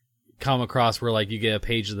 like, come across where, like, you get a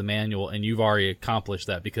page of the manual and you've already accomplished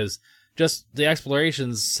that, because just the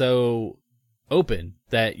exploration's so open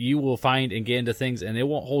that you will find and get into things, and it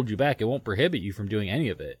won't hold you back. It won't prohibit you from doing any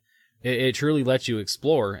of it. It truly lets you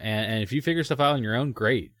explore, and if you figure stuff out on your own,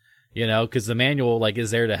 great. You know, because the manual, like,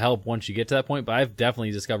 is there to help once you get to that point. But I've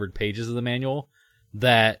definitely discovered pages of the manual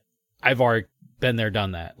that I've already been there,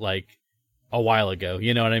 done that, like, a while ago.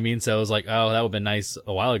 You know what I mean? So it was like, oh, that would have been nice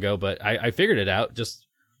a while ago, but I figured it out. Just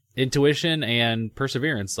intuition and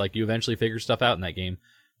perseverance. Like, you eventually figure stuff out in that game.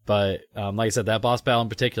 But like I said, that boss battle in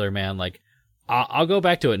particular, man, like, I'll go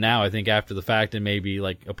back to it now, I think, after the fact, and maybe,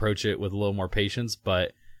 like, approach it with a little more patience.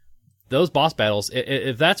 But those boss battles,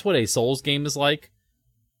 if that's what a Souls game is like,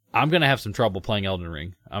 I'm going to have some trouble playing Elden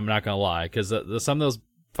Ring. I'm not going to lie, because some of those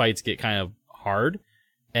fights get kind of hard,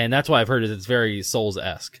 and that's why I've heard it's very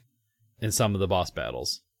Souls-esque in some of the boss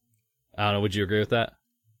battles. I don't know, would you agree with that?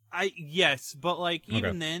 Yes, but, like,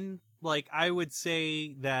 even then, like, I would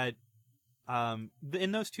say that and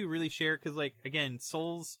those two really share, because, like, again,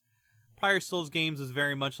 prior Souls games was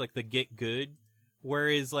very much like the get good,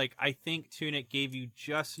 whereas, like, I think Tunic gave you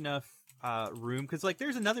just enough room, because, like,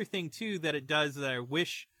 there's another thing too that it does that I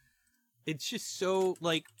wish, it's just so,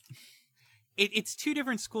 like, it's two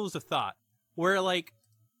different schools of thought, where, like,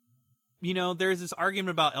 you know, there's this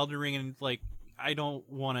argument about Elden Ring, and, like, I don't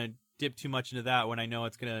want to dip too much into that when I know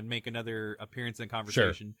it's going to make another appearance in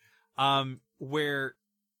conversation. Sure. Where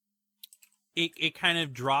it kind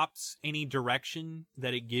of drops any direction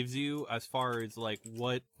that it gives you as far as, like,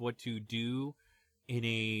 what to do in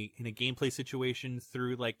a gameplay situation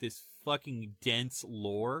through, like, this fucking dense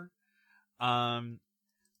lore.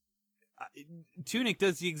 Tunic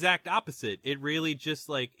does the exact opposite. It really just,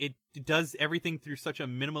 like, it does everything through such a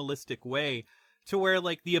minimalistic way, to where,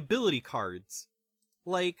 like, the ability cards,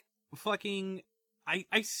 like, fucking,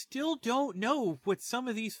 I still don't know what some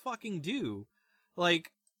of these fucking do.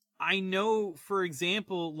 Like, I know, for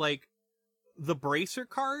example, like, the bracer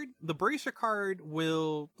card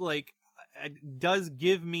will, like, does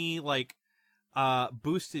give me, like,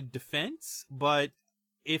 boosted defense, but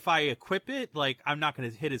if I equip it, like, I'm not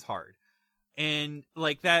going to hit as hard. And,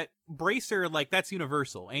 like, that bracer, like, that's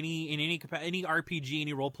universal. In any RPG,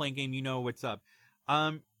 any role-playing game, you know what's up.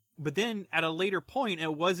 But then at a later point,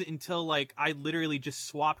 it wasn't until, like, I literally just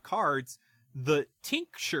swapped cards, the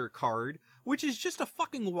tincture card, which is just a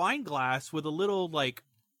fucking wine glass with a little, like,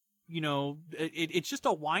 you know, it's just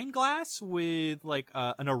a wine glass with, like,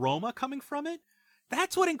 an aroma coming from it.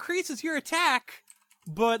 That's what increases your attack,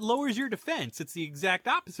 but lowers your defense. It's the exact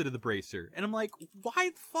opposite of the bracer. And I'm like, why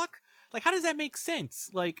the fuck? Like, how does that make sense?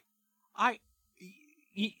 Like, I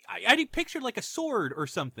pictured, like, a sword or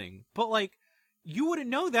something, but, like, you wouldn't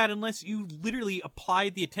know that unless you literally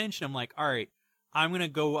applied the attention. I'm like, all right, I'm going to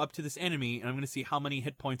go up to this enemy, and I'm going to see how many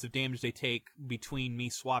hit points of damage they take between me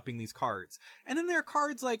swapping these cards. And then there are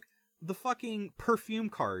cards like the fucking perfume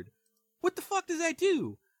card. What the fuck does that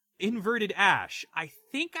do? Inverted Ash. I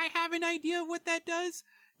think I have an idea of what that does.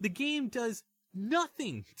 The game does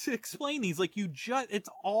nothing to explain these. Like, it's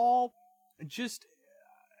all just,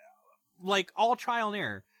 like, all trial and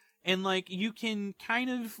error. And, like, you can kind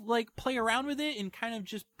of, like, play around with it and kind of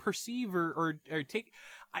just perceive or take...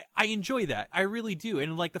 I enjoy that. I really do.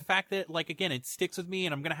 And, like, the fact that, like, again, it sticks with me,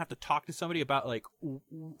 and I'm going to have to talk to somebody about, like,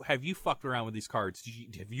 have you fucked around with these cards?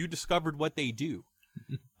 Have you discovered what they do?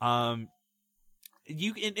 And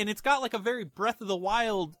it's got, like, a very Breath of the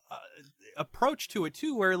Wild approach to it,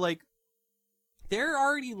 too, where, like, there are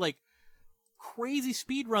already, like, crazy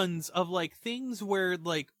speed runs of, like, things where,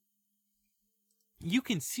 like, you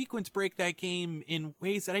can sequence break that game in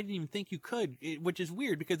ways that I didn't even think you could, which is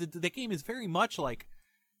weird, because the game is very much like,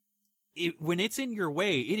 when it's in your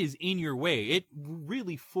way, it is in your way. It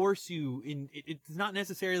really forces you in. It's not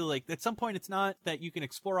necessarily like, at some point, it's not that you can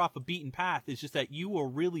explore off a beaten path. It's just that you will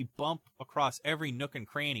really bump across every nook and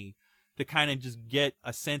cranny to kind of just get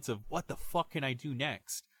a sense of what the fuck can I do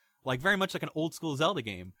next. like very much like an old school Zelda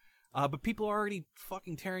game. But people are already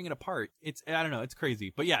fucking tearing it apart. I don't know, it's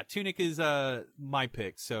crazy. But yeah, Tunic is my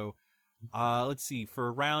pick. So let's see,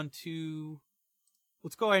 for round 2,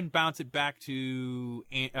 let's go ahead and bounce it back to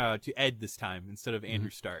Ed this time instead of Andrew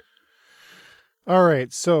start. All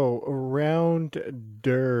right, so round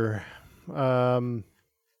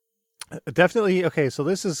definitely okay. So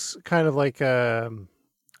this is kind of like an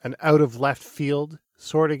out of left field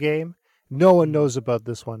sort of game. No one knows about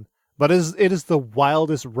this one, but it is the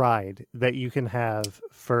wildest ride that you can have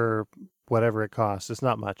for whatever it costs. It's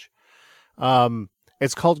not much.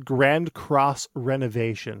 It's called Grand Cross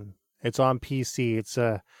Renovation. It's on PC. It's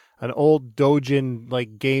an old Dojin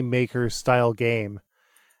like game maker style game,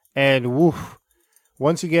 and woof.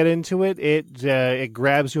 Once you get into it, it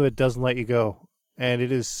grabs you. It doesn't let you go, and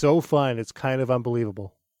it is so fun. It's kind of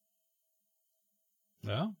unbelievable.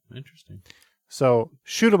 Oh, interesting. So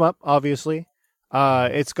shoot 'em up, obviously.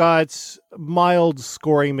 It's got mild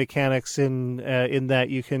scoring mechanics in that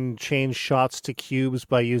you can change shots to cubes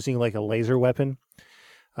by using like a laser weapon.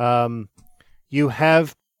 You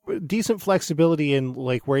have decent flexibility in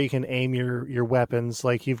like where you can aim your weapons.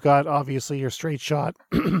 Like you've got obviously your straight shot,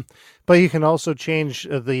 but you can also change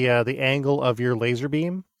the angle of your laser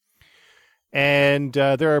beam. And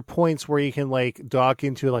there are points where you can like dock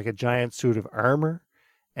into like a giant suit of armor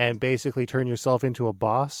and basically turn yourself into a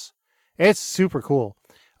boss. It's super cool.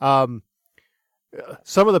 Some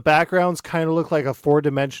of the backgrounds kind of look like a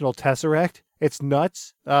 4-dimensional tesseract. It's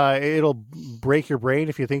nuts. It'll break your brain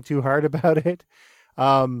if you think too hard about it.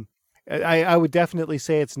 I would definitely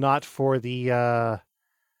say it's not for the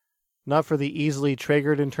easily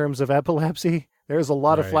triggered in terms of epilepsy. There's a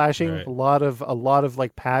lot of flashing, a lot of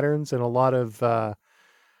like patterns, and a lot of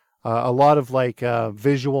like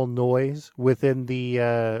visual noise within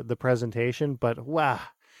the presentation. But wow,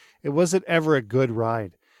 it wasn't ever a good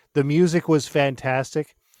ride. The music was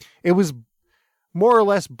fantastic. It was more or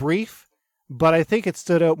less brief, but I think it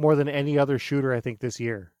stood out more than any other shooter I think this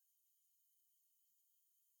year.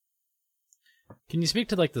 Can you speak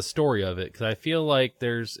to like the story of it? Because I feel like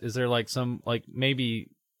is there like some like maybe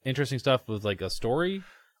interesting stuff with like a story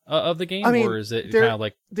of the game, or is it kind of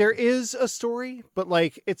like there is a story, but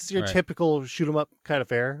like it's your typical shoot 'em up kind of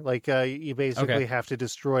fare. Like you basically have to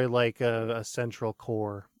destroy like a central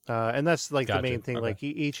core, and that's like the main thing. Okay. Like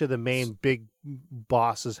each of the main big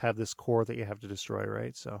bosses have this core that you have to destroy,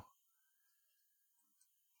 right? So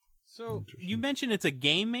you mentioned it's a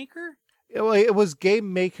game maker. Well, it was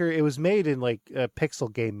Game Maker. It was made in like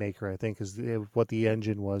Pixel Game Maker, I think, is what the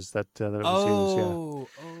engine was that it was used.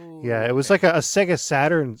 Yeah, it was like a Sega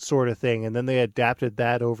Saturn sort of thing, and then they adapted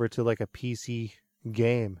that over to like a PC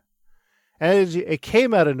game, and it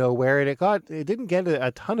came out of nowhere, and it didn't get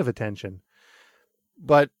a ton of attention,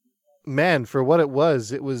 but man, for what it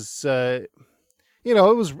was it was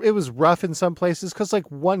rough in some places because like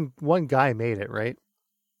one guy made it, right,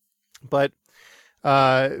 but.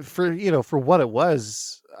 For what it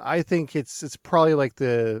was, I think it's probably like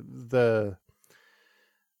the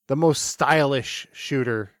most stylish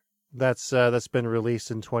shooter that's been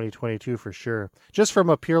released in 2022 for sure. Just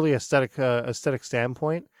from a purely aesthetic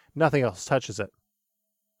standpoint, nothing else touches it.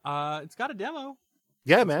 It's got a demo.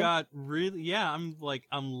 Yeah, man. It's got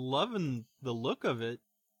I'm loving the look of it.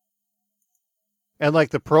 And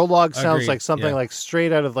like the prologue sounds like something like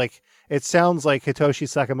straight out of like. It sounds like Hitoshi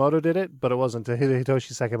Sakamoto did it, but it wasn't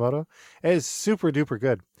Hitoshi Sakamoto. It is super duper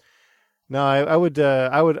good. No, I would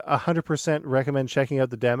 100% recommend checking out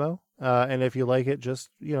the demo. And if you like it, just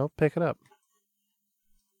pick it up.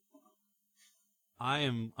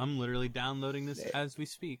 I'm literally downloading this as we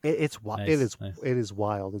speak. It's wild. Nice. It is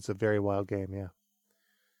wild. It's a very wild game. Yeah.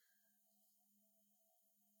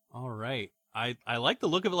 All right. I like the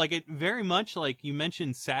look of it. Like it very much like you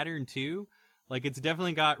mentioned Saturn 2. Like, it's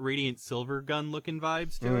definitely got Radiant Silvergun looking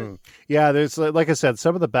vibes to it. Yeah, there's, like I said,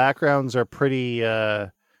 some of the backgrounds are pretty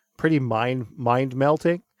mind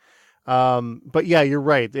melting. But yeah, you're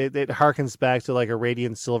right. It harkens back to like a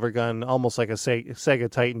Radiant Silvergun, almost like a Sega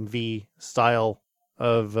Titan V style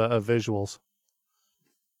of visuals.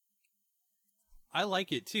 I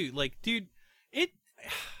like it too. Like, dude,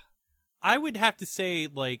 I would have to say,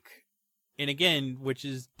 like, and again, which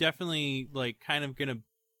is definitely like kind of gonna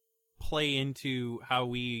play into how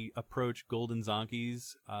we approach Golden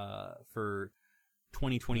Zonkies for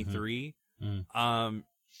 2023.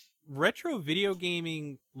 Retro video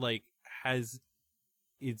gaming like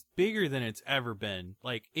it's bigger than it's ever been.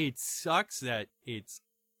 Like it sucks that it's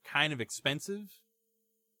kind of expensive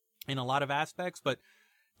in a lot of aspects, but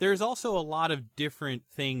there's also a lot of different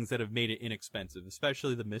things that have made it inexpensive,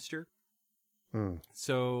 especially the Mister.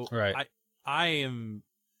 So I am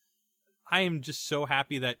I am just so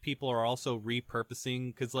happy that people are also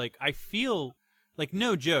repurposing, because like I feel like,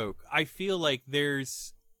 no joke, I feel like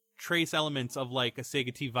there's trace elements of like a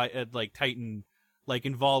Sega T like Titan like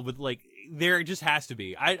involved with, like, there just has to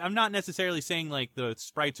be. I'm not necessarily saying like the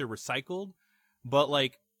sprites are recycled, but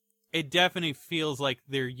like it definitely feels like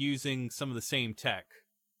they're using some of the same tech.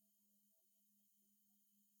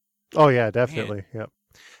 Oh yeah, definitely. Man.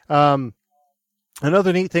 Yep.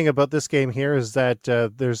 Another neat thing about this game here is that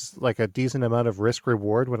there's like a decent amount of risk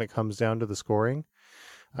reward when it comes down to the scoring.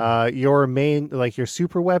 Your main, like your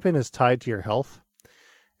super weapon, is tied to your health.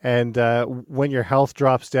 And when your health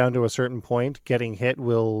drops down to a certain point, getting hit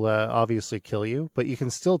will obviously kill you, but you can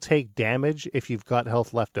still take damage if you've got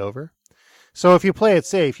health left over. So if you play it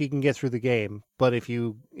safe, you can get through the game. But if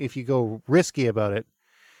you go risky about it,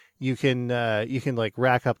 you can like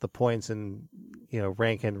rack up the points and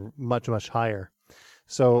rank in much higher.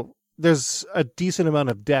 So there's a decent amount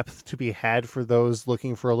of depth to be had for those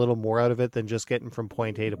looking for a little more out of it than just getting from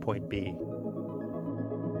point A to point B.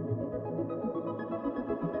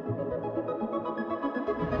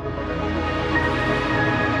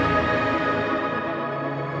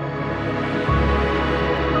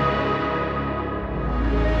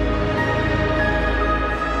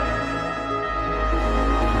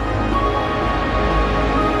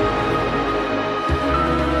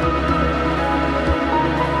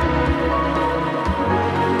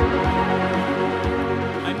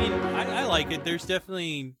 There's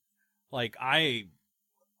definitely, like, I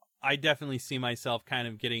definitely see myself kind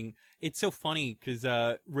of getting. It's so funny because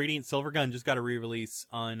Radiant Silvergun just got a re-release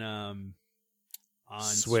on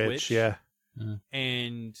Switch. Yeah.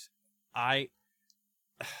 And I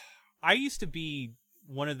used to be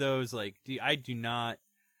one of those, like, I do not.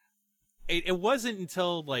 It wasn't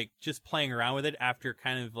until like just playing around with it after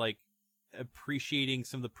kind of like appreciating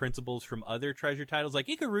some of the principles from other Treasure titles. Like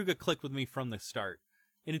Ikaruga clicked with me from the start.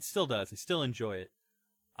 And it still does. I still enjoy it.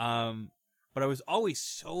 But I was always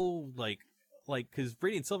so like, cause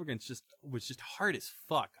Radiant Silvergun was just hard as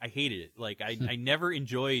fuck. I hated it. Like I never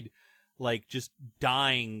enjoyed like just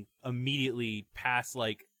dying immediately past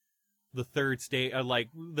like the third stage, like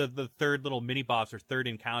the third little mini boss or third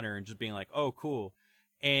encounter, and just being like, oh, cool.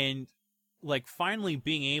 And like finally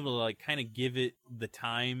being able to like kind of give it the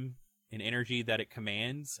time and energy that it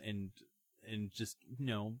commands, and just,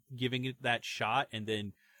 giving it that shot, and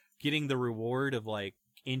then getting the reward of like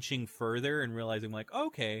inching further and realizing like,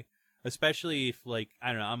 okay, especially if like,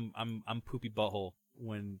 I don't know, I'm poopy butthole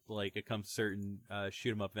when like it comes to certain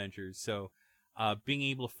shoot 'em up ventures. So being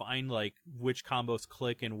able to find like which combos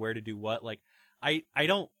click and where to do what, like I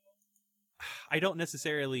don't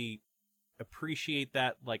necessarily appreciate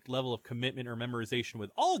that like level of commitment or memorization with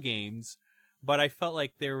all games, but I felt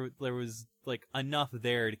like there was like enough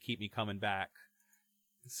there to keep me coming back.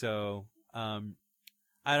 So,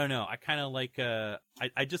 I don't know. I kind of like,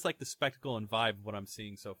 I just like the spectacle and vibe of what I'm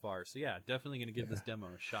seeing so far. So yeah, definitely going to give this demo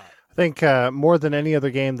a shot. I think, more than any other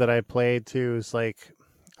game that I played too, is like,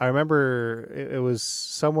 I remember it was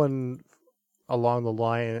someone along the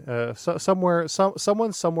line,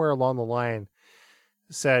 someone somewhere along the line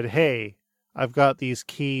said, "Hey, I've got these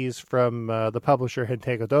keys from the publisher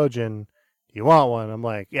Hentego Dojin. Do you want one?" I'm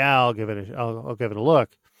like, "Yeah, I'll give it a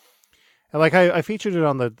look." And like I featured it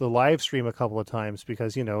on the live stream a couple of times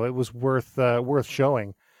because it was worth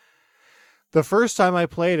showing. The first time I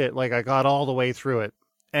played it, like I got all the way through it,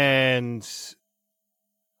 and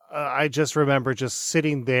I just remember just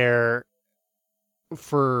sitting there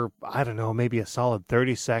for, I don't know, maybe a solid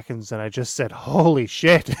 30 seconds, and I just said, "Holy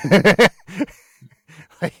shit."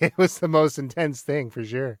 Like, it was the most intense thing for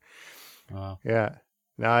sure. Wow. Yeah.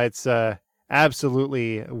 No, it's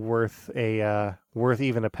absolutely worth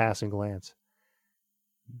even a passing glance.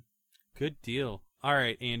 Good deal. All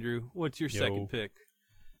right, Andrew, what's your second pick?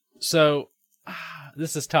 So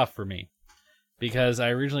this is tough for me because I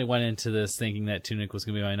originally went into this thinking that Tunic was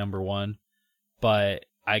going to be my number one, but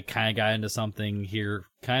I kind of got into something here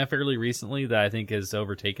kind of fairly recently that I think has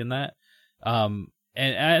overtaken that.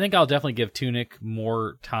 And I think I'll definitely give Tunic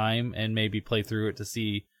more time and maybe play through it to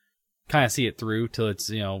see it through till its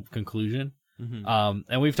conclusion. Mm-hmm.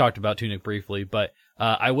 And we've talked about Tunic briefly, but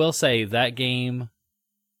I will say that game,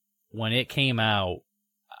 when it came out,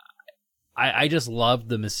 I just loved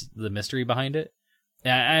the mystery behind it.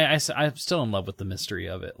 And I'm still in love with the mystery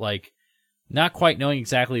of it. Like, not quite knowing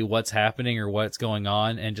exactly what's happening or what's going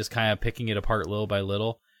on, and just kind of picking it apart little by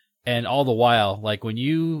little. And all the while, like, when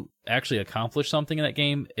you actually accomplish something in that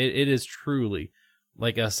game, it is truly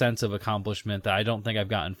like a sense of accomplishment that I don't think I've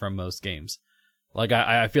gotten from most games. Like,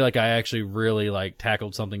 I feel like I actually really like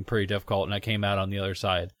tackled something pretty difficult and I came out on the other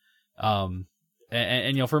side. And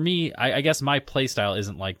And you know, for me, I guess my play style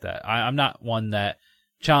isn't like that. I'm not one that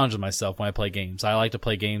challenges myself when I play games. I like to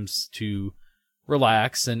play games to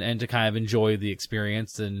relax and to kind of enjoy the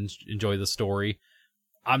experience and enjoy the story.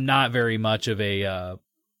 I'm not very much of a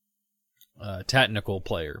technical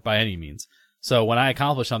player by any means. So when I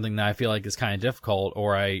accomplish something that I feel like is kind of difficult,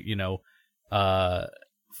 or I, you know,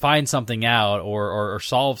 find something out or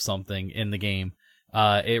solve something in the game,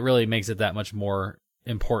 it really makes it that much more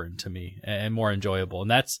important to me and more enjoyable. And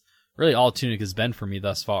that's really all Tunic has been for me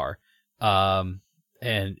thus far.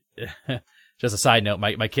 And just a side note,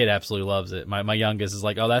 my kid absolutely loves it. My youngest is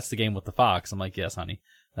like, oh, that's the game with the fox. I'm like, yes, honey,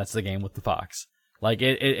 that's the game with the fox. Like,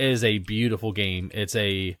 it is a beautiful game. It's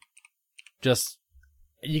just,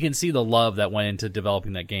 you can see the love that went into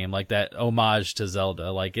developing that game, like that homage to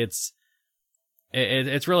Zelda. Like, it's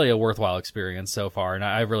really a worthwhile experience so far, and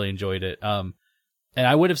I've really enjoyed it. And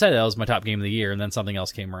I would have said that was my top game of the year, and then something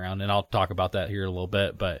else came around, and I'll talk about that here in a little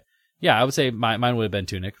bit. But yeah, I would say mine would have been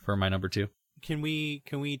Tunic for my number 2. Can we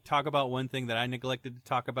talk about one thing that I neglected to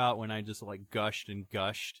talk about when I just like gushed,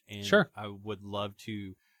 and sure. I would love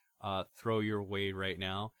to throw your way right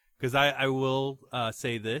now, because I will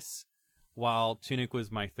say this: while Tunic was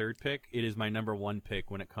my 3rd pick, it is my number 1 pick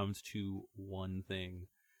when it comes to one thing.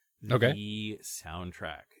 Okay. The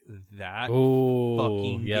soundtrack. That Ooh,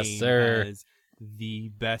 fucking yes, game sir. has the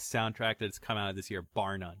best soundtrack that's come out this year,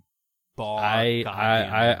 bar none. I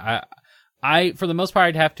for the most part,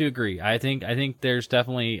 I'd have to agree. I think there's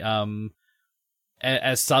definitely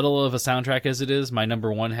as subtle of a soundtrack as it is, my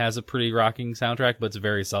number 1 has a pretty rocking soundtrack, but it's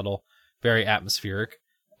very subtle, very atmospheric.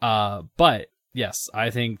 But yes, I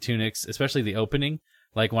think Tunic's, especially the opening,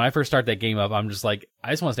 like when I first start that game up, I'm just like,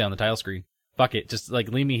 I just want to stay on the title screen. Fuck it, just like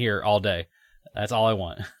leave me here all day. That's all I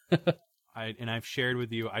want. I've shared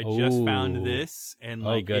with you. I just found this, and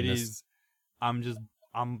like it is. I'm just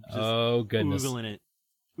oh goodness, oogling it,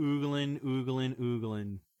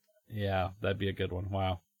 oogling. Yeah, that'd be a good one.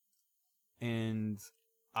 Wow. And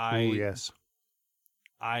yes.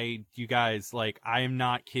 You guys, like, I am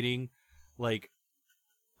not kidding. Like,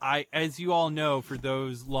 as you all know, for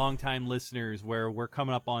those longtime listeners, where we're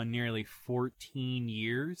coming up on nearly 14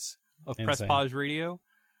 years of Press Pause Radio,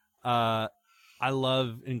 I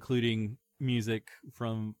love including music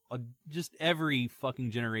from just every fucking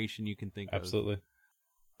generation you can think of. Absolutely.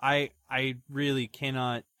 I really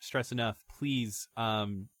cannot stress enough. Please,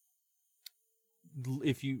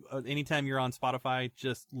 if you anytime you're on Spotify,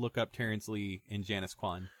 just look up Terrence Lee and Janice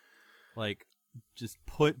Kwan. Like, just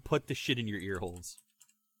put the shit in your ear holes.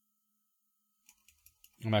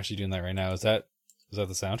 I'm actually doing that right now. Is that the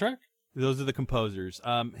soundtrack? Those are the composers.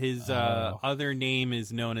 His other name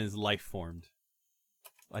is known as Lifeformed.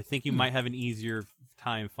 I think you might have an easier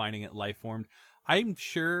time finding it Lifeformed. I'm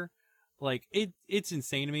sure, like, it's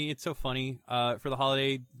insane to me. It's so funny. For the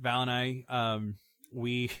holiday, Val and I,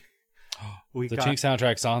 we the Tink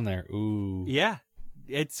soundtrack's on there. Ooh. Yeah.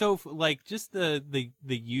 It's so, like, just the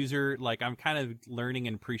user, like, I'm kind of learning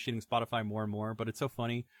and appreciating Spotify more and more, but it's so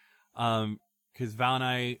funny. Because Val and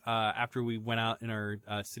I, after we went out in our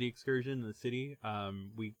city excursion in the city,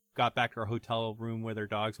 we got back to our hotel room with our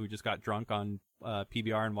dogs. We just got drunk on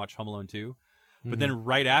PBR and watched Home Alone 2. Mm-hmm. But then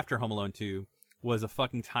right after Home Alone 2 was a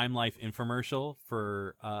fucking Time Life infomercial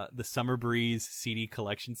for the Summer Breeze CD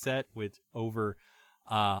collection set with over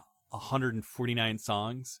 149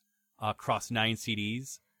 songs across 9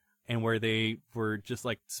 CDs, and where they were just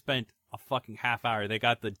like spent a fucking half hour. They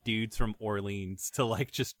got the dudes from Orleans to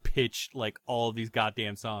like just pitch like all of these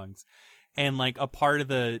goddamn songs. And like a part of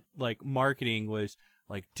the like marketing was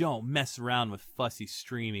like, don't mess around with fussy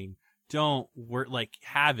streaming. Don't work, like,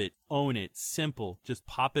 have it, own it, simple. Just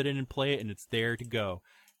pop it in and play it, and it's there to go.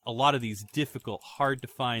 A lot of these difficult, hard to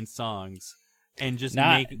find songs, and just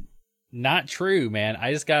not true, man.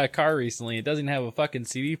 I just got a car recently. It doesn't have a fucking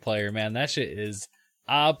CD player, man. That shit is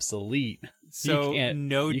obsolete. So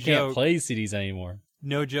you can't play CDs anymore.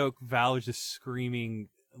 No joke. Val was just screaming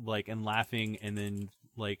like and laughing, and then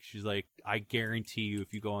like she's like, I guarantee you,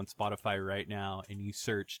 if you go on Spotify right now and you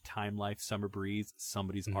search Time Life Summer Breeze,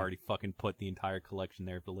 somebody's already fucking put the entire collection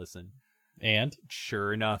there to listen. And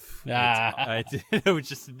sure enough, it was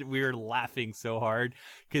just, we were laughing so hard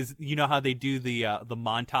because you know how they do the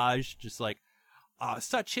montage, just like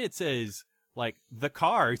such hits as like The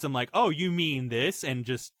Cars. I'm like, oh, you mean this? And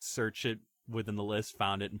just search it within the list,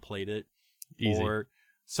 found it, and played it. Easy. Or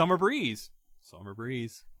Summer Breeze.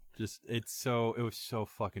 Just it was so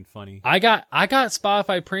fucking funny. I got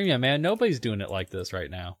Spotify Premium, man. Nobody's doing it like this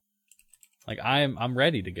right now. Like I'm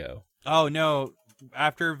ready to go. Oh no.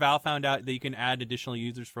 After Val found out that you can add additional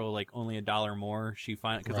users for like only $1 more, she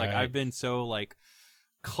found, because like I've been so like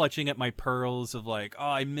clutching at my pearls of like, oh,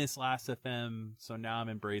 I miss Last FM, so now I'm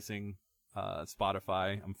embracing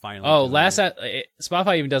Spotify. I'm finally. Oh,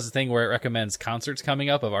 Spotify even does the thing where it recommends concerts coming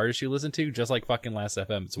up of artists you listen to, just like fucking Last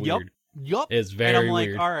FM. It's weird. Yup. It's very and I'm like,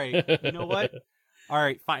 weird. all right, you know what? All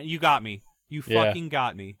right, fine. You got me. You fucking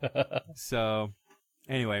got me. So,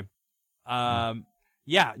 anyway,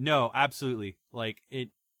 yeah, no, absolutely. Like,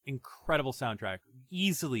 incredible soundtrack.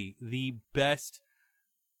 Easily the best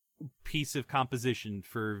piece of composition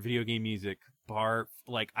for video game music.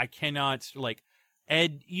 Like, I cannot, like,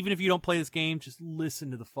 Ed, even if you don't play this game, just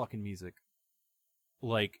listen to the fucking music.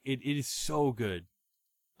 Like, it is so good.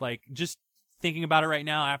 Like, just thinking about it right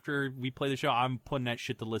now after we play the show, I'm putting that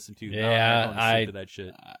shit to listen to. Yeah, I to that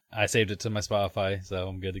shit. I saved it to my Spotify, so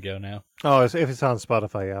I'm good to go now. Oh, if it's on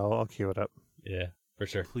Spotify, yeah, I'll queue it up. Yeah, for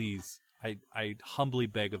sure. Please, I humbly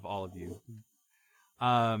beg of all of you.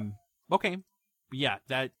 Okay, but yeah,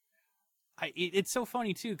 it's so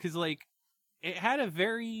funny too, because like it had a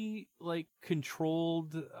very like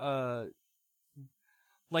controlled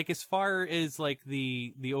like as far as like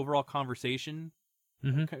the overall conversation.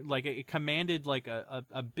 Mm-hmm. Like it commanded like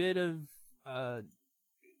a bit of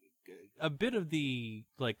the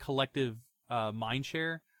like collective mind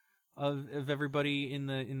share of everybody in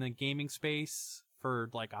the gaming space for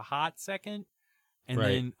like a hot second, and right.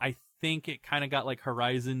 Then I think it kind of got like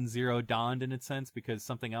Horizon Zero Dawn in a sense, because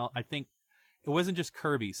something else. I think it wasn't just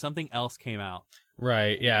Kirby; something else came out.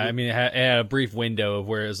 Right. Yeah. I mean, it had a brief window of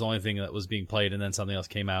where it was the only thing that was being played, and then something else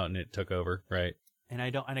came out and it took over. Right. And I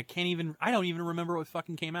don't even remember what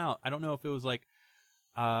fucking came out. I don't know if it was like,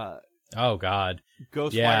 oh God,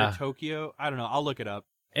 Ghostwire Tokyo. I don't know. I'll look it up.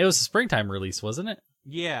 It was a springtime release, wasn't it?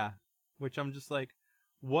 Yeah. Which I'm just like,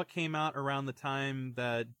 what came out around the time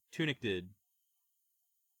that Tunic did?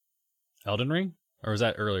 Elden Ring? Or was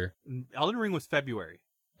that earlier? Elden Ring was February.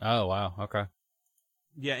 Oh, wow. Okay.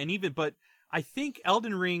 Yeah. But I think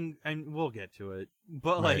Elden Ring, and we'll get to it,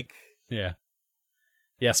 but right. like,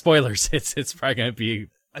 yeah, spoilers. It's probably gonna be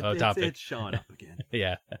a topic. It's showing up again.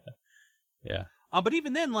 yeah. But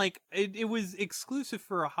even then, like it was exclusive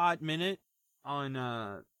for a hot minute on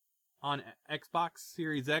Xbox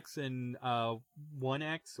Series X and One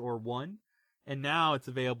X or One, and now it's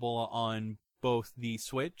available on both the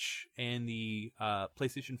Switch and the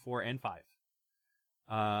PlayStation 4 and 5.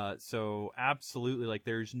 So absolutely, like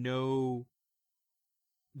there's no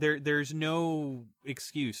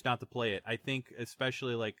excuse not to play it. I think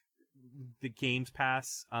especially like the Games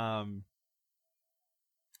Pass. So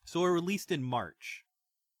it released in March.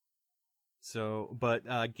 So,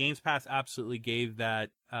 but Games Pass absolutely gave that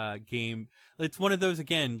game. It's one of those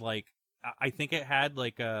again. Like I think it had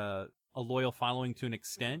like a loyal following to an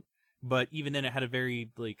extent, but even then, it had a very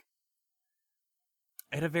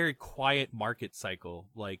quiet market cycle,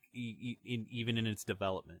 like even in its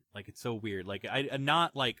development. Like it's so weird. Like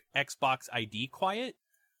not like Xbox ID quiet,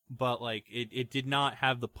 but like it did not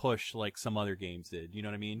have the push like some other games did. You know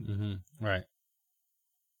what I mean? Mm-hmm. Right.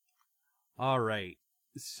 All right.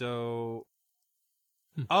 So,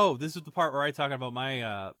 oh, this is the part where I talk about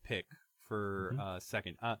my pick for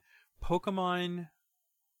second. Pokemon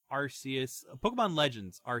Arceus, Pokemon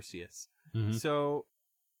Legends Arceus. Mm-hmm. So,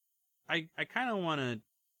 I kind of want to,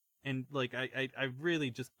 and like I really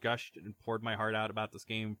just gushed and poured my heart out about this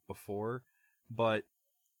game before, but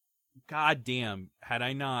goddamn, had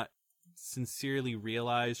I not sincerely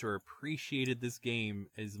realized or appreciated this game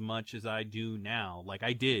as much as I do now, like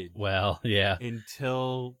I did. Well, yeah.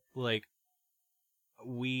 Until like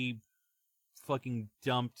we fucking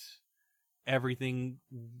dumped everything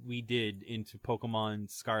we did into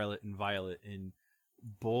Pokemon Scarlet and Violet, and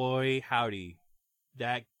boy howdy,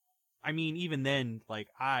 that, I mean, even then, like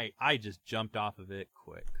I just jumped off of it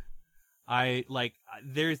quick.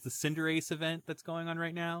 There's the Cinderace event that's going on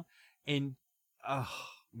right now, and oh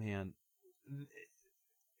man,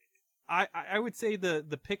 I would say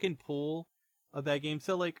the pick and pull of that game.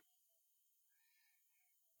 So like,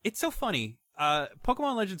 it's so funny.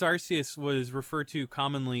 Pokemon Legends Arceus was referred to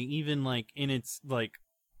commonly, even like in its like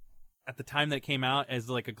at the time that it came out, as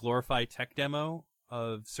like a glorified tech demo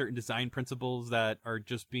of certain design principles that are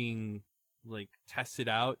just being like tested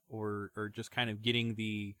out or just kind of getting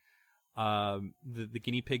the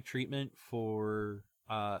guinea pig treatment for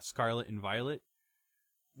Scarlet and Violet.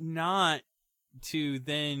 Not to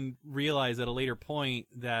then realize at a later point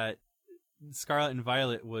that Scarlet and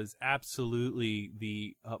Violet was absolutely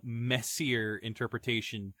the messier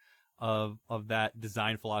interpretation of that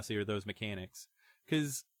design philosophy or those mechanics.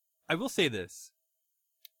 Because I will say this,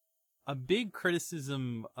 a big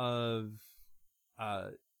criticism of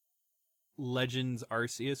Legends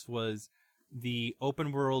Arceus was the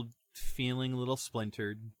open world feeling a little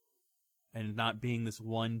splintered and not being this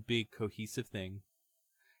one big cohesive thing,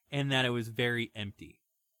 and that it was very empty.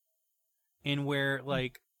 And where,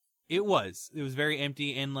 like, it was very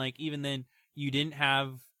empty, and, like, even then, you didn't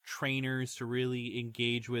have trainers to really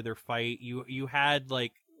engage with or fight. You had,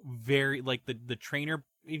 like, very, like, the trainer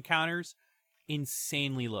encounters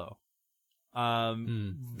insanely low.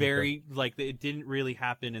 Very, like, it didn't really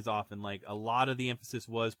happen as often. Like, a lot of the emphasis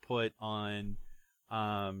was put on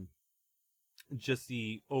just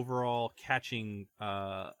the overall catching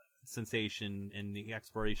sensation and the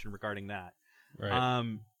exploration regarding that.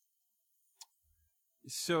 Right.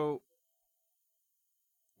 So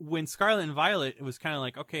when Scarlet and Violet, it was kind of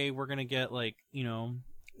like, okay, we're gonna get, like, you know,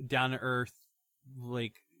 down to earth,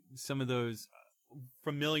 like some of those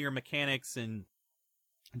familiar mechanics and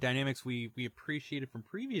dynamics we appreciated from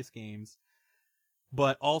previous games,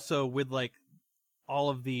 but also with, like, all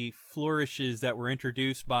of the flourishes that were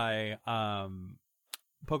introduced by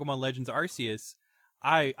Pokemon Legends Arceus.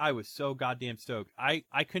 I was so goddamn stoked.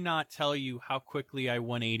 I could not tell you how quickly I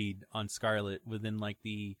 180'd on Scarlet within, like,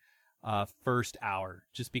 the first hour,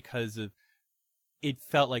 just because of it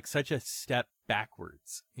felt like such a step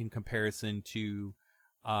backwards in comparison to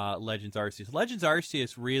Legends Arceus. Legends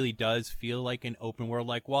Arceus really does feel like an open world.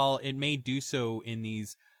 Like, while it may do so in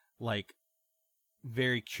these, like,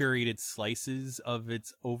 very curated slices of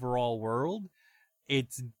its overall world,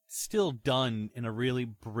 it's still done in a really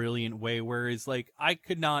brilliant way. Whereas, like, I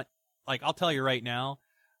could not, like, I'll tell you right now,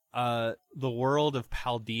 the world of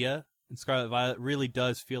Paldea and Scarlet Violet really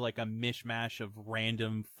does feel like a mishmash of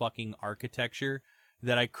random fucking architecture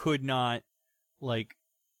that I could not, like,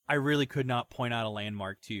 I really could not point out a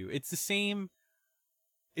landmark to. It's the same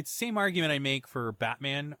argument I make for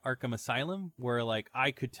Batman Arkham Asylum, where, like,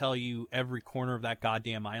 I could tell you every corner of that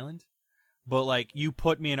goddamn island, but, like, you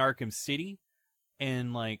put me in Arkham City,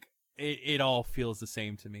 and, like, it all feels the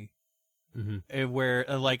same to me. Mm-hmm. Where,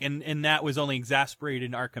 like, and that was only exasperated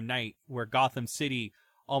in Arkham Knight, where Gotham City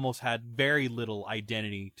almost had very little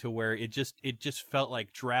identity, to where it just felt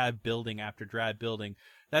like drab building after drab building.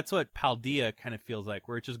 That's what Paldea kind of feels like,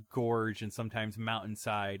 where it's just gorge and sometimes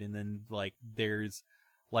mountainside, and then, like, there's,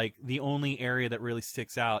 like, the only area that really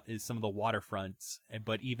sticks out is some of the waterfronts.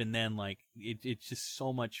 But even then, like, it's just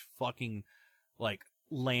so much fucking, like,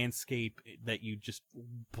 landscape that you just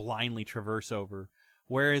blindly traverse over.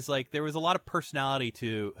 Whereas, like, there was a lot of personality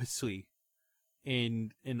to Hisui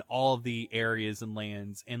in all of the areas and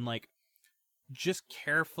lands, and, like, just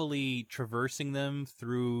carefully traversing them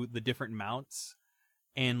through the different mounts,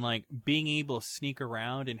 and, like, being able to sneak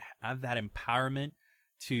around and have that empowerment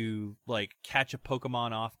to, like, catch a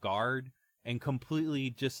Pokemon off guard and completely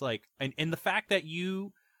just, like, and the fact that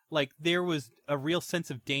you, like, there was a real sense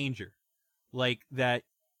of danger, like, that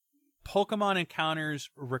Pokemon encounters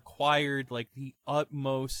required, like, the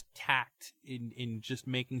utmost tact in just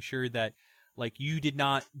making sure that, like, you did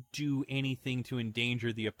not do anything to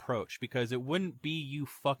endanger the approach, because it wouldn't be you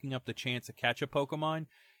fucking up the chance to catch a Pokemon.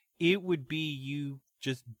 It would be you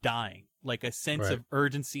just dying, like, a sense of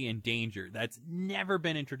urgency and danger that's never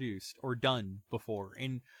been introduced or done before,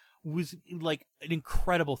 and was, like, an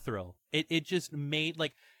incredible thrill. It just made,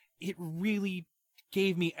 like, it really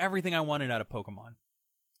gave me everything I wanted out of Pokemon.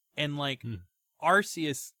 And, like,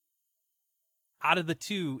 Arceus, out of the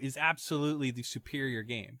two, is absolutely the superior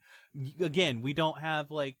game. Again, we don't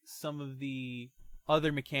have, like, some of the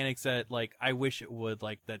other mechanics that, like, I wish it would,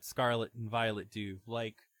 like, that Scarlet and Violet do,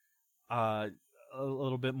 like, a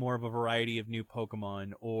little bit more of a variety of new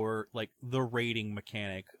Pokemon, or, like, the raiding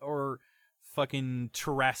mechanic, or fucking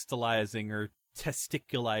terrestrializing or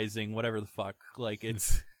testiculizing, whatever the fuck. Like,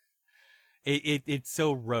 it's it's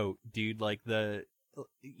so rote, dude. Like,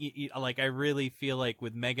 like, I really feel like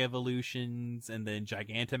with Mega Evolutions and then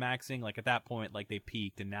Gigantamaxing, like, at that point, like, they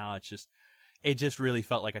peaked, and now it just really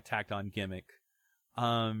felt like a tacked on gimmick.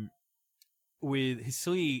 With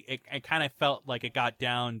Hisui, it kind of felt like it got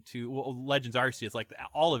down to, well, Legends Arceus, like,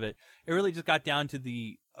 all of it really just got down to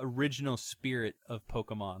the original spirit of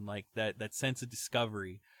Pokemon, like that sense of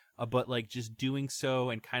discovery, but, like, just doing so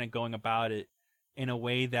and kind of going about it in a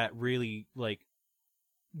way that really, like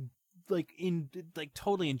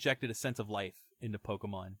totally injected a sense of life into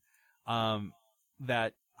Pokemon.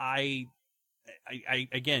 That I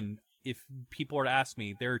again, if people were to ask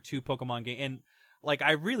me, there are two Pokemon games, and, like,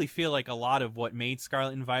 I really feel like a lot of what made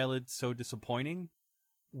Scarlet and Violet so disappointing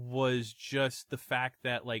was just the fact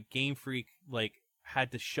that, like, Game Freak, like,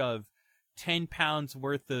 had to shove 10 pounds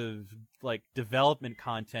worth of, like, development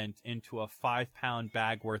content into a 5-pound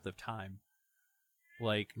bag worth of time.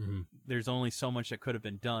 Like, there's only so much that could have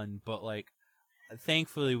been done, but, like,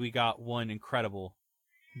 thankfully we got one incredible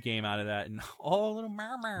game out of that, and little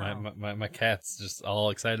meow. My cat's just all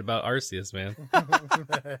excited about Arceus, man.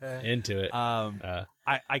 Into it.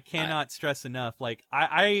 I cannot stress enough. Like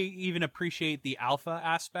I even appreciate the alpha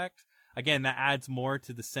aspect. Again, that adds more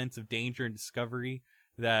to the sense of danger and discovery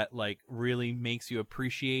that like really makes you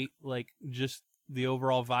appreciate like just the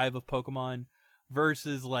overall vibe of Pokemon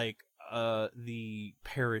versus like the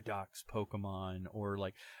Paradox Pokemon, or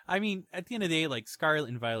like, I mean, at the end of the day, like Scarlet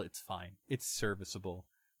and Violet, it's fine, it's serviceable.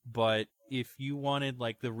 But if you wanted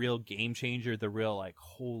like the real game changer, the real like,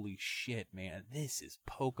 holy shit, man, this is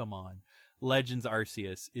Pokemon, Legends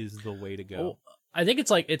Arceus is the way to go. Well, I think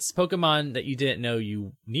it's like, it's Pokemon that you didn't know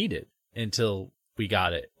you needed until we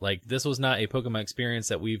got it. Like, this was not a Pokemon experience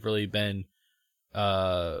that we've really been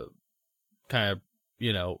kind of,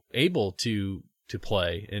 you know, able to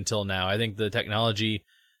play until now. I think the technology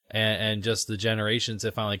and just the generations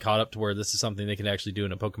have finally caught up to where this is something they can actually do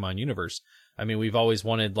in a Pokemon universe. I mean, we've always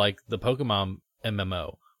wanted like the Pokemon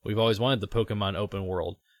MMO. We've always wanted the Pokemon open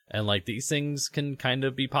world. And like, these things can kind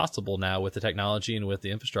of be possible now with the technology and with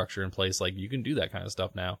the infrastructure in place. Like, you can do that kind of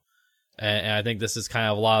stuff now. And I think this is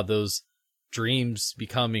kind of a lot of those dreams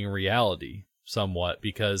becoming reality somewhat,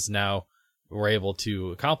 because now we're able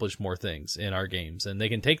to accomplish more things in our games, and they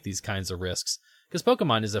can take these kinds of risks. Because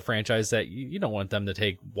Pokemon is a franchise that you don't want them to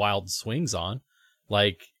take wild swings on.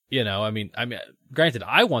 Like, you know, I mean, granted,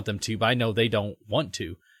 I want them to, but I know they don't want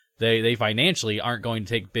to. They financially aren't going to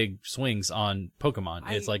take big swings on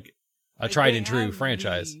Pokemon. It's like a tried and true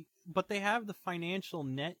franchise. But they have the financial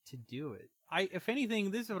net to do it. If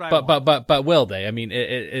anything, this is what I want. But will they? I mean,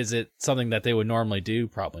 is it something that they would normally do?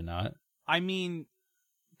 Probably not. I mean,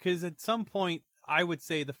 because at some point, I would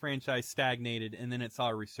say the franchise stagnated, and then it saw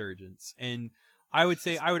a resurgence. And I would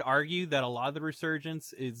argue that a lot of the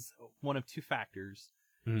resurgence is one of two factors.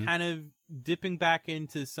 Mm-hmm. Kind of dipping back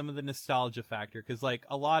into some of the nostalgia factor, because like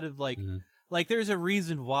a lot of like, mm-hmm. like there's a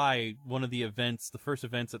reason why one of the first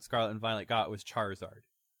events that Scarlet and Violet got was Charizard.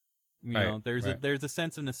 You know, there's a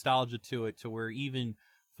sense of nostalgia to it, to where even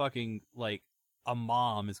fucking like a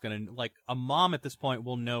mom at this point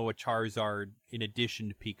will know a Charizard in addition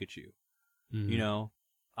to Pikachu. Mm-hmm. You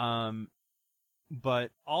know,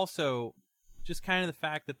 but also just kind of the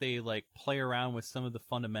fact that they like play around with some of the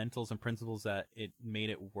fundamentals and principles that it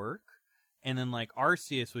made it work. And then like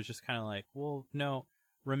Arceus was just kind of like, well, no,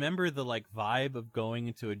 remember the like vibe of going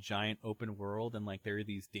into a giant open world and like there are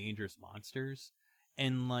these dangerous monsters.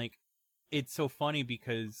 And like, it's so funny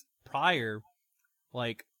because prior,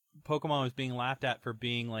 like Pokemon was being laughed at for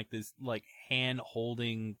being like this like hand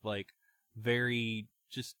holding, like very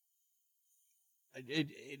just,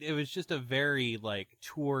 it was just a very like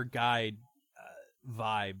tour guide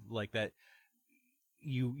vibe, like that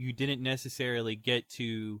you didn't necessarily get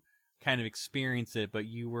to kind of experience it, but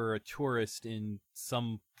you were a tourist in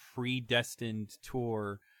some predestined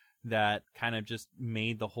tour that kind of just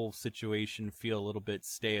made the whole situation feel a little bit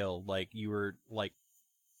stale. Like you were like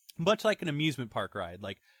much like an amusement park ride,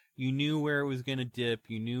 like you knew where it was gonna dip,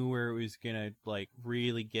 you knew where it was gonna like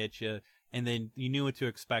really get you, and then you knew what to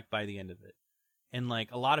expect by the end of it. And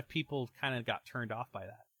like a lot of people kind of got turned off by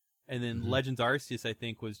that. And then mm-hmm. Legends Arceus, I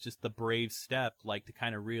think, was just the brave step, like, to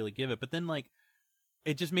kind of really give it. But then, like,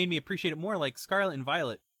 it just made me appreciate it more. Like, Scarlet and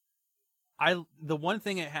Violet, the one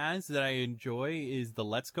thing it has that I enjoy is the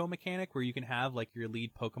Let's Go mechanic, where you can have, like, your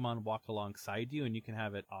lead Pokemon walk alongside you, and you can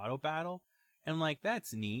have it auto-battle. And, like,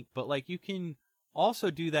 that's neat. But, like, you can also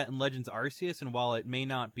do that in Legends Arceus, and while it may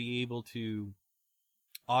not be able to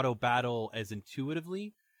auto-battle as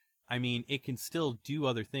intuitively, I mean, it can still do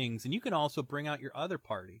other things. And you can also bring out your other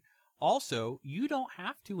party. Also, you don't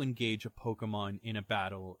have to engage a Pokemon in a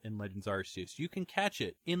battle in Legends Arceus. You can catch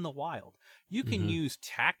it in the wild. You can mm-hmm. use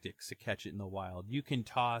tactics to catch it in the wild. You can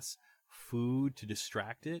toss food to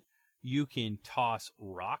distract it. You can toss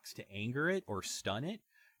rocks to anger it or stun it.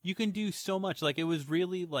 You can do so much. Like, it was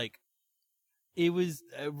really like, it was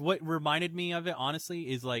what reminded me of it, honestly,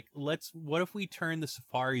 is like, what if we turn the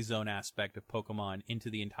Safari Zone aspect of Pokemon into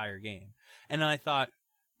the entire game? And then I thought,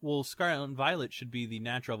 well, Scarlet and Violet should be the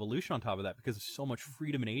natural evolution on top of that because of so much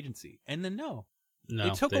freedom and agency. And then no,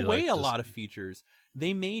 it took away a lot of features.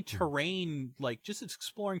 They made terrain, like just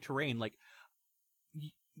exploring terrain, like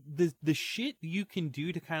the shit you can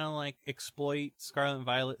do to kind of like exploit Scarlet and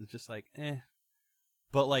Violet is just like, eh.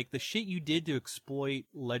 But like the shit you did to exploit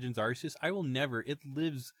Legends Arceus, I will never, it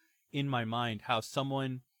lives in my mind how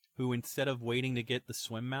someone who, instead of waiting to get the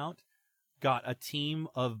swim mount, got a team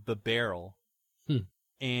of Bibarel.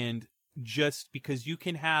 And just because you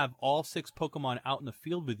can have all 6 Pokemon out in the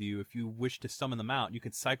field with you, if you wish to summon them out, you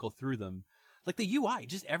can cycle through them. Like the UI,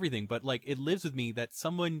 just everything. But like, it lives with me that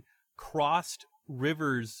someone crossed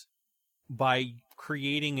rivers by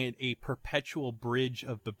creating a perpetual bridge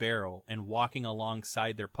of Bibarel and walking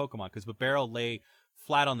alongside their Pokemon, because Bibarel lay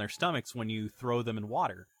flat on their stomachs when you throw them in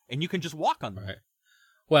water, and you can just walk on them. Right.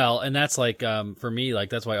 Well, and that's like, for me, like,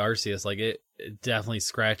 that's why Arceus, like, it definitely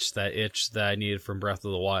scratched that itch that I needed from Breath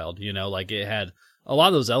of the Wild, you know, like, it had a lot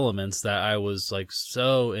of those elements that I was, like,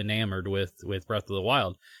 so enamored with Breath of the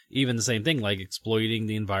Wild. Even the same thing, like, exploiting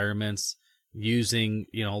the environments, using,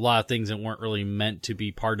 you know, a lot of things that weren't really meant to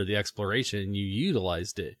be part of the exploration, you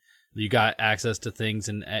utilized it. You got access to things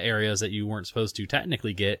in areas that you weren't supposed to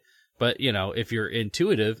technically get, but, you know, if you're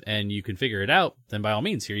intuitive and you can figure it out, then by all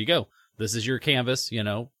means, here you go. This is your canvas, you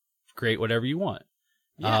know, create whatever you want.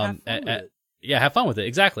 Yeah, have fun with it. Yeah, have fun with it.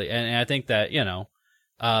 Exactly. And I think that, you know,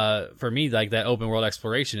 for me, like, that open world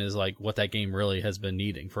exploration is like what that game really has been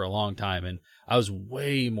needing for a long time. And I was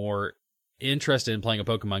way more interested in playing a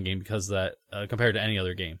Pokemon game because of that, compared to any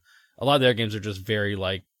other game. A lot of their games are just very,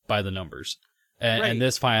 like, by the numbers. And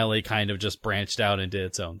this finally kind of just branched out and did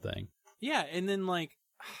its own thing. Yeah, and then, like,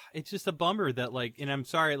 it's just a bummer that, like, and I'm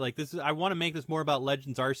sorry, like, I want to make this more about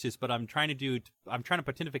Legends Arceus, but I'm trying to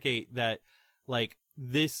pontificate that, like,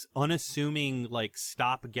 this unassuming, like,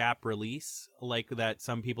 stopgap release, like, that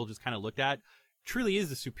some people just kind of looked at, truly is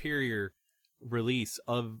the superior release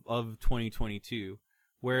of 2022,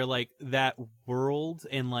 where, like, that world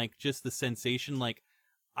and, like, just the sensation, like,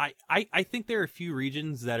 I think there are a few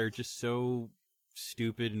regions that are just so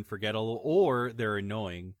stupid and forgettable, or they're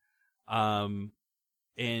annoying.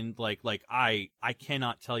 And like I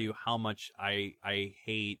cannot tell you how much I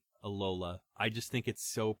hate Alola. I just think it's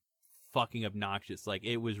so fucking obnoxious. Like,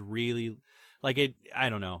 it was really, like, I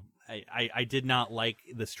don't know. I did not like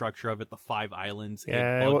the structure of it, the 5 islands.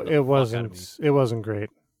 Yeah, it wasn't great.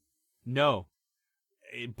 No.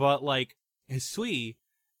 But, like, Hisui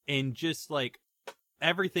and just, like,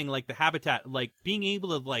 everything, like the habitat, like being able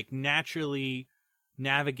to, like, naturally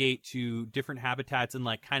navigate to different habitats and,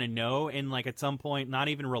 like, kind of know, and, like, at some point not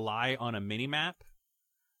even rely on a mini map.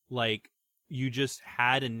 Like, you just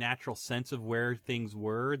had a natural sense of where things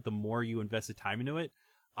were the more you invested time into it.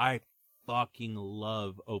 I fucking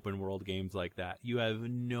love open world games like that. You have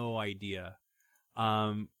no idea.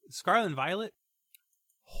 Scarlet and Violet,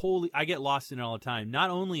 I get lost in it all the time. Not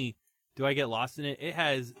only do I get lost in it, it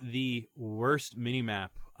has the worst mini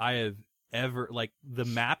map I have ever, like, the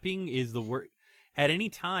mapping is the worst. At any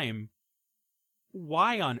time,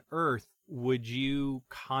 why on earth would you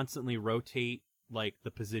constantly rotate, like,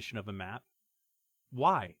 the position of a map?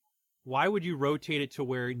 Why? Why would you rotate it to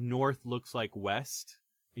where north looks like west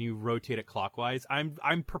and you rotate it clockwise? I'm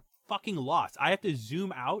fucking lost. I have to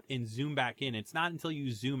zoom out and zoom back in. It's not until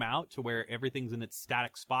you zoom out to where everything's in its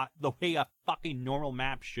static spot the way a fucking normal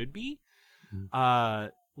map should be.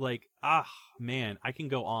 Man, I can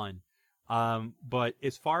go on. But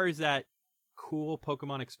as far as that cool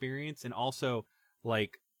Pokemon experience, and also,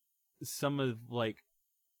 like, some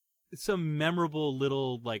memorable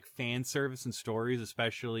little, like, fan service and stories,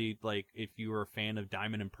 especially, like, if you were a fan of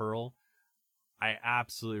Diamond and Pearl, I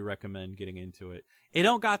absolutely recommend getting into it. It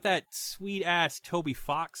don't got that sweet ass Toby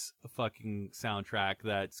Fox fucking soundtrack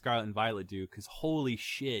that Scarlet and Violet do, because holy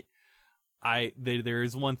shit, there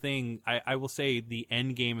is one thing I will say: the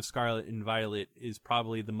end game of Scarlet and Violet is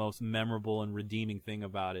probably the most memorable and redeeming thing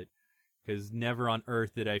about it, because never on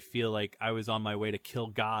earth did I feel like I was on my way to kill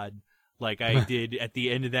God like I did at the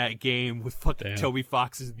end of that game with fucking Toby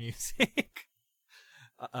Fox's music.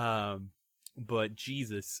 But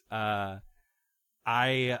Jesus, I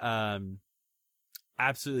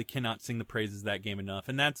absolutely cannot sing the praises of that game enough,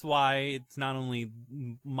 and that's why it's not only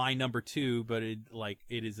my number 2, but it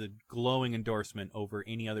is a glowing endorsement over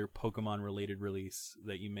any other Pokemon related release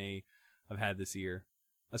that you may have had this year,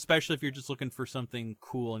 especially if you're just looking for something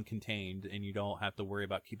cool and contained and you don't have to worry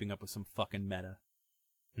about keeping up with some fucking meta.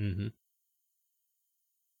 Mm-hmm.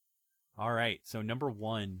 All right, so number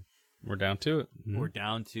 1, we're down to it. Mm-hmm. We're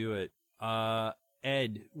down to it.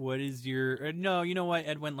 Ed, what is your... No, you know what?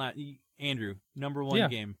 Ed went last. Andrew, number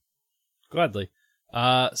 1 game. Gladly.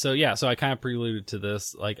 So I kind of preluded to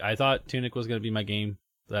this. Like, I thought Tunic was going to be my game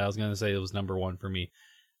that I was going to say it was number 1 for me.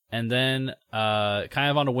 And then, kind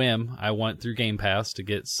of on a whim, I went through Game Pass to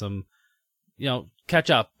get some,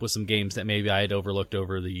 catch up with some games that maybe I had overlooked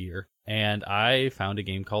over the year. And I found a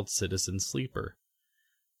game called Citizen Sleeper.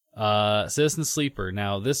 Citizen Sleeper.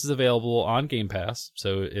 Now, this is available on Game Pass,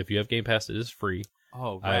 so if you have Game Pass, it is free.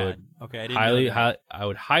 Oh, rad. I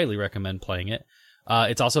would highly recommend playing it.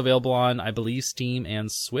 It's also available on, I believe, Steam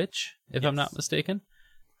and Switch, if I'm not mistaken.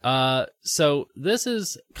 So this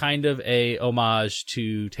is kind of a homage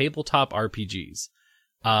to tabletop RPGs.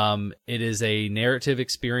 It is a narrative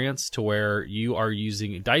experience to where you are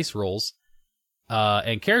using dice rolls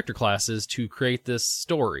and character classes to create this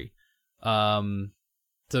story. So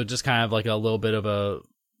just kind of like a little bit of a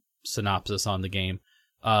synopsis on the game.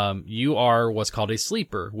 You are what's called a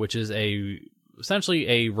sleeper, which is essentially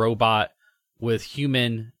a robot with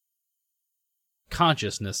human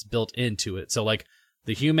consciousness built into it. So like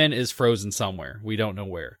the human is frozen somewhere. We don't know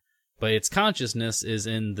where. But its consciousness is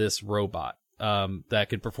in this robot that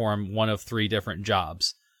could perform one of 3 different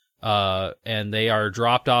jobs. And they are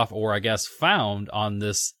dropped off, or I guess found, on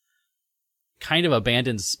this kind of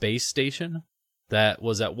abandoned space station that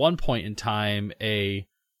was at one point in time a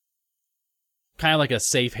kind of like a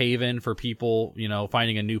safe haven for people, you know,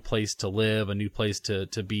 finding a new place to live, a new place to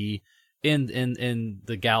be in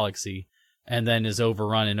the galaxy, and then is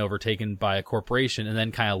overrun and overtaken by a corporation and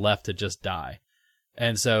then kind of left to just die.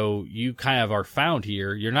 And so you kind of are found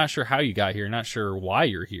here. You're not sure how you got here, not sure why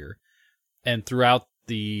you're here. And throughout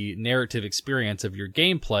the narrative experience of your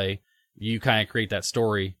gameplay, you kind of create that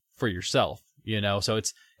story for yourself, you know? So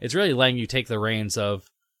it's really letting you take the reins of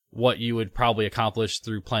what you would probably accomplish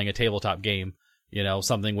through playing a tabletop game, you know,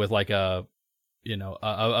 something with like a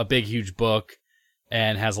big, huge book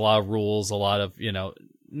and has a lot of rules, a lot of, you know,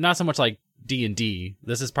 not so much like D&D.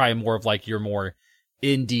 This is probably more of like your more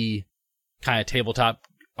indie kind of tabletop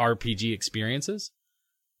RPG experiences.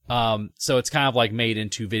 So it's kind of like made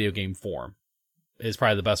into video game form is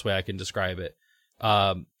probably the best way I can describe it.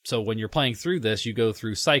 So when you're playing through this, you go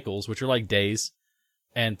through cycles, which are like days,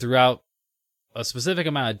 and throughout a specific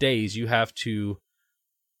amount of days, you have to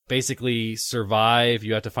basically survive.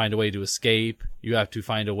 You have to find a way to escape. You have to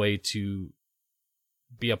find a way to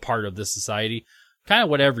be a part of this society, kind of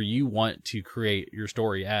whatever you want to create your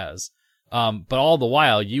story as. But all the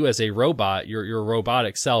while, you as a robot, your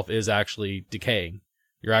robotic self is actually decaying.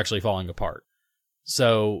 You're actually falling apart.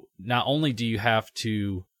 So not only do you have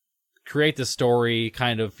to create the story,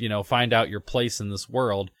 kind of, you know, find out your place in this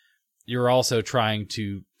world, you're also trying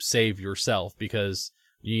to save yourself because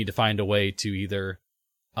you need to find a way to either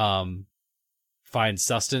find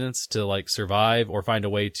sustenance to like survive, or find a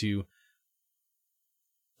way to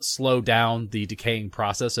slow down the decaying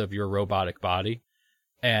process of your robotic body.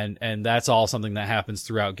 And that's all something that happens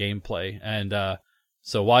throughout gameplay. And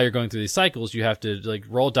so while you're going through these cycles, you have to like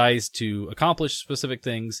roll dice to accomplish specific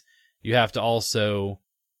things. You have to also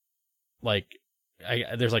like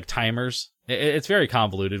there's like timers. It's very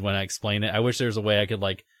convoluted when I explain it. I wish there was a way I could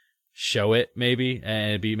like show it maybe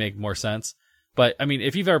and it'd make more sense. But I mean,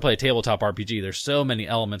 if you've ever played a tabletop RPG, there's so many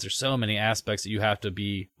elements, there's so many aspects that you have to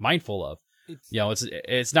be mindful of. You know,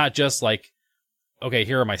 it's not just like, okay,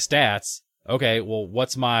 here are my stats. Okay, well,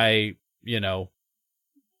 what's my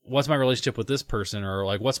relationship with this person, or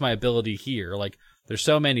like, what's my ability here? Like, there's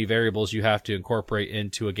so many variables you have to incorporate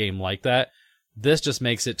into a game like that. This just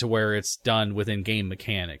makes it to where it's done within game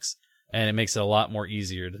mechanics, and it makes it a lot more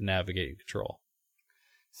easier to navigate and control.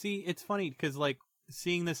 See, it's funny because like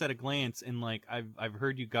seeing this at a glance, and like I've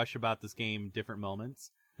heard you gush about this game different moments,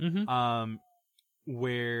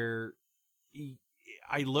 where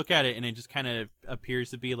I look at it and it just kind of appears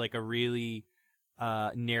to be like a really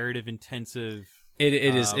narrative intensive. It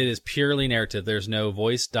is purely narrative. There's no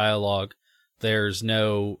voice dialogue. There's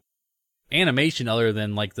no animation other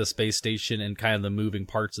than like the space station and kind of the moving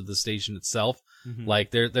parts of the station itself. Mm-hmm.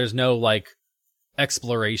 Like there's no like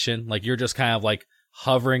exploration. Like you're just kind of like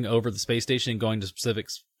hovering over the space station and going to specific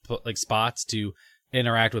like spots to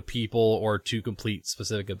interact with people or to complete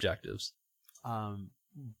specific objectives.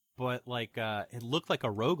 But like it looked like a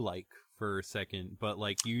roguelike for a second, but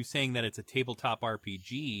like you saying that it's a tabletop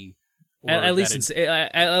RPG, at least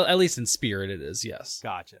in spirit it is, yes.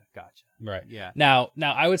 Gotcha. Right. Yeah. Now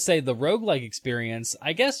I would say the roguelike experience,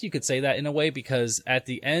 I guess you could say that in a way, because at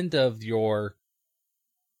the end of your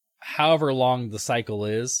however long the cycle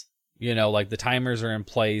is, you know, like the timers are in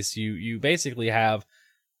place, you basically have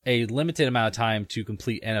a limited amount of time to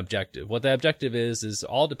complete an objective. What the objective is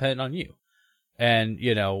all dependent on you. And,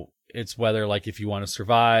 you know, it's whether, like, if you want to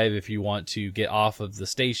survive, if you want to get off of the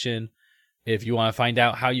station, if you want to find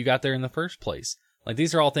out how you got there in the first place. Like,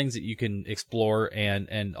 these are all things that you can explore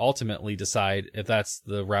and ultimately decide if that's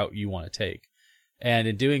the route you want to take. And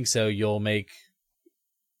in doing so, you'll make,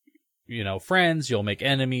 you know, friends, you'll make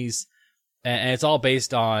enemies, and it's all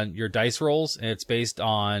based on your dice rolls, and it's based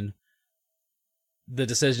on the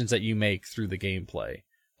decisions that you make through the gameplay.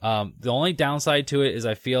 The only downside to it is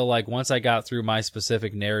I feel like once I got through my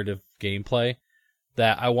specific narrative gameplay,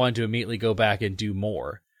 that I wanted to immediately go back and do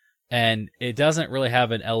more. And it doesn't really have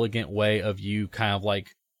an elegant way of you kind of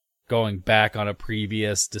like going back on a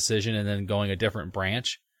previous decision and then going a different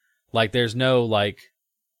branch. Like there's no like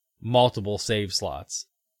multiple save slots.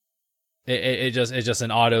 It's just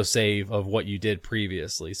an auto save of what you did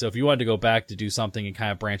previously. So if you wanted to go back to do something and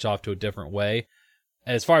kind of branch off to a different way,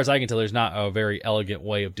 as far as I can tell, there's not a very elegant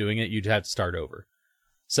way of doing it. You'd have to start over.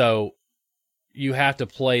 So you have to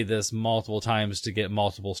play this multiple times to get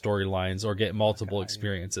multiple storylines or get multiple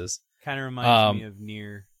experiences. Kind of reminds me of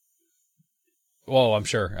Nier. Oh, I'm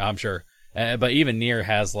sure. But even Nier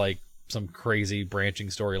has like some crazy branching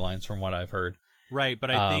storylines from what I've heard. Right,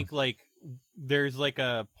 but I think like there's like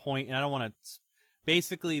a point, and I don't want to.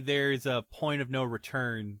 Basically, there's a point of no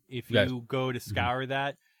return if you go to scour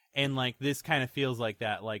that, and like this kind of feels like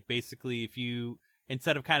that. Like basically, if you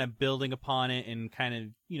instead of kind of building upon it and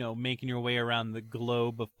kind of making your way around the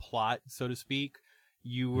globe of plot, so to speak,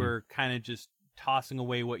 you were kind of just tossing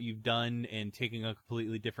away what you've done and taking a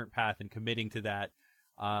completely different path and committing to that.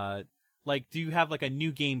 Like, do you have like a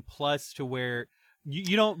new game plus to where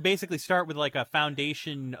you don't basically start with like a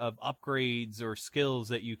foundation of upgrades or skills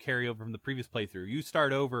that you carry over from the previous playthrough? You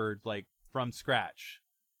start over like from scratch.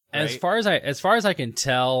 Right? As far as I can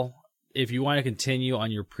tell, if you want to continue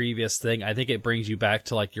on your previous thing, I think it brings you back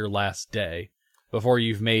to like your last day before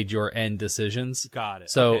you've made your end decisions. Got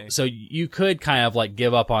it. So you could kind of like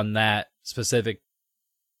give up on that specific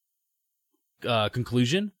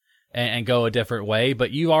conclusion and go a different way,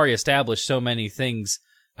 but you already established so many things.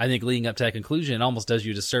 I think leading up to that conclusion, it almost does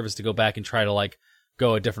you a disservice to go back and try to like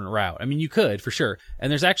go a different route. I mean, you could for sure, and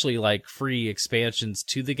there's actually like free expansions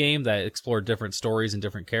to the game that explore different stories and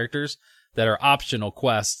different characters that are optional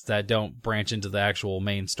quests that don't branch into the actual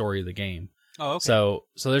main story of the game. Oh, okay. So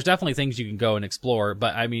there's definitely things you can go and explore,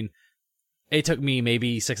 but I mean, it took me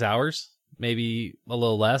maybe 6 hours, maybe a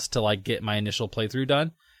little less, to like get my initial playthrough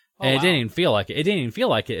done. And it didn't even feel like it. It didn't even feel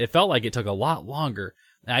like it. It felt like it took a lot longer.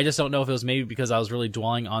 And I just don't know if it was maybe because I was really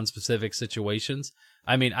dwelling on specific situations.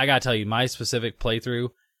 I mean, I gotta tell you, my specific playthrough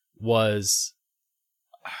was,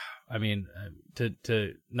 I mean,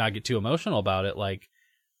 to not get too emotional about it, like,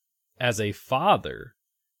 as a father,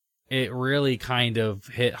 it really kind of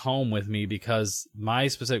hit home with me because my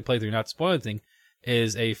specific playthrough, not to spoil anything,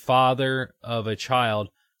 is a father of a child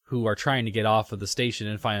who are trying to get off of the station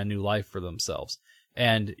and find a new life for themselves.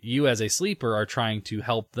 And you as a sleeper are trying to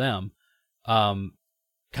help them kind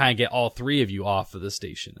of get all three of you off of the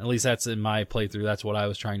station. At least that's in my playthrough. That's what I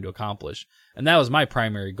was trying to accomplish. And that was my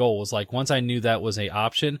primary goal, was like, once I knew that was a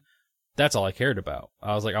option, that's all I cared about.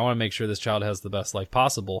 I was like, I want to make sure this child has the best life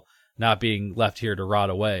possible, not being left here to rot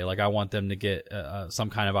away. Like, I want them to get some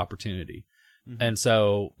kind of opportunity. Mm-hmm. And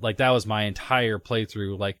so, like, that was my entire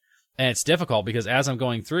playthrough. Like, and it's difficult because as I'm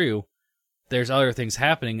going through, there's other things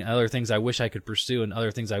happening, other things I wish I could pursue, and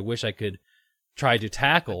other things I wish I could try to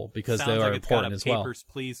tackle because they are important as well. Papers,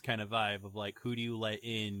 Please kind of vibe of like, who do you let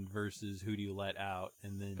in versus who do you let out,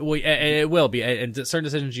 and then it will be, and certain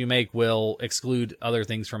decisions you make will exclude other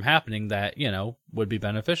things from happening that would be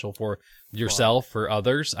beneficial for yourself, for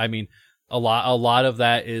others. I mean, a lot of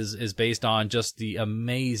that is based on just the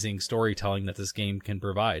amazing storytelling that this game can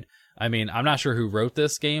provide. I mean, I'm not sure who wrote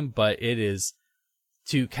this game, but it is.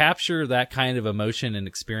 To capture that kind of emotion and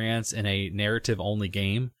experience in a narrative-only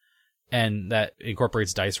game, and that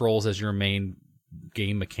incorporates dice rolls as your main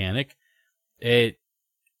game mechanic, it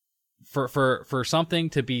for something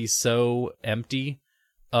to be so empty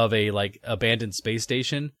of a like abandoned space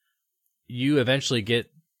station, you eventually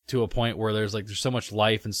get to a point where there's so much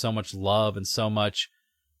life and so much love and so much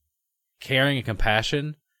caring and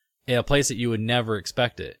compassion in a place that you would never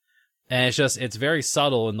expect it. And it's very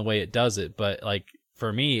subtle in the way it does it, but like,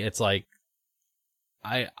 for me, it's like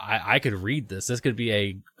I could read this. This could be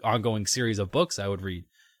a ongoing series of books I would read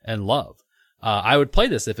and love. I would play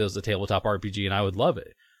this if it was a tabletop RPG, and I would love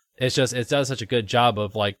it. It's just it does such a good job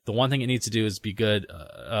of like the one thing it needs to do is be good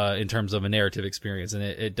in terms of a narrative experience, and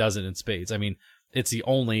it does it in spades. I mean, it's the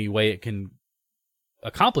only way it can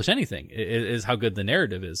accomplish anything is how good the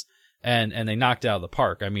narrative is, and they knocked it out of the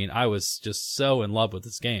park. I mean, I was just so in love with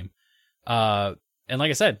this game, and like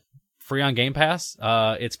I said, free on Game Pass.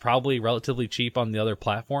 It's probably relatively cheap on the other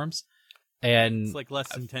platforms, and it's like less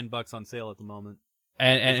than $10 on sale at the moment.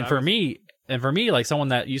 And for me, like someone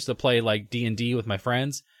that used to play like D&D with my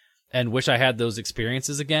friends, and wish I had those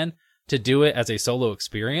experiences again, to do it as a solo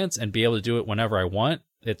experience and be able to do it whenever I want,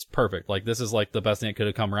 it's perfect. Like, this is like the best thing that could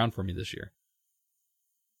have come around for me this year.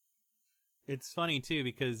 It's funny too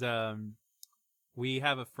because we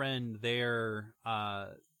have a friend there,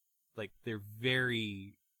 like they're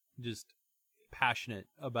very just passionate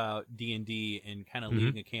about D&D and kind of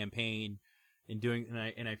leading a campaign and doing,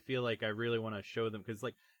 and I feel like I really want to show them because,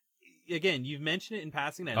 like, again, you've mentioned it in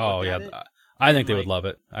passing. I think they would love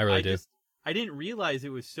it. I really do. I didn't realize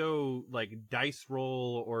it was so like dice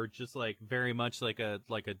roll or just like very much like a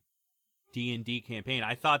D&D campaign.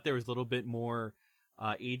 I thought there was a little bit more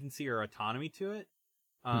agency or autonomy to it.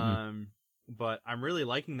 But I'm really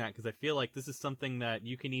liking that because I feel like this is something that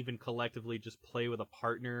you can even collectively just play with a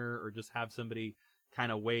partner or just have somebody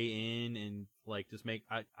kind of weigh in and like just make.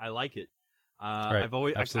 I like it. Right.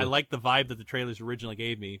 I like the vibe that the trailers originally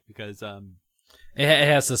gave me because it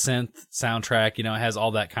has the synth soundtrack. You know, it has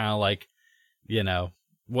all that kind of like, you know,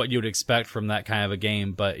 what you would expect from that kind of a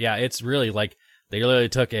game. But yeah, it's really like they literally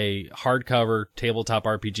took a hardcover tabletop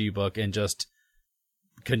RPG book and just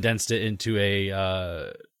condensed it into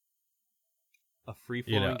a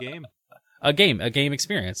free-flowing game. A game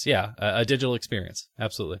experience. Yeah, a digital experience.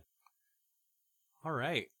 Absolutely. All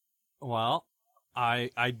right. Well, I'm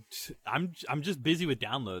just busy with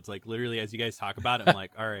downloads. Like literally, as you guys talk about it, I'm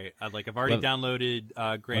like, all right, I've already downloaded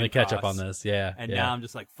Grand Let me catch up on this. Yeah, and now I'm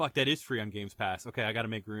just like, fuck, that is free on Games Pass. Okay, I got to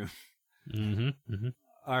make room.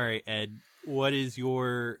 All right, Ed, what is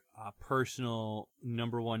your personal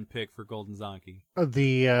number one pick for Golden Zonky?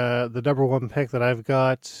 The number one pick that I've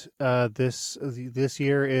got this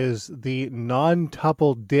year is the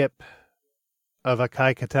non-tuple dip of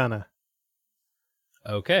Akai Katana.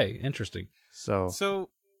 Okay, interesting. So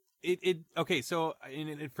it okay. So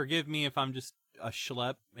and forgive me if I'm just a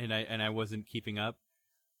schlep and I wasn't keeping up.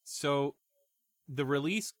 So the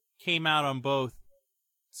release came out on both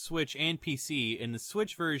Switch and PC, and the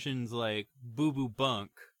Switch version's like boo boo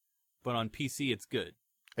bunk, but on PC it's good.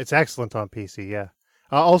 It's excellent on PC, yeah.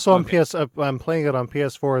 Also on PS, I'm playing it on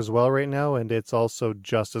PS4 as well right now, and it's also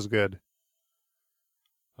just as good.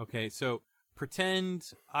 Okay, so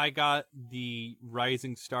pretend I got the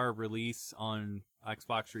Rising Star release on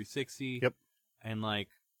Xbox 360. Yep. And like,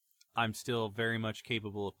 I'm still very much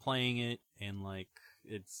capable of playing it, and like,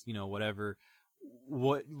 it's, you know, whatever.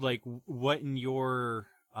 What in your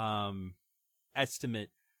estimate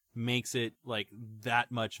makes it like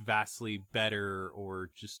that much vastly better, or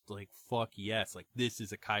just like fuck yes, like this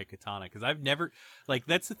is Akai Katana? Because I've never, like,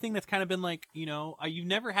 that's the thing that's kind of been like, you know, you've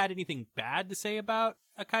never had anything bad to say about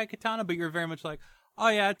Akai Katana, but you're very much like, oh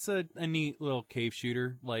yeah, it's a neat little cave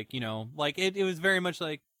shooter, like, you know, like it was very much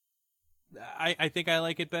like, I think I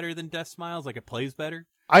like it better than Death Smiles, like it plays better.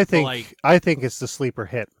 I think it's the sleeper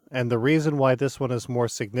hit, and the reason why this one is more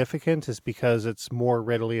significant is because it's more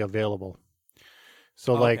readily available.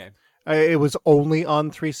 So it was only on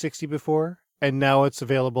 360 before, and now it's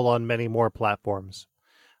available on many more platforms.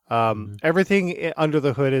 Everything under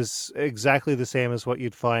the hood is exactly the same as what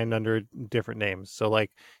you'd find under different names. So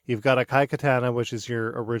like you've got Akai Katana, which is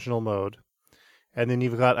your original mode, and then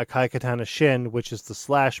you've got Akai Katana Shin, which is the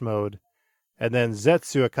slash mode, and then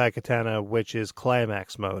Zetsu Akai Katana, which is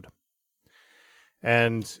climax mode.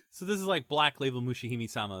 And so this is like Black Label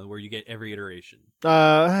Mushihime-sama, where you get every iteration.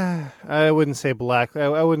 I wouldn't say black.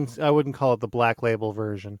 I wouldn't call it the Black Label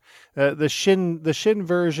version. The Shin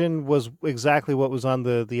version was exactly what was on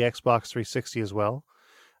the Xbox 360 as well.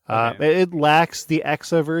 It lacks the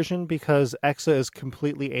EXA version because EXA is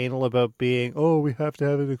completely anal about being, we have to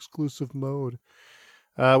have an exclusive mode,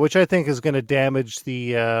 which I think is going to damage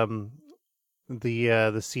the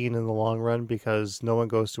scene in the long run, because no one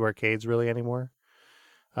goes to arcades really anymore.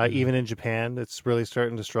 Even in Japan, it's really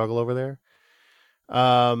starting to struggle over there.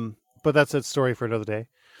 But that's a story for another day.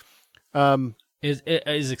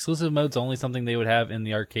 Is exclusive modes only something they would have in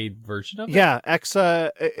the arcade version of it? Yeah,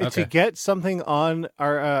 EXA. To get something on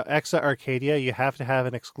our EXA Arcadia, you have to have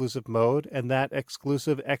an exclusive mode, and that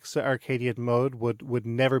exclusive EXA Arcadia mode would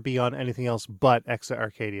never be on anything else but EXA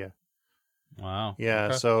Arcadia. Wow. Yeah.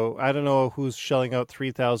 Okay. So I don't know who's shelling out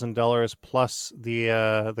 $3,000 plus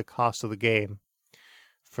the cost of the game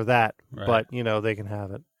for that, Right. but you know they can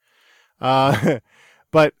have it.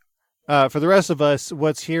 But for the rest of us,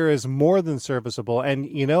 what's here is more than serviceable, and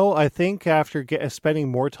you know I think after spending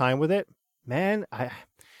more time with it, man,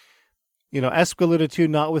 Escalada 2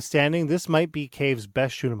 notwithstanding, this might be Cave's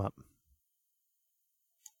best shoot 'em up.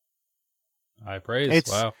 High praise.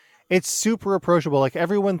 Wow. It's super approachable. Like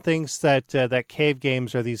everyone thinks that that Cave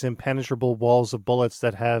games are these impenetrable walls of bullets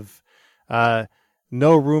that have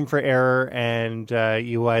no room for error, and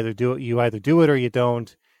you either do it or you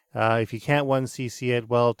don't. If you can't 1cc it,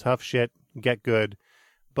 well, tough shit, get good.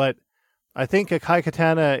 But I think Akai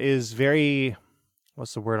Katana is very,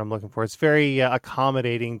 what's the word I'm looking for? It's very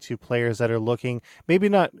accommodating to players that are looking, maybe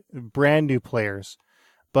not brand new players,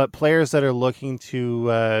 but players that are looking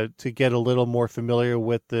to get a little more familiar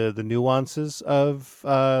with the nuances of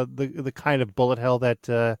the kind of bullet hell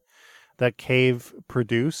that Cave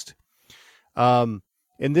produced.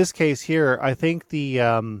 In this case here, I think the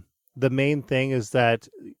the main thing is that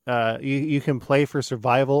you can play for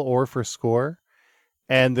survival or for score.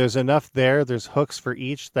 And there's enough there. There's hooks for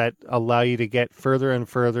each that allow you to get further and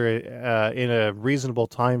further in a reasonable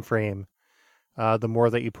time frame. The more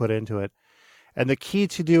that you put into it, and the key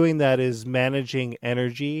to doing that is managing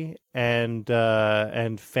energy and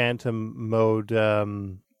phantom mode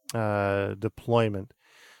deployment.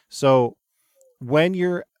 So when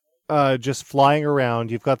you're just flying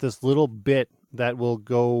around, you've got this little bit that will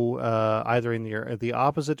go either in the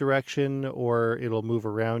opposite direction or it'll move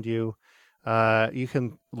around you. You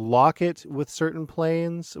can lock it with certain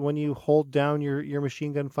planes when you hold down your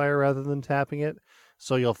machine gun fire rather than tapping it,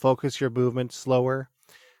 so you'll focus your movement slower,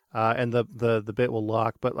 and the bit will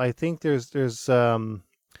lock. But I think there's the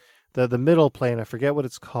middle plane. I forget what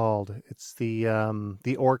it's called. It's the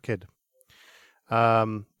orchid.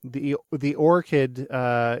 The orchid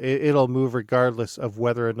it'll move regardless of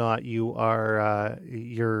whether or not you're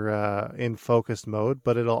in focused mode,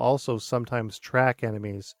 but it'll also sometimes track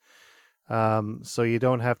enemies. So you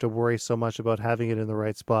don't have to worry so much about having it in the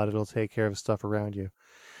right spot. It'll take care of stuff around you.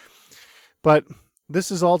 But this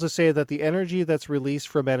is all to say that the energy that's released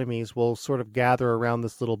from enemies will sort of gather around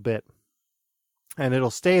this little bit. And it'll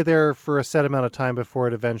stay there for a set amount of time before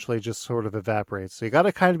it eventually just sort of evaporates. So you got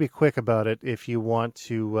to kind of be quick about it if you want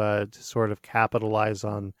to sort of capitalize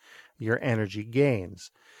on your energy gains.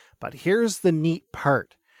 But here's the neat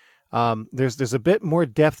part. There's a bit more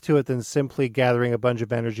depth to it than simply gathering a bunch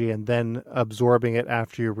of energy and then absorbing it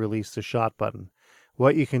after you release the shot button.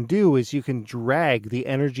 What you can do is you can drag the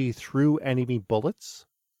energy through enemy bullets.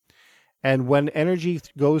 And when energy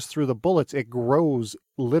goes through the bullets, it grows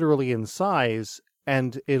literally in size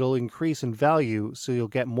and it'll increase in value. So you'll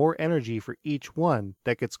get more energy for each one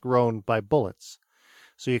that gets grown by bullets.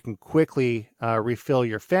 So you can quickly refill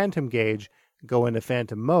your phantom gauge, go into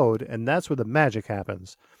phantom mode, and that's where the magic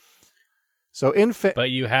happens. So but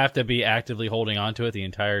you have to be actively holding on to it the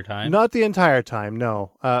entire time? Not the entire time,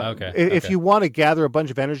 no. Okay. If you want to gather a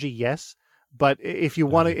bunch of energy, yes. But if you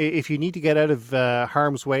want to, if you need to get out of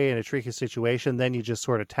harm's way in a tricky situation, then you just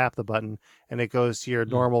sort of tap the button and it goes to your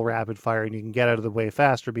normal rapid fire, and you can get out of the way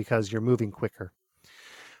faster because you're moving quicker.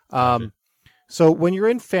 So when you're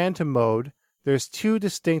in phantom mode, there's two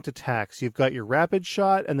distinct attacks. You've got your rapid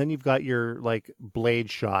shot, and then you've got your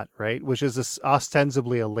blade shot, right? Which is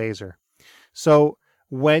ostensibly a laser. So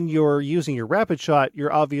when you're using your rapid shot,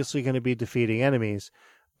 you're obviously going to be defeating enemies.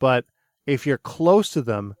 But if you're close to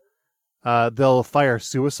them, they'll fire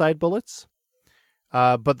suicide bullets.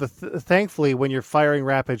 But thankfully, when you're firing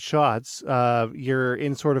rapid shots, you're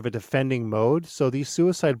in sort of a defending mode. So these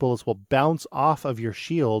suicide bullets will bounce off of your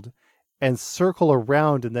shield and circle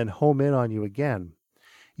around and then home in on you again.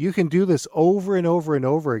 You can do this over and over and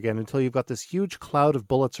over again until you've got this huge cloud of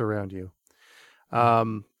bullets around you.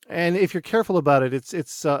 And if you're careful about it,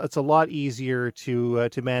 it's a lot easier to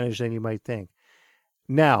manage than you might think.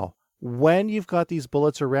 Now, when you've got these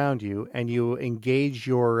bullets around you and you engage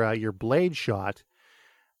your blade shot,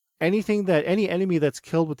 any enemy that's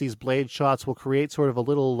killed with these blade shots will create sort of a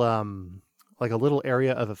little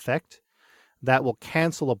area of effect that will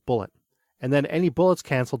cancel a bullet, and then any bullets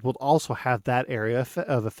canceled will also have that area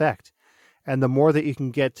of effect. And the more that you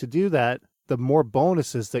can get to do that, the more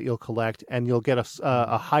bonuses that you'll collect, and you'll get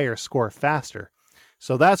a higher score faster.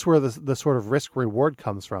 So that's where the sort of risk reward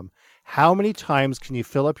comes from. How many times can you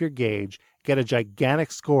fill up your gauge, get a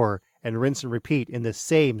gigantic score, and rinse and repeat in the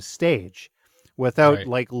same stage without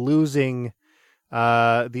losing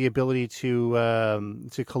the ability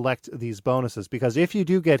to collect these bonuses? Because if you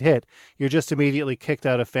do get hit, you're just immediately kicked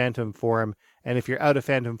out of phantom form, and if you're out of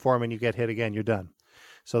phantom form and you get hit again, you're done.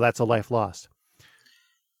 So that's a life lost.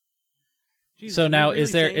 Jeez, so now, really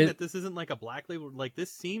is there that this isn't like a black label? Like,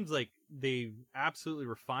 this seems like they absolutely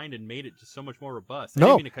refined and made it just so much more robust.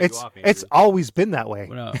 No, it's always been that way.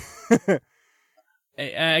 No.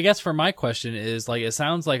 I guess for my question is, it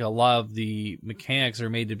sounds like a lot of the mechanics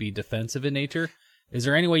are made to be defensive in nature. Is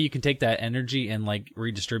there any way you can take that energy and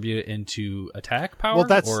redistribute it into attack power?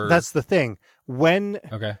 Well, that's the thing. When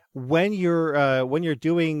you're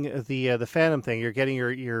doing the phantom thing, you're getting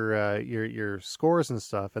your scores and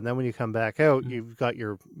stuff, and then when you come back out, you've got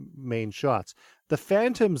your main shots. The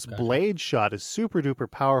phantom's blade shot is super duper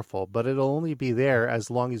powerful, but it'll only be there as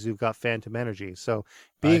long as you've got phantom energy. So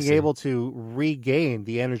being able to regain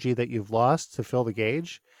the energy that you've lost to fill the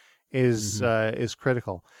gauge is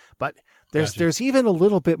critical. But there's even a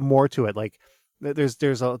little bit more to it. There's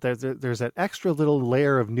that extra little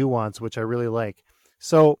layer of nuance which I really like.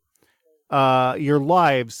 So your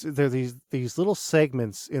lives, they're these little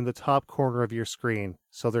segments in the top corner of your screen.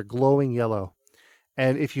 So they're glowing yellow,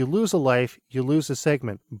 And if you lose a life, you lose a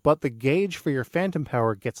segment, but the gauge for your phantom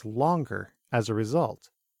power gets longer as a result.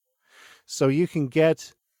 So you can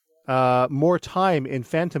get more time in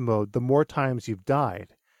phantom mode the more times you've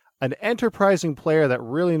died. An enterprising player that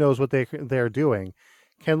really knows what they're doing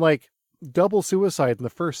can like double suicide in the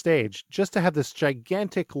first stage just to have this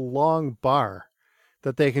gigantic long bar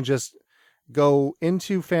that they can just go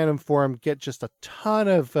into phantom form, get just a ton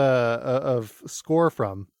of score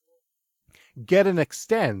from, get an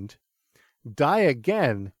extend, die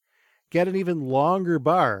again, get an even longer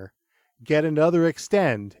bar, get another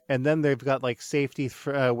extend, and then they've got like safety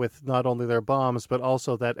with not only their bombs but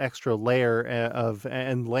also that extra layer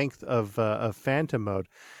and length of phantom mode.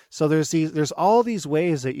 So there's all these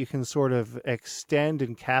ways that you can sort of extend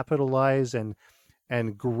and capitalize and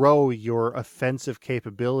grow your offensive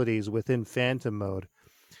capabilities within phantom mode.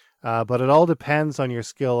 But it all depends on your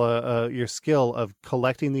skill of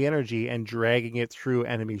collecting the energy and dragging it through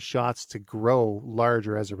enemy shots to grow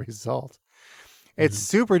larger as a result. It's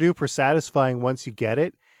super duper satisfying once you get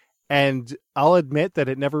it. And I'll admit that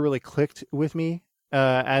it never really clicked with me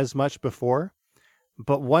as much before.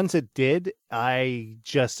 But once it did, I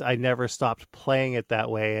never stopped playing it that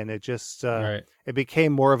way. And it just, it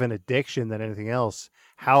became more of an addiction than anything else.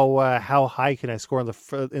 How high can I score in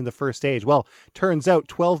the first stage? Well, turns out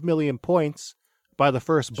 12 million points by the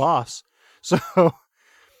first boss. So,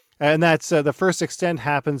 and that's the first extend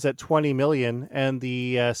happens at 20 million, and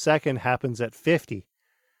the second happens at 50.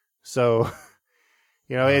 So,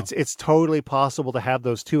 wow. It's totally possible to have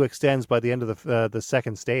those two extends by the end of the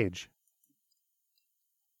second stage.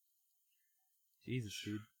 Jesus,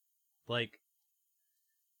 dude! Like,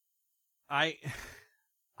 I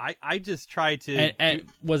just tried to. And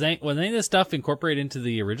was any of this stuff incorporated into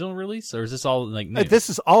the original release, or is this all like new? This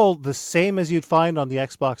is all the same as you'd find on the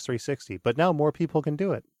Xbox 360, but now more people can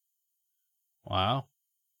do it. Wow!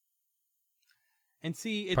 And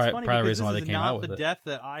see, it's funny because this is not the depth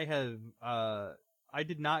that I have. I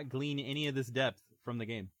did not glean any of this depth from the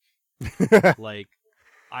game. It's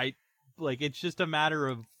just a matter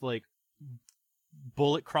of like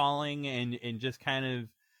bullet crawling and just kind of.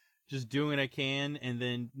 Just doing what I can, and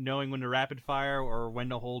then knowing when to rapid fire or when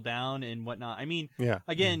to hold down and whatnot. I mean,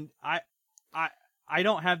 again, I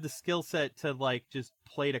don't have the skill set to like just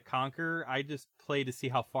play to conquer. I just play to see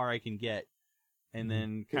how far I can get, and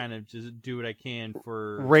then kind of just do what I can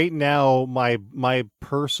for. Right now, my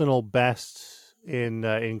personal best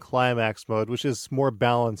in climax mode, which is more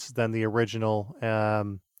balanced than the original,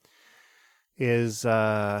 is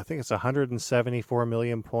I think it's 174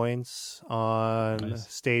 million points on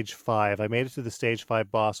stage 5. I made it to the stage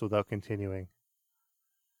 5 boss without continuing.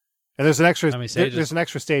 And there's an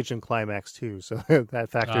extra stage in climax too, so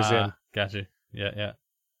that factors in. Gotcha. Yeah.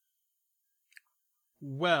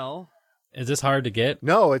 Well, is this hard to get?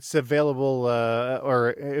 No, it's available,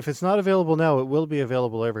 or if it's not available now, it will be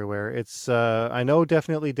available everywhere. It's, I know,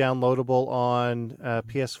 definitely downloadable on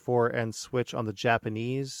PS4 and Switch on the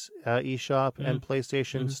Japanese eShop and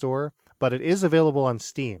PlayStation Store, but it is available on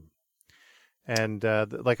Steam. And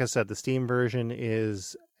like I said, the Steam version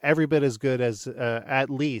is every bit as good as, at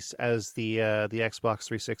least, as the Xbox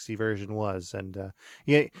 360 version was. And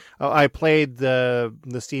I played the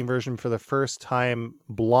Steam version for the first time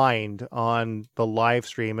blind on the live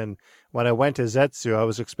stream, and when I went to Zetsu, I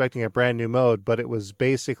was expecting a brand new mode, but it was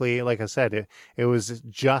basically, like I said, it was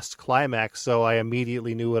just climax, so I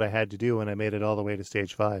immediately knew what I had to do, and I made it all the way to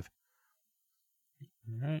stage 5.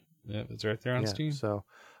 All right. Yeah, it's right there on Steam. So.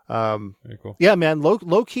 Very cool. Yeah, man.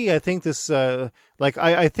 Low key, I think this. I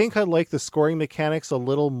think I like the scoring mechanics a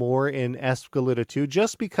little more in Espgalita 2,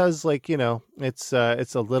 just because, it's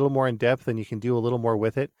a little more in depth and you can do a little more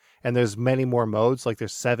with it. And there's many more modes. Like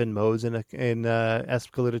there's 7 modes in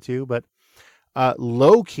Espgalita 2. But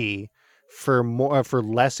low key for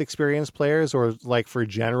less experienced players or like for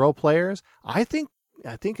general players, I think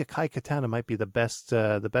Akai Katana might be the best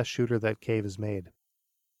shooter that Cave has made,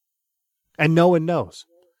 and no one knows.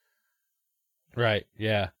 Right,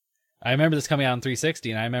 yeah. I remember this coming out on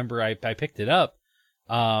 360, and I remember I picked it up,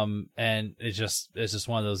 and it's just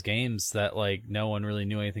one of those games that like no one really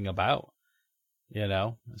knew anything about,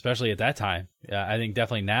 especially at that time. Yeah, I think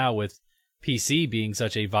definitely now with PC being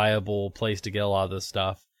such a viable place to get a lot of this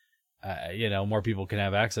stuff, more people can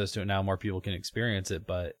have access to it now, more people can experience it,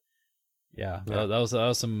 but yeah. That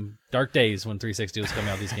was some dark days when 360 was coming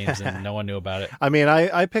out with these games and no one knew about it. I mean,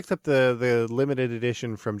 I picked up the limited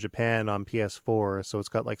edition from Japan on PS4, so it's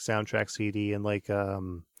got like soundtrack CD and like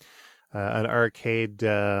an arcade,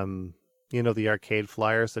 the arcade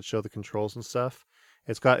flyers that show the controls and stuff.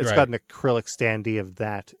 It's got an acrylic standee of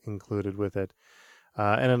that included with it.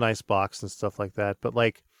 and a nice box and stuff like that. But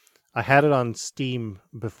like, I had it on Steam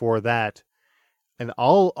before that, and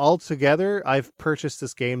all together, I've purchased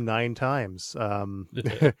this game 9 times.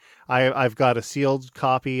 I've got a sealed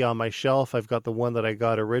copy on my shelf. I've got the one that I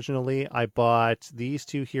got originally. I bought these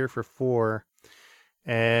 2 here for 4.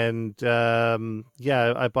 And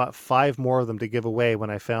I bought 5 more of them to give away when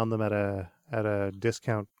I found them at a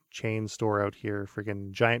discount chain store out here.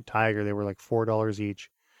 Freaking Giant Tiger, they were like $4 each.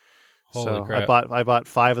 Holy crap. I bought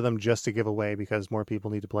 5 of them just to give away because more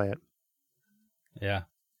people need to play it. Yeah,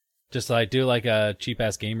 just like do like a cheap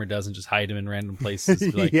ass gamer does and just hide them in random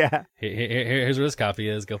places. Like, yeah, here's where this copy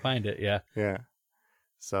is. Go find it. Yeah.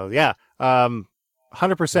 So yeah,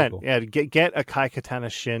 100%. Cool. Yeah, get a Kai Katana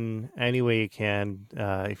Shin any way you can.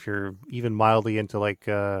 If you're even mildly into like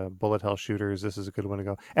bullet hell shooters, this is a good one to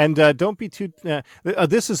go. And don't be too.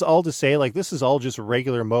 This is all to say, like, this is all just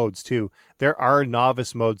regular modes too. There are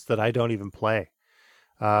novice modes that I don't even play,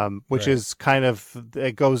 which is kind of,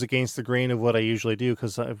 it goes against the grain of what I usually do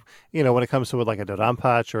because when it comes to like a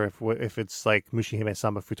Doranpachi or if it's like Mushihime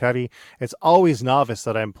Sama Futari, it's always novice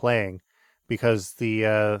that I'm playing because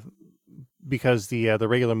the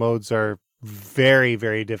regular modes are very,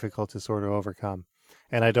 very difficult to sort of overcome.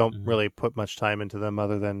 And I don't really put much time into them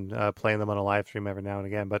other than playing them on a live stream every now and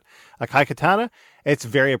again. But a Kai Katana, it's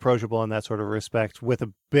very approachable in that sort of respect with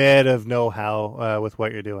a bit of know-how with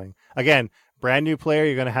what you're doing. Again, brand new player,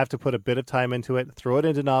 you're going to have to put a bit of time into it, throw it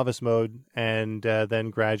into novice mode, and then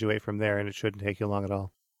graduate from there, and it shouldn't take you long at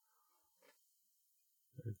all.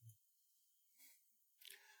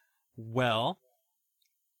 Well,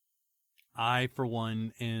 I, for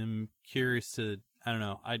one, am curious to, I don't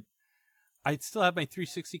know, I still have my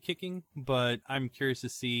 360 kicking, but I'm curious to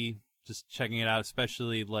see, just checking it out,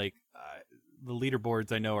 especially like the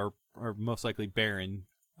leaderboards I know are most likely barren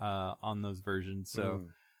on those versions. So,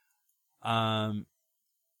 man,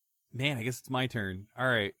 I guess it's my turn. All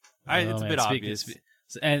right. It's a bit obvious.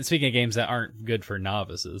 And speaking of games that aren't good for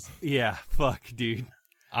novices. Yeah, fuck, dude.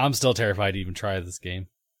 I'm still terrified to even try this game.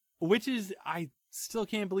 Which is, I still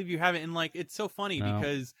can't believe you haven't. And like, it's so funny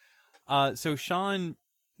because so Sean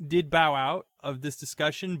did bow out of this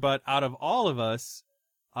discussion, but out of all of us,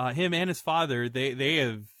 him and his father, they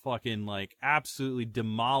have fucking like absolutely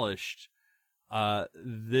demolished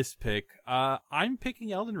this pick. I'm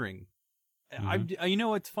picking Elden Ring. You know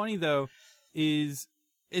what's funny though is,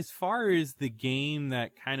 as far as the game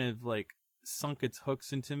that kind of like sunk its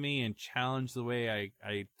hooks into me and challenged the way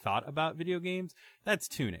I thought about video games, that's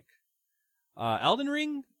Tunic. Elden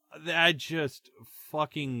Ring, that just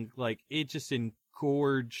fucking, like, it just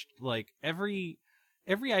engorged, like, every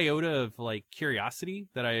iota of, like, curiosity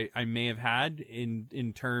that I may have had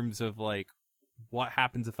in terms of, like, what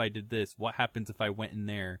happens if I did this? What happens if I went in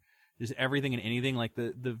there? Just everything and anything, like,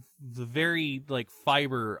 the very, like,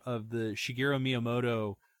 fiber of the Shigeru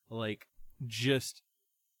Miyamoto, like, just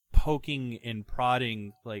poking and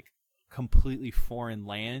prodding, like, completely foreign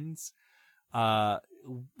lands.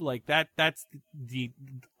 Like that's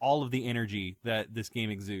all of the energy that this game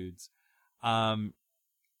exudes. And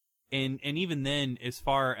even then, as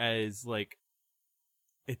far as like,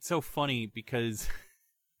 it's so funny because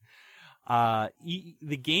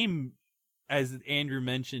the game, as Andrew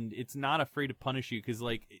mentioned, it's not afraid to punish you because,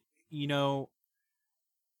 like,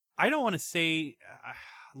 I don't want to say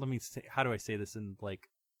let me say, how do I say this in like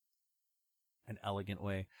an elegant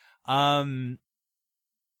way?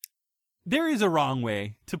 There is a wrong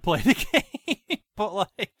way to play the game, but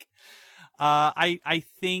like, I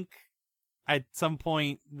think at some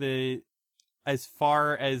point as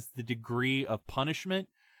far as the degree of punishment,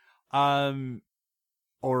 or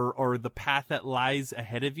the path that lies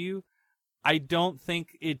ahead of you, I don't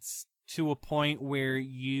think it's to a point where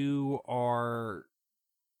you are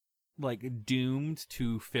like doomed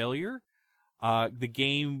to failure. The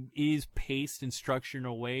game is paced and structured in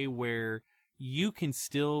a way where you can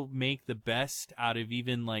still make the best out of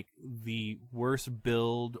even like the worst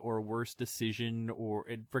build or worst decision, or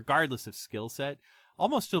regardless of skill set,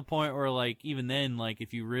 almost to a point where like even then, like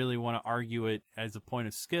if you really want to argue it as a point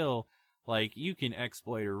of skill, like you can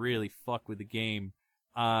exploit or really fuck with the game.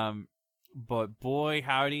 But boy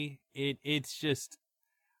howdy, it's just,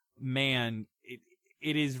 man,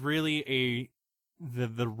 it is really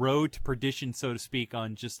the road to perdition, so to speak,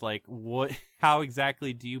 on just like how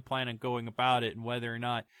exactly do you plan on going about it, and whether or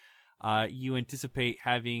not you anticipate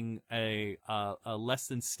having a less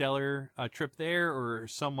than stellar trip there or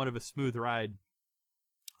somewhat of a smooth ride,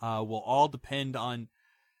 will all depend on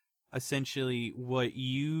essentially what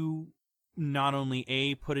you not only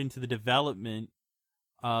A, put into the development,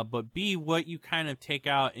 but B, what you kind of take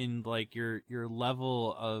out in like your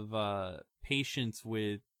level of patience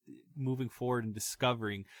with moving forward and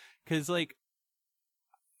discovering, because like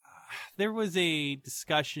there was a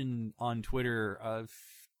discussion on Twitter of,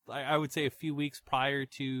 I would say, a few weeks prior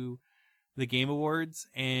to the Game Awards,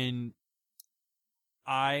 and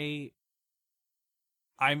I'm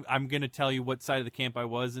going to tell you what side of the camp I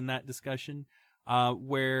was in that discussion,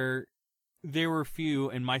 where there were few,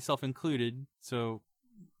 and myself included, so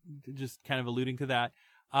just kind of alluding to that,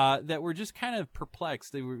 that were just kind of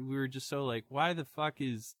perplexed. We were just so like, why the fuck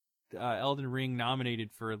is Elden Ring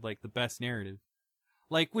nominated for like the best narrative?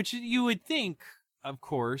 Like, which you would think, of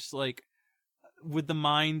course, like with the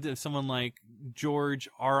mind of someone like George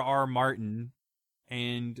R.R. Martin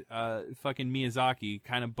and fucking Miyazaki,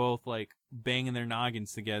 kind of both like banging their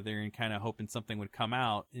noggins together and kind of hoping something would come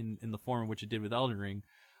out in the form in which it did with Elden Ring.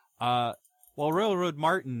 While Railroad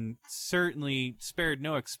Martin certainly spared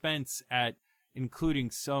no expense at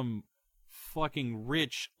including some fucking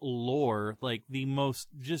rich lore, like the most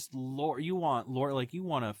just lore. You want lore, like you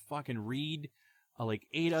want to fucking read like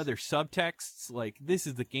 8 other subtexts. Like, this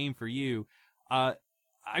is the game for you. I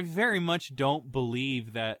very much don't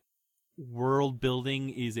believe that world building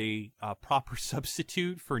is a proper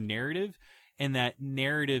substitute for narrative, and that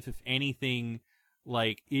narrative, if anything,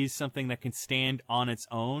 like is something that can stand on its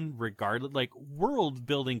own regardless. Like, world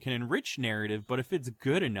building can enrich narrative, but if it's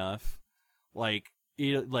good enough, like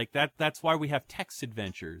that's why we have text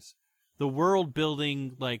adventures. The world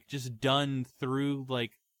building, like, just done through,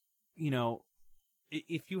 like, you know,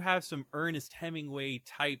 if you have some Ernest Hemingway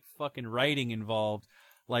type fucking writing involved,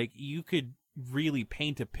 like, you could really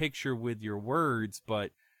paint a picture with your words,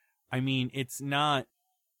 but I mean, it's not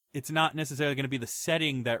necessarily going to be the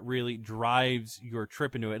setting that really drives your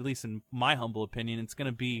trip into it, at least in my humble opinion. It's going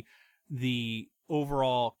to be the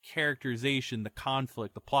overall characterization, the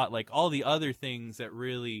conflict, the plot, like all the other things that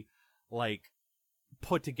really like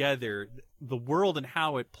put together the world and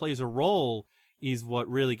how it plays a role is what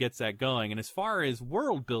really gets that going. And as far as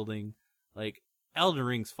world building, like, Elden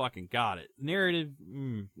Ring's fucking got it. Narrative,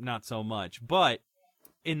 not so much. But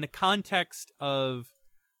in the context of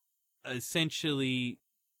essentially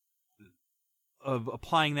of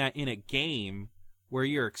applying that in a game where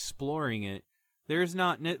you're exploring it, there's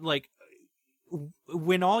not, like,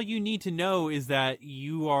 when all you need to know is that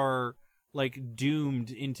you are, like, doomed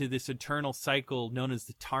into this eternal cycle known as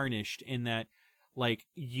the Tarnished, in that, like,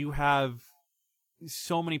 you have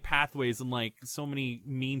so many pathways and like so many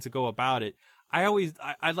means to go about it. I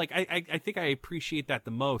think I appreciate that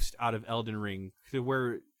the most out of Elden Ring, to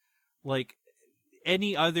where like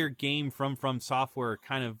any other game from Software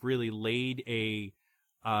kind of really laid a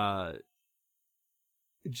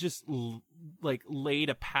laid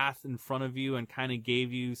a path in front of you and kind of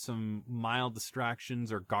gave you some mild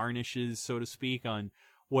distractions or garnishes, so to speak, on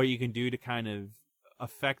what you can do to kind of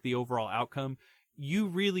affect the overall outcome. You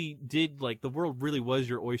really did, like, the world really was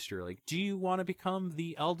your oyster. Like, do you want to become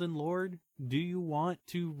the Elden Lord? Do you want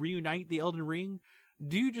to reunite the Elden Ring?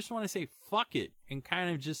 Do you just want to say fuck it and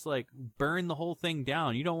kind of just like burn the whole thing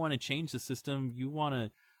down? You don't want to change the system. You want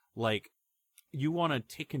to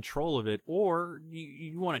take control of it, or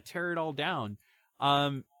you want to tear it all down.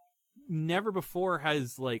 Never before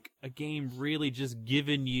has like a game really just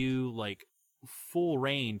given you like full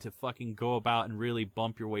reign to fucking go about and really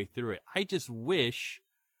bump your way through it. I just wish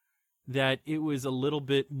that it was a little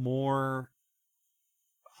bit more.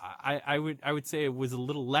 I would say it was a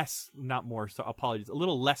little less, not more, so apologies, a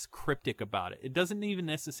little less cryptic about it. It doesn't even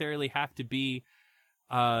necessarily have to be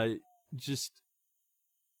just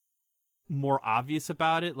more obvious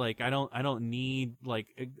about it. Like, I don't need,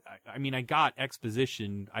 like, I mean, I got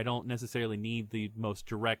exposition. I don't necessarily need the most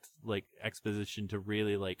direct, like, exposition to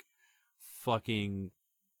really, like, fucking,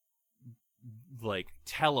 like,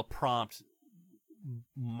 teleprompt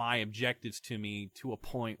my objectives to me to a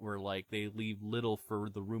point where, like, they leave little for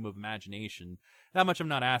the room of imagination. That much I'm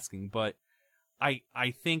not asking, but I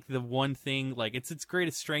think the one thing, like, it's its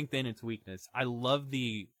greatest strength and its weakness. I love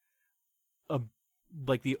the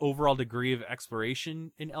like the overall degree of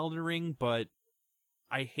exploration in Elden Ring, but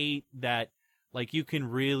I hate that, like, you can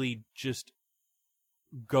really just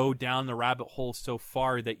go down the rabbit hole so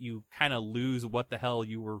far that you kind of lose what the hell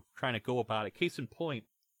you were trying to go about it. Case in point,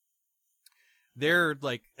 there are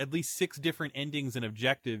like at least 6 different endings and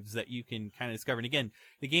objectives that you can kind of discover. And again,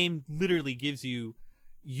 the game literally gives you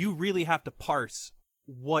really have to parse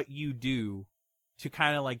what you do to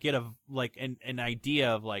kind of like get an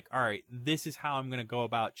idea of like, all right, this is how I'm going to go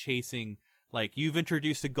about chasing. Like, you've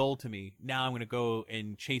introduced a goal to me. Now I'm going to go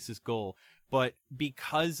and chase this goal. But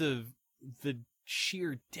because of the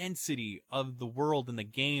sheer density of the world and the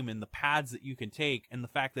game and the paths that you can take, and the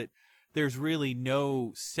fact that there's really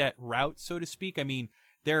no set route, so to speak. I mean,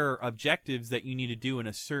 there are objectives that you need to do in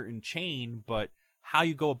a certain chain, but how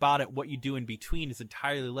you go about it, what you do in between, is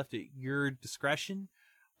entirely left at your discretion.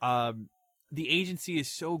 The agency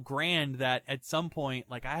is so grand that at some point,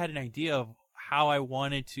 like, I had an idea of how I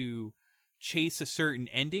wanted to chase a certain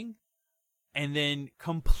ending, and then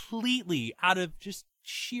completely out of just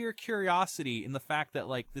sheer curiosity in the fact that,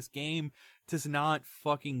 like, this game does not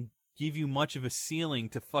fucking give you much of a ceiling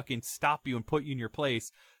to fucking stop you and put you in your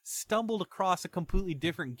place, stumbled across a completely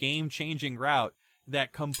different game-changing route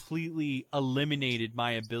that completely eliminated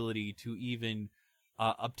my ability to even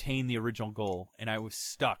obtain the original goal, and I was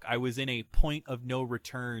stuck. I was in a point of no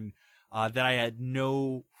return that I had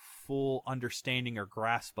no full understanding or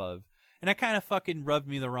grasp of, and that kind of fucking rubbed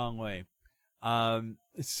me the wrong way.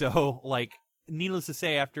 So, like, needless to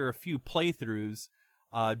say, after a few playthroughs,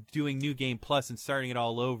 doing New Game Plus and starting it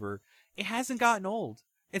all over, it hasn't gotten old.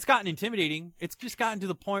 It's gotten intimidating. It's just gotten to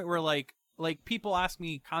the point where, like people ask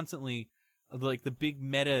me constantly, like, the big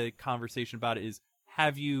meta conversation about it is,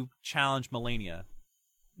 have you challenged Malenia?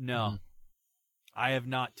 No. I have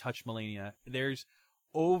not touched Malenia. There's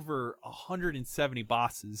over 170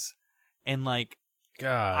 bosses, and, like,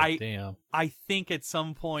 damn. I think at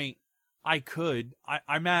some point I could.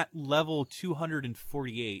 I'm at level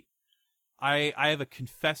 248. I have a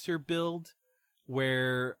confessor build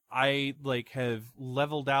where I, like, have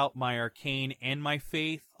leveled out my arcane and my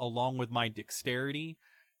faith along with my dexterity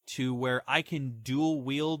to where I can dual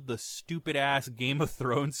wield the stupid ass Game of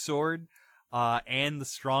Thrones sword and the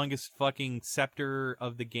strongest fucking scepter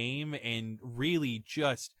of the game, and really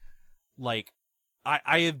just, like,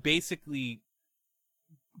 I have basically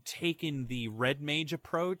taken the red mage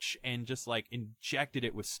approach and just, like, injected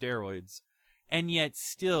it with steroids, and yet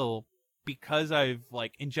still, because I've,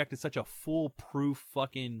 like, injected such a foolproof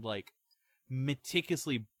fucking, like,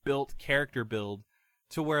 meticulously built character build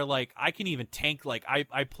to where, like, I can even tank, like,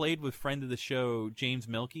 I played with friend of the show James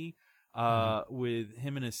Milkey, with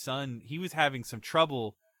him and his son. He was having some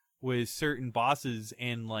trouble with certain bosses,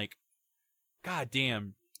 and, like,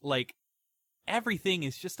 goddamn, like, everything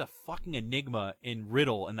is just a fucking enigma and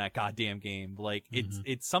riddle in that goddamn game. Like,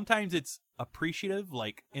 it's sometimes it's appreciative,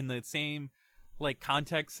 like, in the same, like,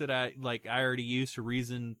 context that I already used to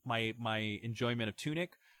reason my enjoyment of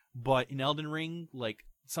Tunic, but in Elden Ring, like,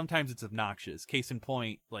 sometimes it's obnoxious. Case in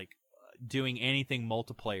point, like, doing anything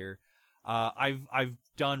multiplayer. I've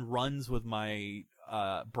done runs with my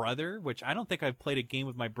brother, which I don't think I've played a game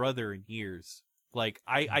with my brother in years. Like,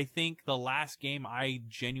 I think the last game I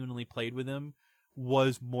genuinely played with him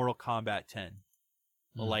was Mortal Kombat 10.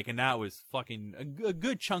 Like, and that was fucking a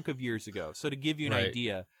good chunk of years ago. So to give you an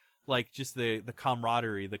idea, like, just the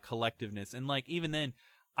camaraderie, the collectiveness, and, like, even then,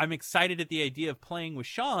 I'm excited at the idea of playing with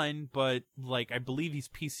Sean, but, like, I believe he's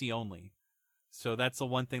PC only. So that's the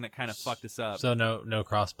one thing that kind of fucked us up. So no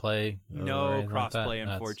crossplay? No crossplay, like,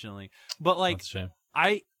 unfortunately. But, like, that's a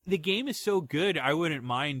shame. The game is so good, I wouldn't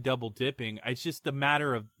mind double dipping. It's just a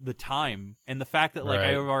matter of the time and the fact that, like,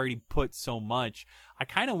 I've already put so much. I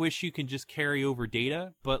kind of wish you can just carry over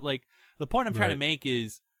data, but, like, the point I'm trying to make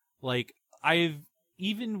is, like,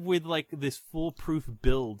 even with, like, this foolproof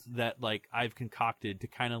build that, like, I've concocted to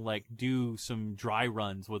kind of, like, do some dry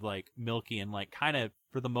runs with, like, Milky and, like, kind of,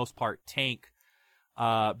 for the most part, tank,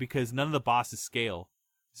 because none of the bosses scale.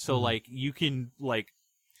 So, like, you can, like,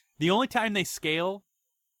 the only time they scale,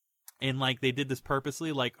 and, like, they did this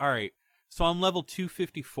purposely, like, all right, so I'm level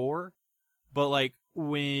 254, but, like,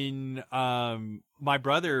 when my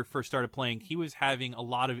brother first started playing, he was having a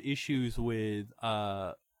lot of issues with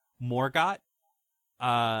Morgott,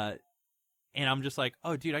 and I'm just like,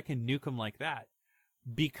 oh, dude, I can nuke him like that.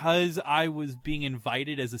 Because I was being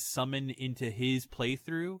invited as a summon into his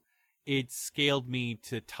playthrough, it scaled me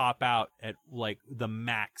to top out at, like, the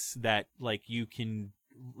max that, like, you can,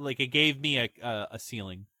 like, it gave me a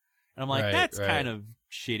ceiling. And I'm like, that's kind of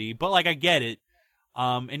shitty, but, like, I get it.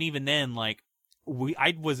 And even then, like,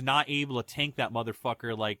 I was not able to tank that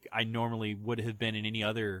motherfucker like I normally would have been in any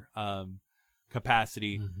other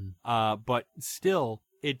capacity. But still,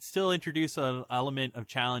 it still introduced an element of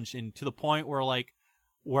challenge, and to the point where, like,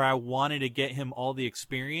 where I wanted to get him all the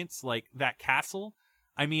experience, like that castle.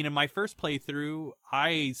 I mean, in my first playthrough,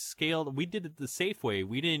 I scaled, we did it the safe way.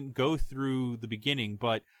 We didn't go through the beginning,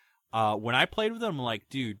 but when I played with him, I'm like,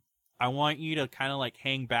 dude, I want you to kind of, like,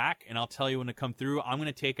 hang back, and I'll tell you when to come through. I'm going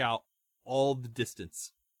to take out all the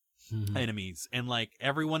distance enemies, and, like,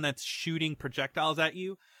 everyone that's shooting projectiles at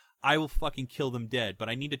you, I will fucking kill them dead, but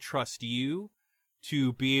I need to trust you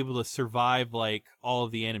to be able to survive, like, all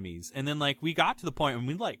of the enemies. And then, like, we got to the point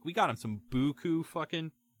when we got him some buku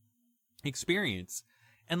fucking experience.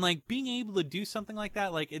 And like being able to do something like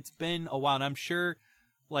that, like it's been a while, and I'm sure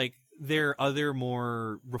like there are other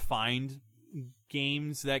more refined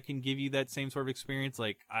games that can give you that same sort of experience.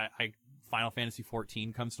 Like I Final Fantasy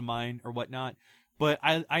 14 comes to mind or whatnot. But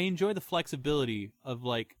I enjoy the flexibility of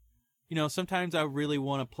like, you know, sometimes I really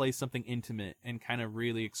want to play something intimate and kind of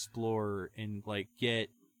really explore and like get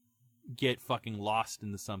fucking lost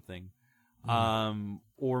into something.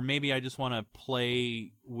 Or maybe I just want to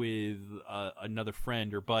play with another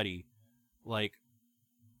friend or buddy. Like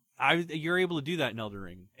you're able to do that in Elden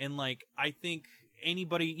Ring. And like I think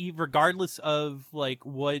anybody, regardless of like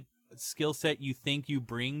what skill set you think you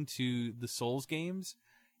bring to the Souls games,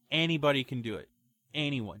 anybody can do it.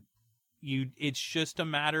 Anyone. It's just a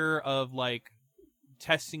matter of like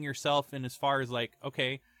testing yourself, and as far as like,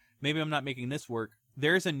 okay, maybe I'm not making this work.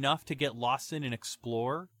 There's enough to get lost in and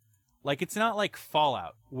explore. Like it's not like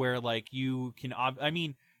Fallout where like you can I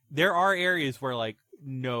mean, there are areas where like,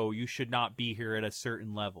 no, you should not be here at a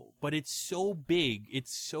certain level, but it's so big,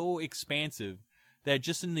 it's so expansive that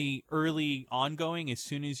just in the early ongoing, as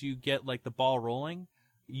soon as you get like the ball rolling,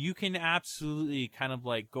 you can absolutely kind of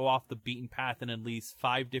like go off the beaten path in at least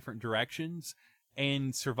 5 different directions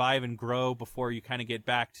and survive and grow before you kind of get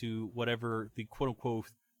back to whatever the quote unquote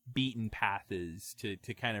beaten path is to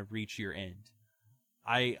kind of reach your end.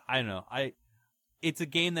 I don't know. It's a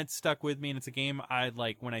game that's stuck with me, and it's a game I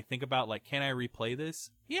like when I think about like, can I replay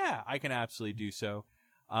this? Yeah, I can absolutely do so.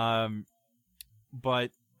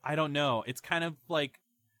 But I don't know. It's kind of like,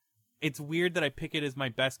 it's weird that I pick it as my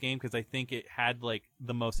best game because I think it had like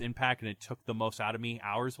the most impact and it took the most out of me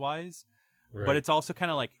hours wise. Right. But it's also kind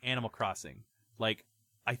of like Animal Crossing. Like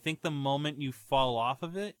I think the moment you fall off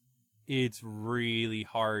of it, it's really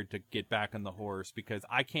hard to get back on the horse because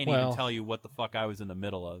I can't even tell you what the fuck I was in the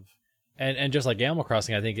middle of. And just like Animal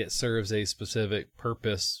Crossing, I think it serves a specific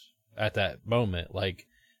purpose at that moment. Like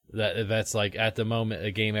that's like at the moment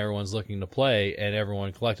a game everyone's looking to play and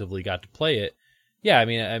everyone collectively got to play it. Yeah, I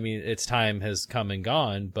mean, its time has come and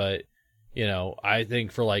gone, but you know, I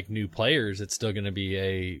think for like new players, it's still going to be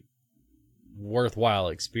a worthwhile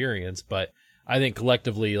experience. But I think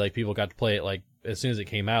collectively, like people got to play it like as soon as it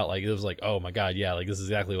came out, like it was like, oh my god, yeah, like this is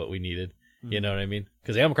exactly what we needed. Mm-hmm. You know what I mean?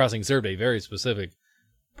 Because Animal Crossing served a very specific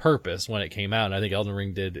purpose when it came out, and I think Elden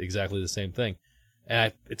Ring did exactly the same thing.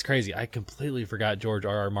 And it's crazy. I completely forgot George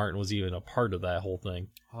R.R. Martin was even a part of that whole thing.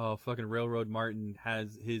 Oh, fucking Railroad Martin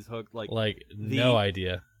has his hook. No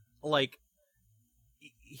idea. Like,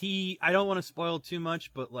 I don't want to spoil too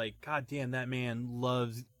much, but, like, goddamn, that man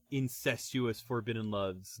loves incestuous forbidden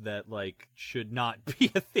loves that, like, should not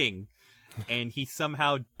be a thing. And he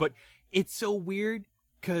somehow, but it's so weird,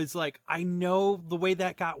 because, like, I know the way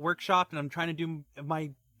that got workshopped, and I'm trying to do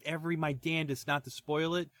my damnedest not to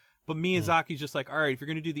spoil it. But Miyazaki's just like, all right, if you're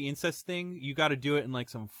going to do the incest thing, you got to do it in like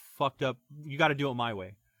some fucked up, you got to do it my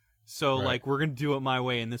way. So right. Like, we're going to do it my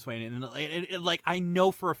way and this way. And like, I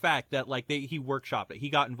know for a fact that like he workshopped it.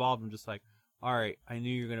 He got involved. I'm just like, all right, I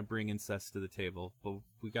knew you were going to bring incest to the table, but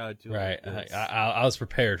we got to do it. Right. Like this. I was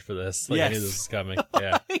prepared for this. Like, yes. I knew this was coming.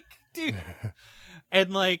 Yeah. Like, dude.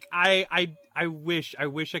 And like, I wish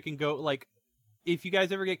I can go, like, if you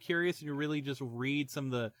guys ever get curious and you really just read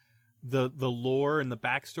some of the lore and the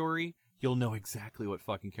backstory, you'll know exactly what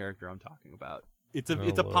fucking character I'm talking about. It's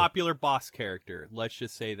a popular boss character. Let's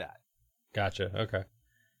just say that. Gotcha. Okay.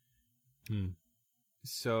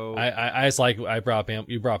 So I just like you brought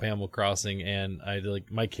up Animal Crossing, and I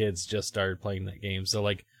like my kids just started playing that game, so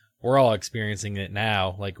like we're all experiencing it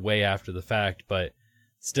now, like way after the fact, but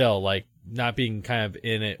still like not being kind of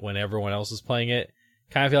in it when everyone else is playing it.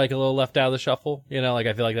 Kind of feel like a little left out of the shuffle, you know. Like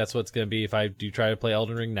I feel like that's what's going to be if I do try to play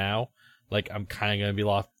Elden Ring now. Like I'm kind of going to be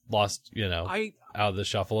lost, you know, out of the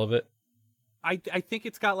shuffle of it. I think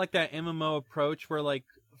it's got like that MMO approach where, like,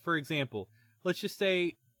 for example, let's just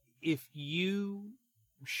say if you,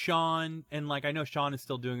 Sean, and like I know Sean is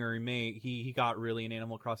still doing a remake. He got really in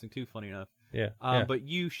Animal Crossing 2, funny enough. Yeah. But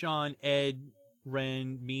you, Sean, Ed,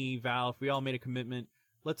 Ren, me, Val, if we all made a commitment,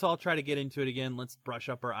 let's all try to get into it again. Let's brush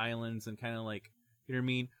up our islands and kind of like. You know what I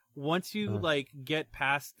mean? Once you like get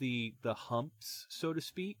past the humps, so to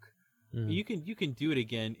speak, you can do it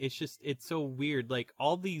again. It's just it's so weird. Like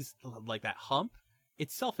all these like that hump,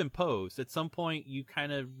 it's self-imposed. At some point, you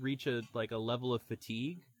kind of reach a level of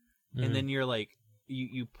fatigue, and then you're like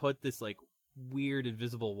you put this like weird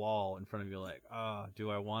invisible wall in front of you. Like, do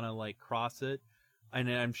I want to like cross it? And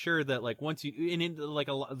I'm sure that like once you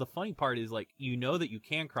the funny part is like you know that you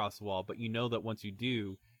can cross the wall, but you know that once you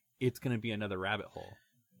do, it's going to be another rabbit hole.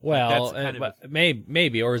 Well,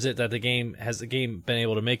 maybe, or is it that the game been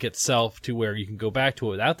able to make itself to where you can go back to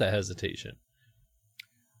it without that hesitation?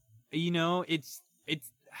 You know, it's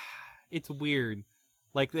it's weird.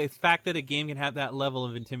 Like, the fact that a game can have that level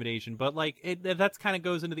of intimidation, but, like, that's kind of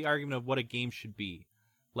goes into the argument of what a game should be.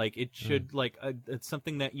 Like, it should, like, it's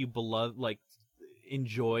something that you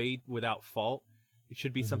enjoy without fault. It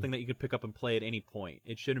should be something that you could pick up and play at any point.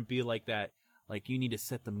 It shouldn't be like that, like, you need to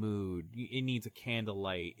set the mood. It needs a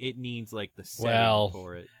candlelight. It needs, like, the setting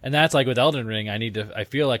for it. And that's, like, with Elden Ring, I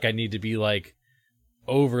feel like I need to be, like,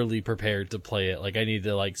 overly prepared to play it. Like, I need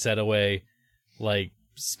to, like, set away, like,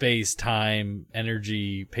 space, time,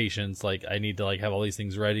 energy, patience. Like, I need to, like, have all these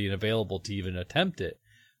things ready and available to even attempt it.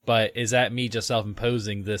 But is that me just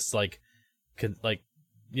self-imposing this, like,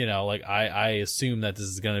 you know, like, I assume that this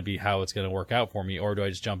is going to be how it's going to work out for me, or do I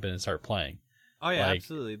just jump in and start playing? Oh yeah, like,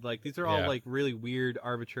 absolutely. Like, these are all like really weird,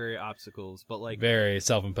 arbitrary obstacles, but like very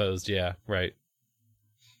self-imposed. Yeah, right.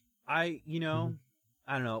 You know,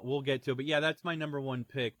 I don't know. We'll get to it, but yeah, that's my number one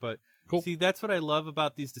pick. But cool. See, that's what I love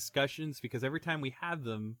about these discussions, because every time we have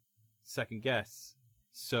them, second guess.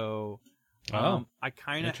 So, I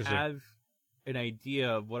kind of have an idea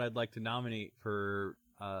of what I'd like to nominate for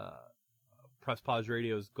Press Pause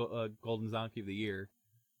Radio's Golden Zonkey of the Year.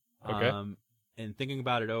 Okay. And thinking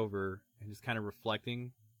about it over and just kind of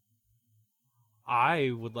reflecting,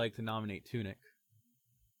 I would like to nominate Tunic.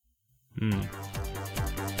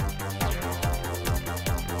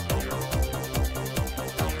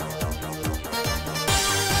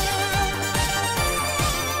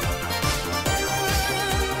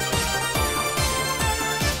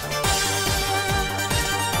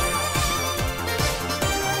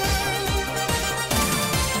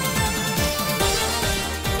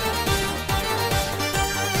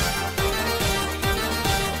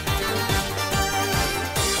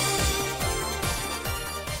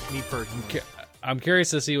 I'm curious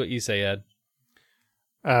to see what you say, Ed.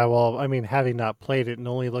 Well, I mean, having not played it and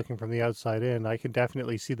only looking from the outside in, I can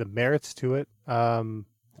definitely see the merits to it.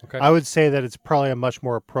 Okay. I would say that it's probably a much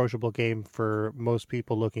more approachable game for most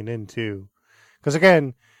people looking into. Because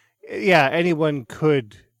again, yeah, anyone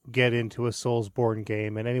could get into a Soulsborne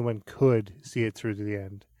game and anyone could see it through to the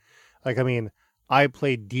end. Like, I mean, I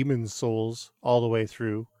played Demon's Souls all the way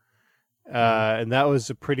through, and that was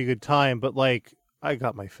a pretty good time, but like, I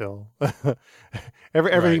got my fill.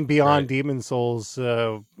 Everything beyond Demon's Souls,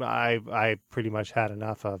 I pretty much had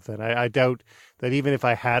enough of, and I doubt that even if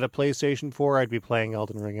I had a PlayStation 4, I'd be playing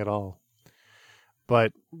Elden Ring at all.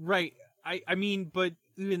 But I mean, but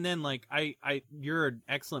even then, like, you're an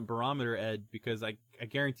excellent barometer, Ed, because I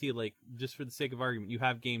guarantee, like, just for the sake of argument, you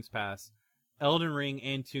have Games Pass, Elden Ring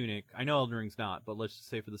and Tunic. I know Elden Ring's not, but let's just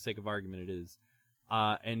say for the sake of argument, it is.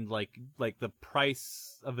 And like the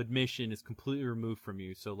price of admission is completely removed from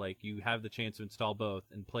you, so like you have the chance to install both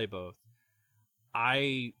and play both.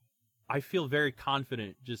 I feel very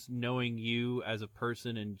confident just knowing you as a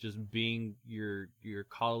person and just being your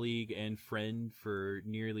colleague and friend for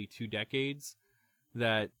nearly 2 decades,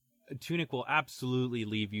 that Tunic will absolutely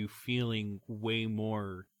leave you feeling way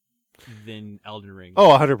more than Elden Ring.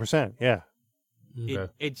 Oh, 100%, yeah.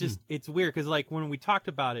 It just it's weird because like when we talked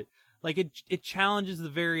about it, like it challenges the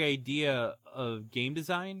very idea of game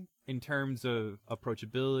design in terms of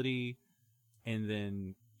approachability, and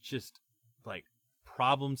then just like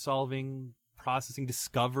problem solving, processing,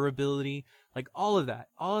 discoverability, like all of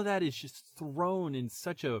that is just thrown in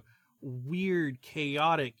such a weird,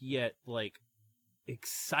 chaotic yet like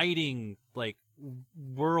exciting like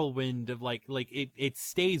whirlwind of like it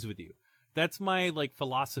stays with you. That's my like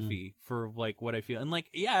philosophy for like what I feel. And like,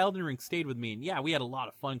 yeah, Elden Ring stayed with me, and yeah, we had a lot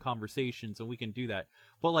of fun conversations, and we can do that.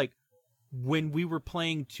 But like when we were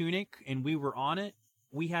playing Tunic and we were on it,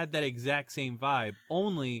 we had that exact same vibe.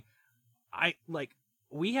 Only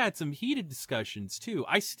we had some heated discussions too.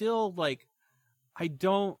 I still like I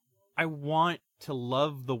want to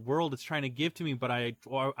love the world it's trying to give to me, but I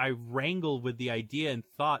wrangle with the idea and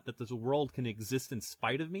thought that this world can exist in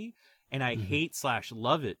spite of me, and I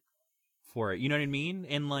hate/love it for it. You know what I mean?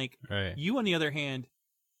 And like you, on the other hand,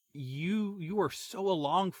 you are so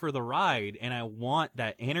along for the ride, and I want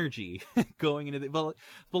that energy going into the but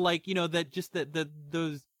like, you know, that just that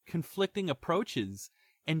those conflicting approaches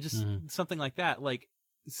and just something like that, like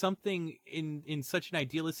something in such an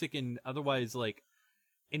idealistic and otherwise like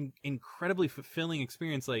incredibly fulfilling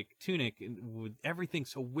experience like Tunic, with everything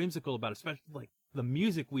so whimsical about it, especially like the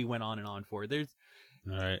music we went on and on for.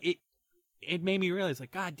 It made me realize, like,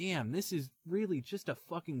 God damn, this is really just a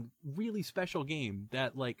fucking really special game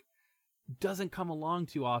that, like, doesn't come along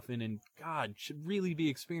too often, and, God, should really be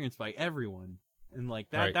experienced by everyone. And, like,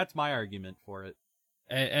 that's my argument for it.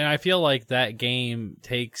 And I feel like that game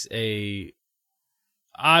takes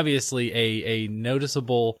obviously a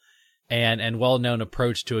noticeable and well-known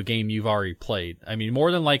approach to a game you've already played. I mean,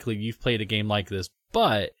 more than likely you've played a game like this,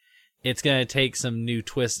 but it's going to take some new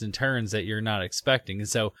twists and turns that you're not expecting. And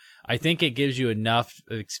so I think it gives you enough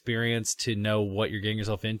experience to know what you're getting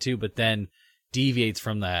yourself into, but then deviates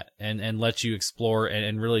from that and lets you explore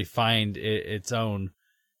and really find its own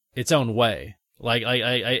way. Like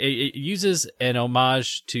it uses an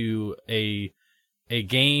homage to a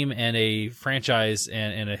game and a franchise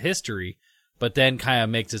and a history, but then kind of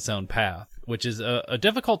makes its own path, which is a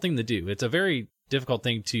difficult thing to do. It's a very difficult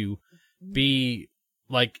thing to be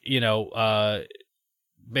like,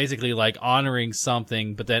 basically like honoring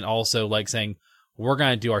something, but then also like saying, we're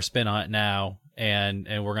going to do our spin on it now, and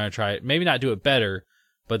we're going to try it. Maybe not do it better,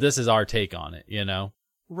 but this is our take on it,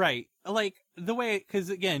 Right. Like, the way, because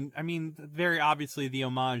again, I mean, very obviously the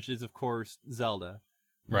homage is, of course, Zelda.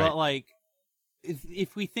 Right. But, like,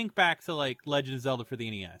 if we think back to, like, Legend of Zelda for the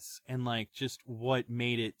NES, and, like, just what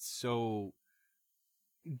made it so,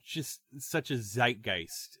 just such a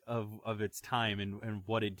zeitgeist of its time and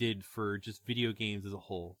what it did for just video games as a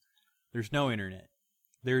whole. There's no internet.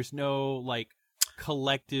 There's no, like,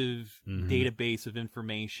 collective database of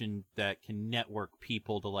information that can network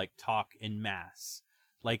people to, like, talk en masse.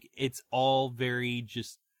 Like, it's all very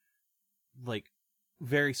just, like,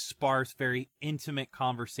 very sparse, very intimate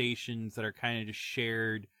conversations that are kind of just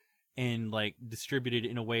shared and, like, distributed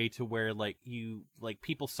in a way to where, like,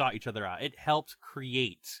 people sought each other out. It helped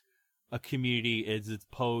create a community as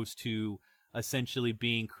opposed to essentially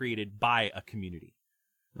being created by a community.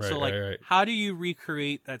 Right, so, like, right. How do you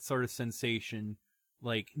recreate that sort of sensation,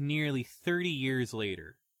 like, nearly 30 years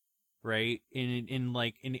later? Right, in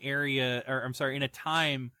like an area, or I'm sorry, in a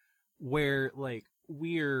time where like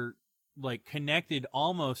we're like connected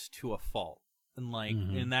almost to a fault, and like,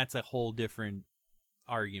 and that's a whole different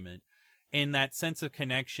argument. And that sense of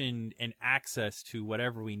connection and access to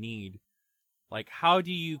whatever we need, like, how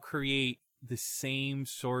do you create the same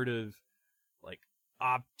sort of like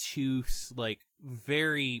obtuse, like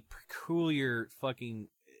very peculiar fucking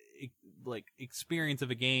like experience of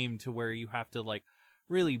a game to where you have to like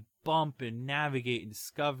really bump and navigate and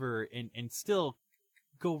discover and still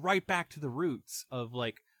go right back to the roots of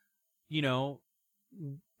like,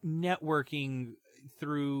 networking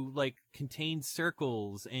through like contained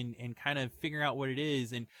circles and kind of figuring out what it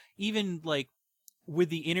is. And even like with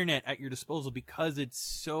the internet at your disposal, because it's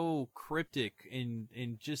so cryptic and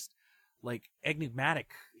just like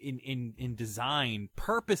enigmatic in design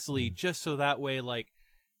purposely, just so that way, like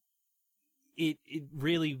it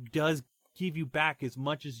really does give you back as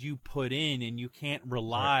much as you put in, and you can't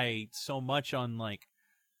rely so much on like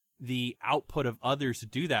the output of others to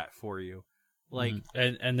do that for you. Like,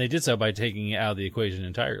 and they did so by taking it out of the equation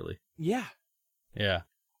entirely. Yeah.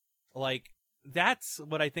 Like, that's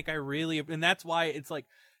what I think and that's why it's like,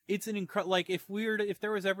 it's an incredible, like, if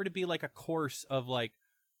there was ever to be like a course of like,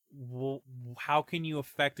 how can you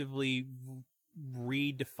effectively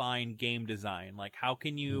redefine game design? Like, how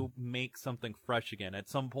can you make something fresh again? At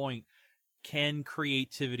some point, can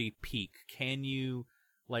creativity peak? Can you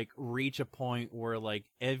like reach a point where like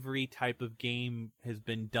every type of game has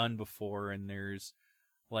been done before and there's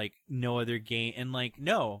like no other game, and like,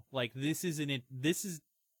 no, like this is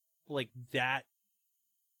like, that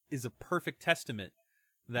is a perfect testament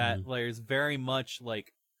that there's very much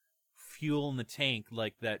like fuel in the tank,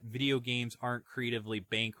 like that video games aren't creatively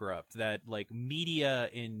bankrupt, that like media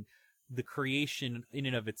in the creation in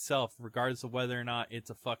and of itself, regardless of whether or not it's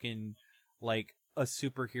a fucking like a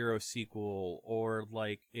superhero sequel or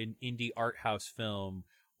like an indie art house film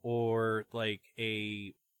or like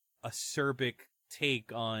a acerbic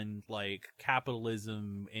take on like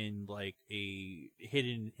capitalism and like a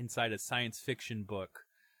hidden inside a science fiction book,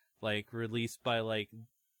 like released by like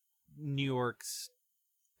New York's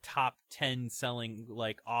top 10 selling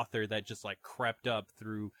like author that just like crept up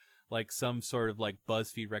through like some sort of like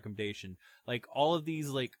BuzzFeed recommendation. Like all of these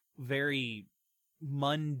like very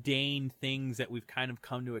mundane things that we've kind of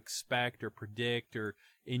come to expect or predict or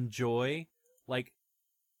enjoy, like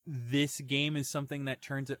this game is something that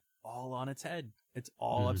turns it all on its head. It's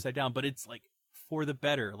all upside down, but it's like for the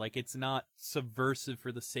better. Like, it's not subversive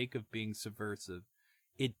for the sake of being subversive.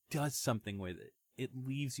 It does something with it. It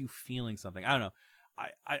leaves you feeling something. I don't know.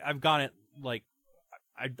 I've gone it like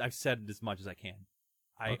I've said it as much as I can.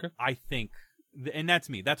 I think, and that's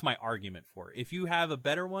me. That's my argument for it. If you have a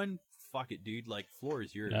better one, fuck it, dude. Like, floor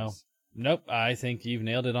is yours. Nope. I think you've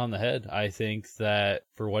nailed it on the head. I think that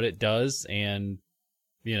for what it does, and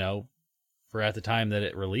for at the time that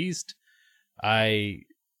it released, it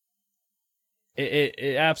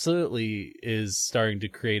absolutely is starting to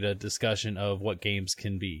create a discussion of what games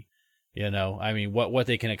can be. You know, I mean, what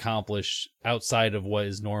they can accomplish outside of what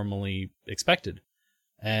is normally expected.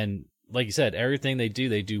 And like you said, everything they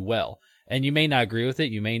do well. And you may not agree with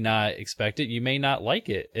it, you may not expect it, you may not like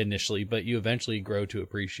it initially, but you eventually grow to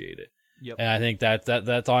appreciate it. Yep. And I think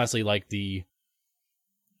that's honestly like the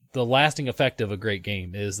lasting effect of a great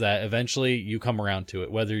game is that eventually you come around to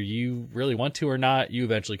it. Whether you really want to or not, you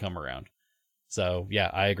eventually come around. So yeah,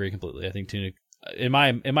 I agree completely. I think Tunic, in my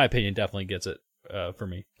opinion, definitely gets it for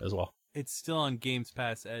me as well. It's still on Games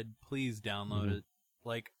Pass, Ed. Please download it.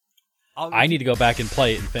 Like, I need to go back and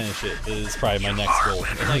play it and finish it. Is probably my next goal.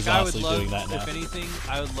 Like, I would love, doing that now. If anything,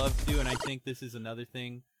 I would love to, and I think this is another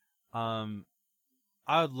thing. I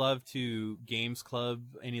would love to Games Club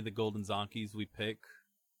any of the Golden Zonkies we pick.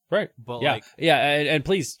 Right. But yeah. like, yeah, and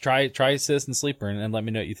please try Citizen Sleeper and let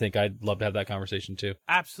me know what you think. I'd love to have that conversation too.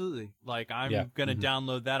 Absolutely. Like, I'm gonna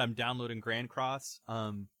download that. I'm downloading Grand Cross.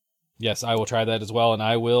 Yes, I will try that as well, and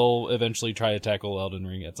I will eventually try to tackle Elden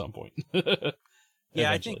Ring at some point. Yeah,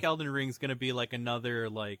 I think Elden Ring's gonna be like another,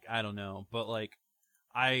 like, I don't know, but like,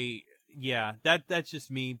 that's just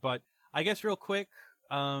me. But I guess real quick,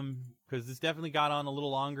 because this definitely got on a little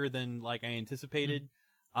longer than like I anticipated.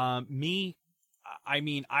 I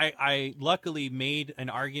luckily made an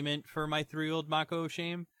argument for my 3-year-old Mako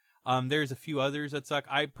Shame. There's a few others that suck.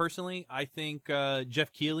 I think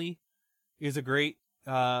Jeff Keighley is a great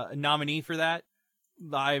nominee for that.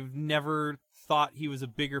 I've never thought he was a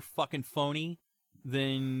bigger fucking phony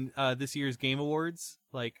than this year's Game Awards.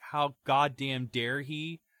 Like, how goddamn dare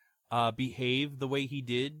he behave the way he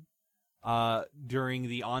did during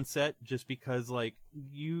the onset, just because like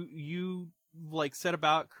you like set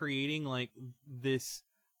about creating like this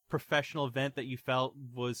professional event that you felt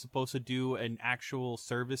was supposed to do an actual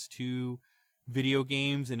service to video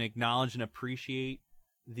games and acknowledge and appreciate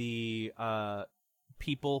the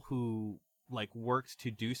people who like worked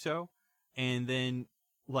to do so. And then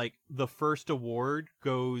like the first award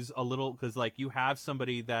goes a little, because like you have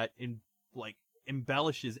somebody that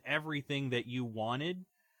embellishes everything that you wanted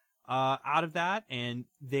out of that, and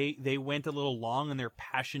they went a little long in their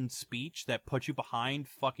passion speech that put you behind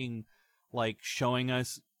fucking like showing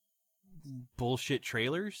us bullshit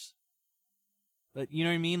trailers. But you know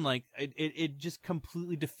what I mean? Like it just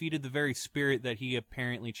completely defeated the very spirit that he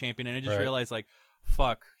apparently championed. And I just realized, like,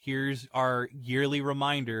 fuck, here's our yearly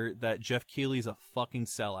reminder that Jeff Keighley's a fucking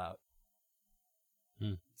sellout.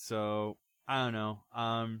 So I don't know.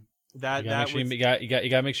 You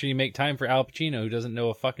gotta make sure you make time for Al Pacino, who doesn't know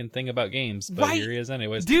a fucking thing about games, but here he is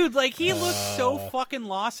anyways. Dude, like, he looks so fucking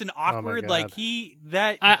lost and awkward. Like,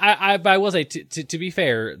 I will say, to be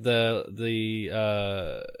fair,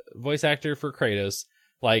 the voice actor for Kratos,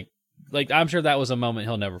 like I'm sure that was a moment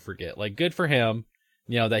he'll never forget. Like, good for him,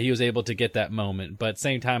 you know, that he was able to get that moment. But at the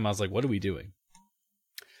same time, I was like, what are we doing?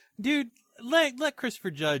 Dude, let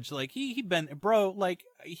Christopher Judge, like, he been, bro, like,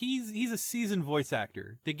 he's a seasoned voice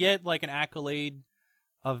actor. To get like an accolade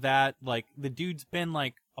of that, like, the dude's been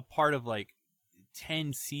like a part of like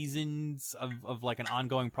 10 seasons of like an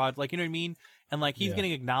ongoing project, like, you know what I mean? And like, he's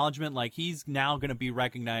getting acknowledgement. Like, he's now gonna be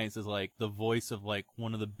recognized as like the voice of like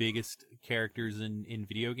one of the biggest characters in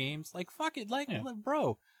video games. Like, fuck it, like,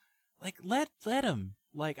 bro, like, let him.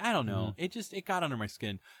 Like, I don't know. It got under my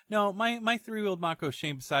skin. No, my 3-year-old Mako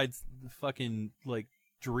Shame, besides the fucking like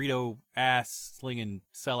Dorito ass slinging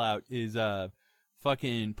sellout, is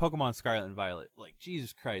fucking Pokemon Scarlet and Violet. Like,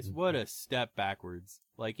 Jesus Christ, what a step backwards.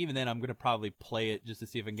 Like, even then, I'm gonna probably play it just to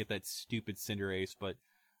see if I can get that stupid Cinderace, but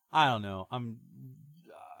I don't know. I'm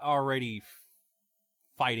already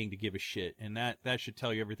fighting to give a shit, and that should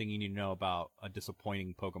tell you everything you need to know about a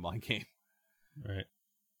disappointing Pokemon game. Right.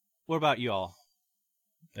 What about you all?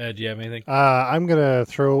 Do you have anything? I'm gonna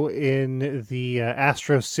throw in the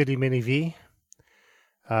Astro City Mini V.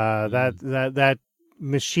 That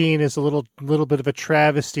machine is a little bit of a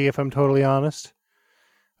travesty, if I'm totally honest.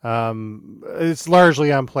 It's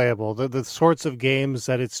largely unplayable. The sorts of games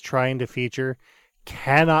that it's trying to feature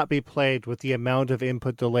cannot be played with the amount of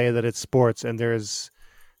input delay that it sports, and there's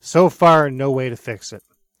so far no way to fix it.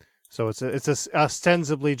 So it's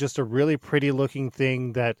ostensibly just a really pretty looking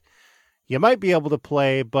thing that you might be able to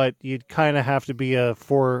play, but you'd kind of have to be a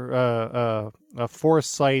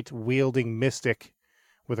foresight wielding mystic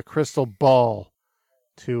with a crystal ball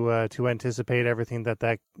to anticipate everything that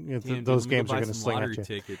those games are going to sling at you.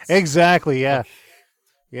 Tickets. Exactly, yeah,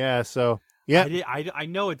 yeah. So yeah, I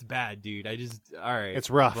know it's bad, dude. All right, it's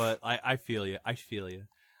rough, but I feel you.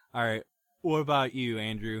 All right, what about you,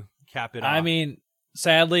 Andrew? Cap it off. I mean,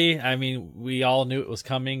 sadly, we all knew it was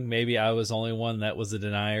coming. Maybe I was the only one that was a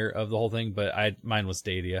denier of the whole thing, but mine was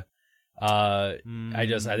Stadia. I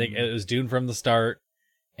think it was doomed from the start,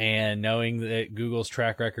 And knowing that Google's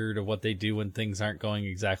track record of what they do when things aren't going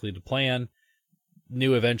exactly to plan,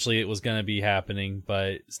 knew eventually it was going to be happening,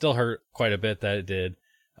 but still hurt quite a bit that it did.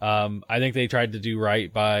 I think they tried to do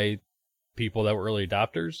right by people that were early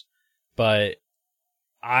adopters, but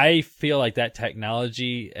I feel like that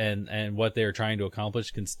technology and what they're trying to accomplish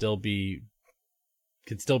can still be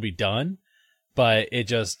done, but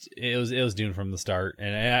it was doomed from the start,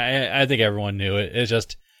 and I think everyone knew it.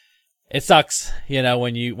 It sucks,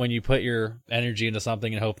 when you put your energy into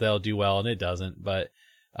something and hope they'll do well, and it doesn't. But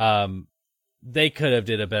they could have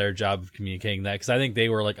did a better job of communicating that, because I think they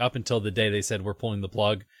were like, up until the day they said we're pulling the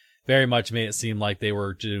plug, very much made it seem like they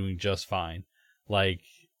were doing just fine. Like,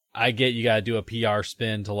 I get you got to do a PR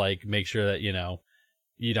spin to like make sure that you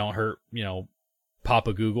don't hurt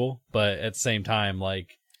Papa Google, but at the same time,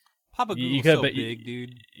 like, Papa Google's so big,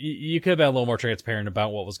 dude. You could have been a little more transparent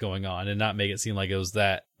about what was going on and not make it seem like it was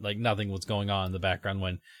that, like, nothing was going on in the background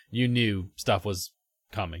when you knew stuff was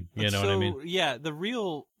coming. You know what I mean? Yeah, the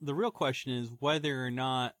real question is whether or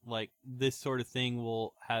not, like, this sort of thing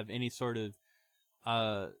will have any sort of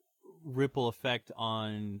ripple effect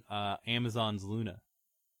on Amazon's Luna.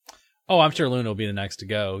 Oh, I'm sure Luna will be the next to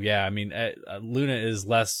go. Yeah, I mean, Luna is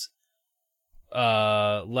less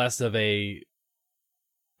of a,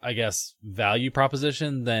 I guess, value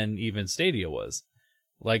proposition than even Stadia was.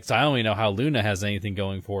 Like, so I don't even know how Luna has anything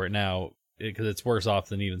going for it now, because it's worse off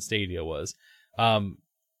than even Stadia was. And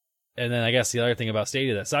then I guess the other thing about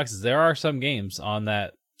Stadia that sucks is there are some games on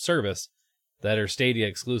that service that are Stadia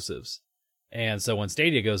exclusives. And so when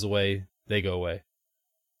Stadia goes away, they go away,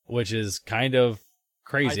 which is kind of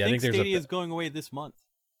crazy. I think Stadia is going away this month.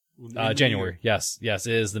 January. Yes, it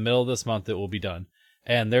is the middle of this month it will be done.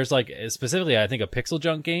 And there's like specifically, I think, a Pixel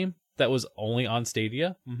Junk game that was only on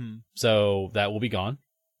Stadia. Mm-hmm. So that will be gone,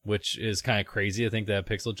 which is kind of crazy. I think that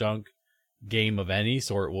Pixel Junk game of any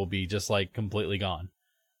sort will be just like completely gone.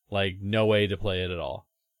 Like, no way to play it at all.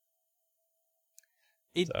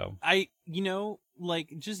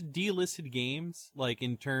 Like, just delisted games, like,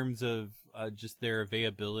 in terms of just their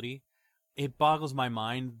availability, it boggles my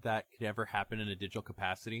mind that could ever happen in a digital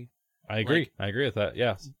capacity. I agree. I agree with that.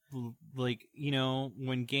 Yes. Like,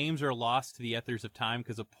 when games are lost to the ethers of time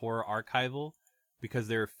because of poor archival, because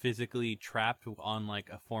they're physically trapped on, like,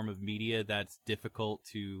 a form of media that's difficult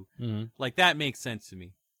to, like, that makes sense to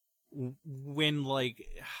me. When, like,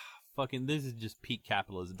 fucking, this is just peak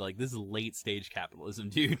capitalism. Like, this is late stage capitalism,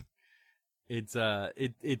 dude. It's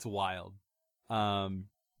wild. I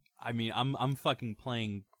mean, I'm fucking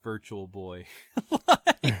playing Virtual Boy.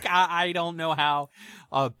 Like, I don't know how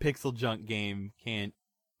a Pixel Junk game can't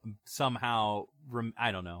somehow,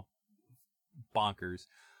 I don't know, bonkers.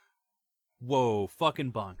 Whoa,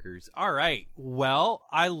 fucking bonkers. All right. Well,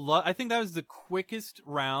 I think that was the quickest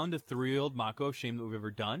round of 3-year-old Mako of Shame that we've ever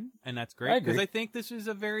done, and that's great because I think this is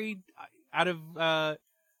a very, out of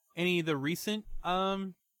any of the recent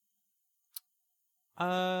Golden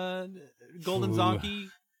Zonkey,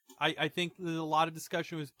 I think a lot of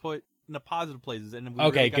discussion was put in the positive places. And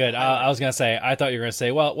okay, good. I was gonna say, I thought you were gonna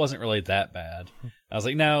say, well, it wasn't really that bad. I was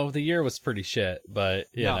like, no, the year was pretty shit, but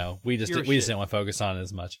you know, we just didn't want to focus on it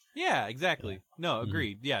as much. Yeah, exactly. Yeah. No,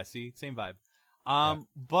 agreed. Yeah, see, same vibe.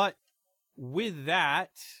 But with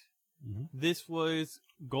that, this was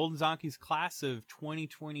Golden Zonkey's class of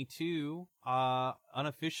 2022,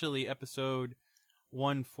 unofficially episode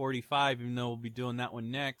 145, even though we'll be doing that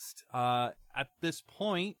one next. At this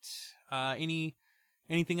point,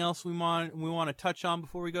 anything else we want to touch on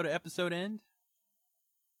before we go to episode end?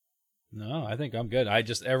 No, I think I'm good.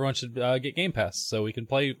 Everyone should get Game Pass so we can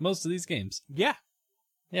play most of these games. Yeah,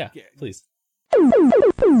 please.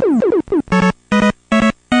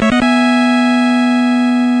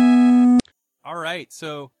 All right,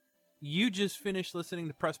 so you just finished listening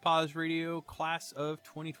to Press Pause Radio, class of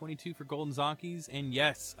 2022 for Golden Zonkeys, and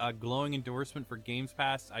yes, a glowing endorsement for Games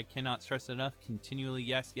Pass. I cannot stress it enough. Continually,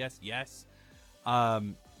 yes.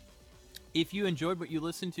 If you enjoyed what you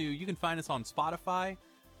listened to, you can find us on Spotify,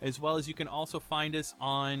 as well as you can also find us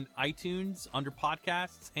on iTunes under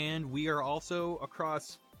podcasts, and we are also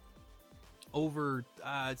across over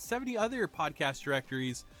 70 other podcast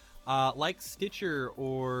directories like Stitcher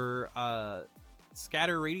or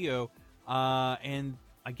Scatter Radio, and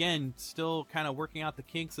again, still kind of working out the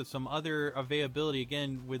kinks of some other availability,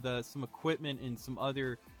 again, with some equipment and some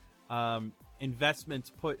other investments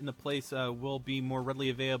put into place will be more readily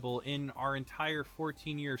available in our entire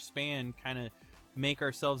 14-year span, kind of make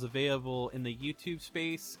ourselves available in the YouTube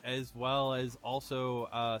space, as well as also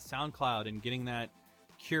SoundCloud, and getting that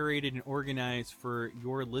curated and organized for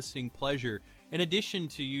your listening pleasure. In addition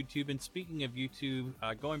to YouTube, and speaking of YouTube,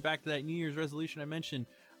 going back to that New Year's resolution I mentioned,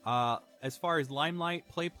 As far as Limelight,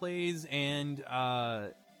 Play Plays, and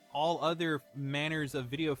all other manners of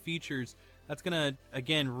video features, that's going to,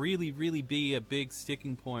 again, really, really be a big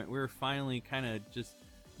sticking point. We're finally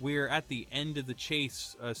we're at the end of the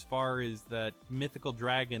chase as far as that mythical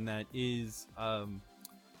dragon that is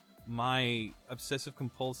my obsessive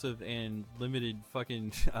compulsive and limited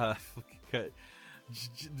fucking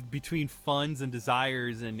between funds and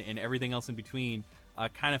desires and everything else in between,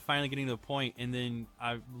 kind of finally getting to a point. And then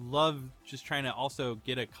I love just trying to also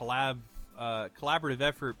get a collaborative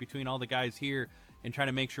effort between all the guys here and trying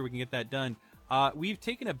to make sure we can get that done. We've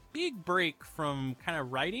taken a big break from kind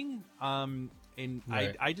of writing, and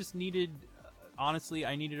right. I just needed, honestly,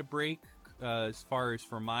 I needed a break as far as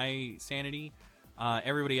for my sanity.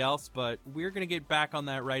 Everybody else, but we're going to get back on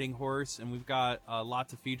that writing horse, and we've got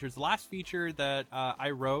lots of features. The last feature that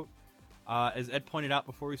I wrote, as Ed pointed out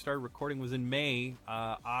before we started recording, was in May.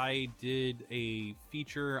 I did a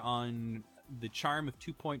feature on the charm of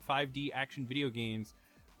 2.5D action video games.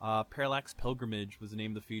 Parallax Pilgrimage was the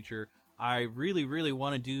name of the feature. I really, really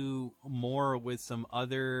want to do more with some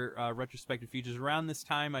other retrospective features. Around this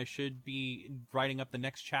time, I should be writing up the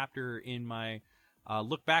next chapter in my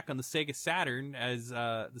look back on the Sega Saturn, as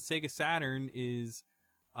the Sega Saturn is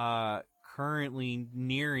currently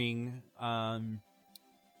nearing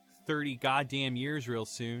 30 goddamn years real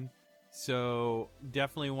soon. So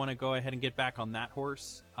definitely want to go ahead and get back on that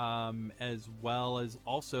horse, as well as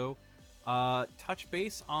also touch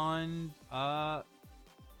base on a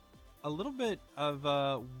little bit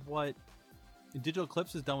of what Digital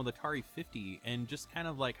Eclipse has done with Atari 50 and just kind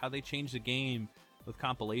of like how they changed the game with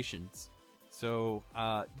compilations. So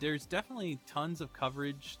there's definitely tons of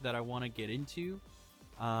coverage that I want to get into,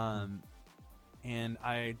 and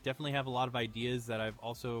I definitely have a lot of ideas that I've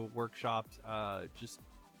also workshopped just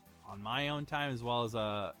on my own time, as well as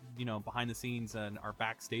behind the scenes and our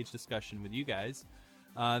backstage discussion with you guys,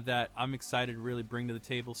 that I'm excited to really bring to the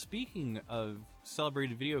table. Speaking of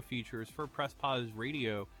celebrated video features for Press Pause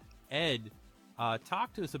Radio, Ed,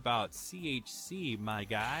 talk to us about CHC, my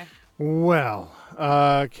guy. Well,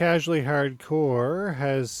 Casually Hardcore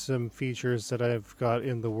has some features that I've got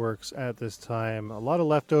in the works at this time. A lot of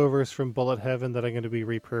leftovers from Bullet Heaven that I'm going to be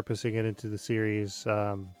repurposing it into the series.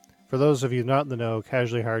 For those of you not in the know,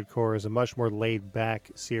 Casually Hardcore is a much more laid-back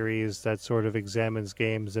series that sort of examines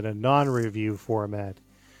games in a non-review format,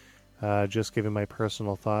 just giving my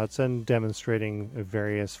personal thoughts and demonstrating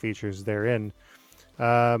various features therein.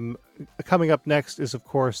 Coming up next is, of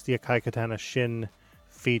course, the Akai Katana Shin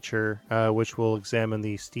feature, which will examine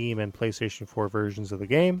the Steam and PlayStation 4 versions of the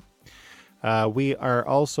game. We are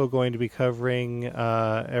also going to be covering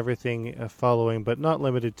everything following, but not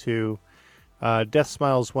limited to, Death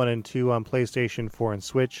Smiles 1 and 2 on PlayStation 4 and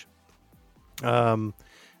Switch.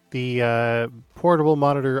 The portable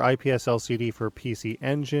monitor IPS LCD for PC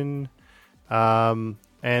Engine.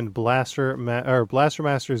 And Blaster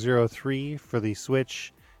Master 03 for the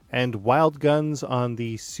Switch. And Wild Guns on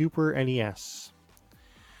the Super NES.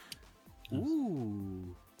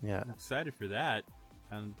 Ooh. Yeah. I'm excited for that.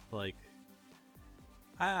 I'm like,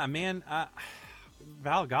 Val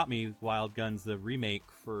got me Wild Guns, the remake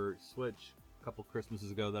for Switch, a couple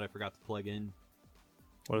Christmases ago that I forgot to plug in.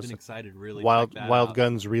 I've been excited, really. Wild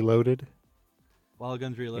Guns Reloaded? Wild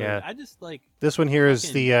Guns Reloaded. Yeah. I just like... This one here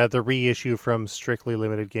is the reissue from Strictly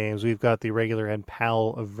Limited Games. We've got the regular and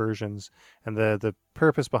PAL versions. And the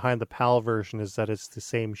purpose behind the PAL version is that it's the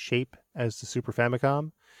same shape as the Super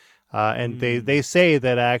Famicom. And they say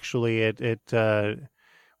that actually it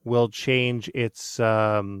will change its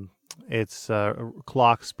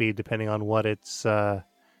clock speed depending on what it's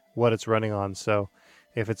running on. So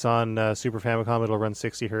if it's on Super Famicom, it'll run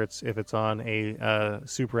 60 hertz. If it's on a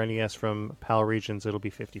Super NES from PAL Regions, it'll be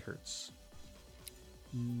 50 hertz.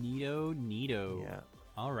 Neato. Yeah.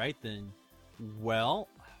 All right then. Well,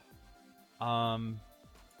 I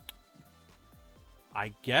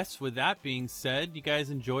guess with that being said, you guys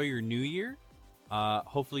enjoy your new year.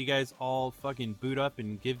 Hopefully you guys all fucking boot up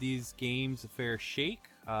and give these games a fair shake.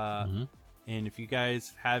 And if you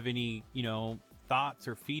guys have any, thoughts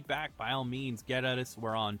or feedback, by all means, get at us.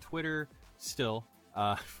 We're on Twitter still,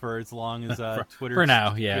 for as long as Twitter. For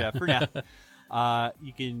now, yeah. For now.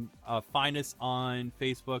 You can find us on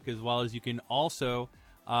Facebook, as well as you can also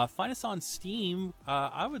find us on Steam.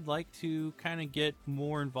 I would like to kind of get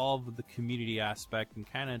more involved with the community aspect and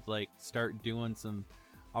kind of like start doing some...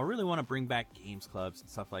 I really want to bring back games clubs and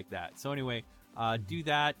stuff like that. So anyway, do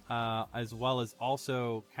that, as well as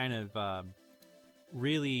also kind of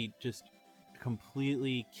really just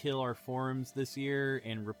completely kill our forums this year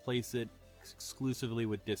and replace it exclusively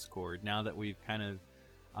with Discord, now that we've kind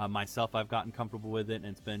Myself, I've gotten comfortable with it, and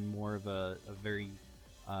it's been more of a very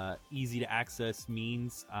easy to access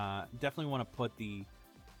means. Definitely want to put the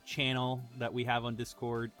channel that we have on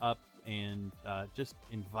Discord up and just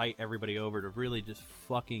invite everybody over to really just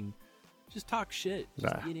fucking just talk shit.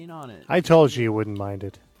 Just get in on it. I told you wouldn't mind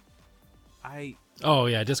it. Oh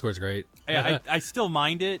yeah, Discord's great. I still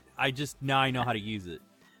mind it. Now I know how to use it.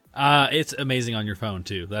 It's amazing on your phone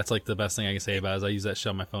too. That's like the best thing I can say about it is I use that shit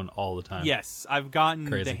on my phone all the time. Yes, I've gotten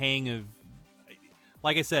the hang of.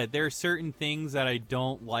 Like I said, there are certain things that I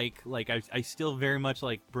don't like. Like I still very much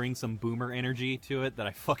like bring some boomer energy to it that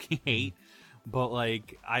I fucking hate. But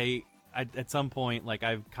like I at some point like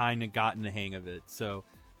I've kind of gotten the hang of it. So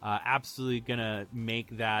absolutely gonna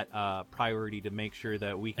make that priority to make sure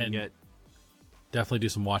that we can get. Definitely do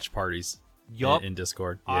some watch parties. In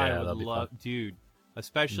Discord. Yeah, I would love, dude.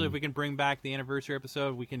 Especially if we can bring back the anniversary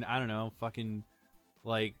episode, we can fucking.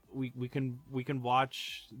 Like we can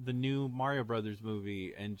watch the new Mario Brothers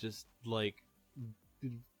movie and just like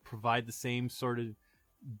provide the same sort of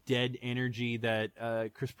dead energy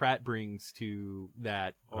that Chris Pratt brings to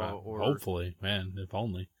that, or hopefully, man, if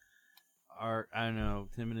only. Or I don't know,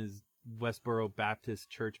 him and his Westboro Baptist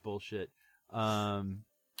Church bullshit. I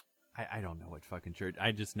don't know what fucking church.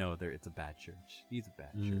 I just know it's a bad church. He's a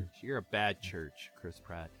bad church. You're a bad church, Chris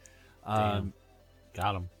Pratt. Damn.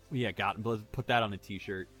 Got him. Yeah, got him. Let's put that on a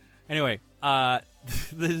t-shirt. Anyway,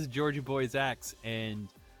 this is Georgia Boy Zax, and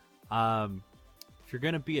if you're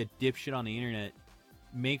gonna be a dipshit on the internet,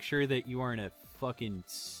 make sure that you aren't a fucking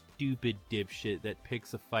stupid dipshit that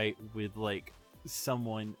picks a fight with like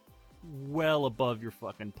someone well above your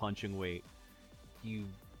fucking punching weight. You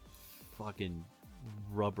fucking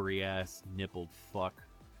rubbery ass nippled fuck.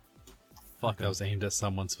 Fuck. That was aimed at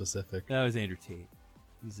someone specific. That was Andrew Tate.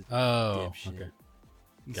 He's a dipshit. Okay.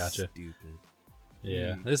 He's gotcha. Stupid.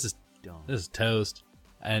 Yeah, this is dumb. This is toast,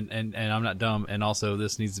 and I'm not dumb. And also,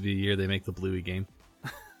 this needs to be a year they make the Bluey game.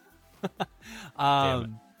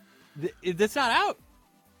 That's not out.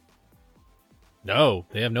 No,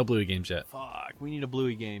 they have no Bluey games yet. Fuck, we need a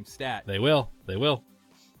Bluey game. Stat. They will.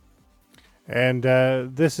 And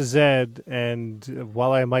this is Ed, and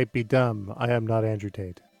while I might be dumb, I am not Andrew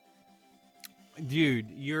Tate.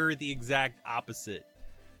 Dude, you're the exact opposite.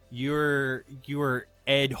 You're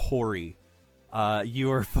Ed Horry.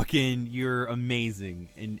 You're amazing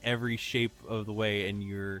in every shape of the way, and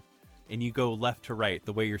you go left to right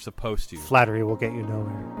the way you're supposed to. Flattery will get you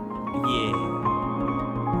nowhere. Yeah.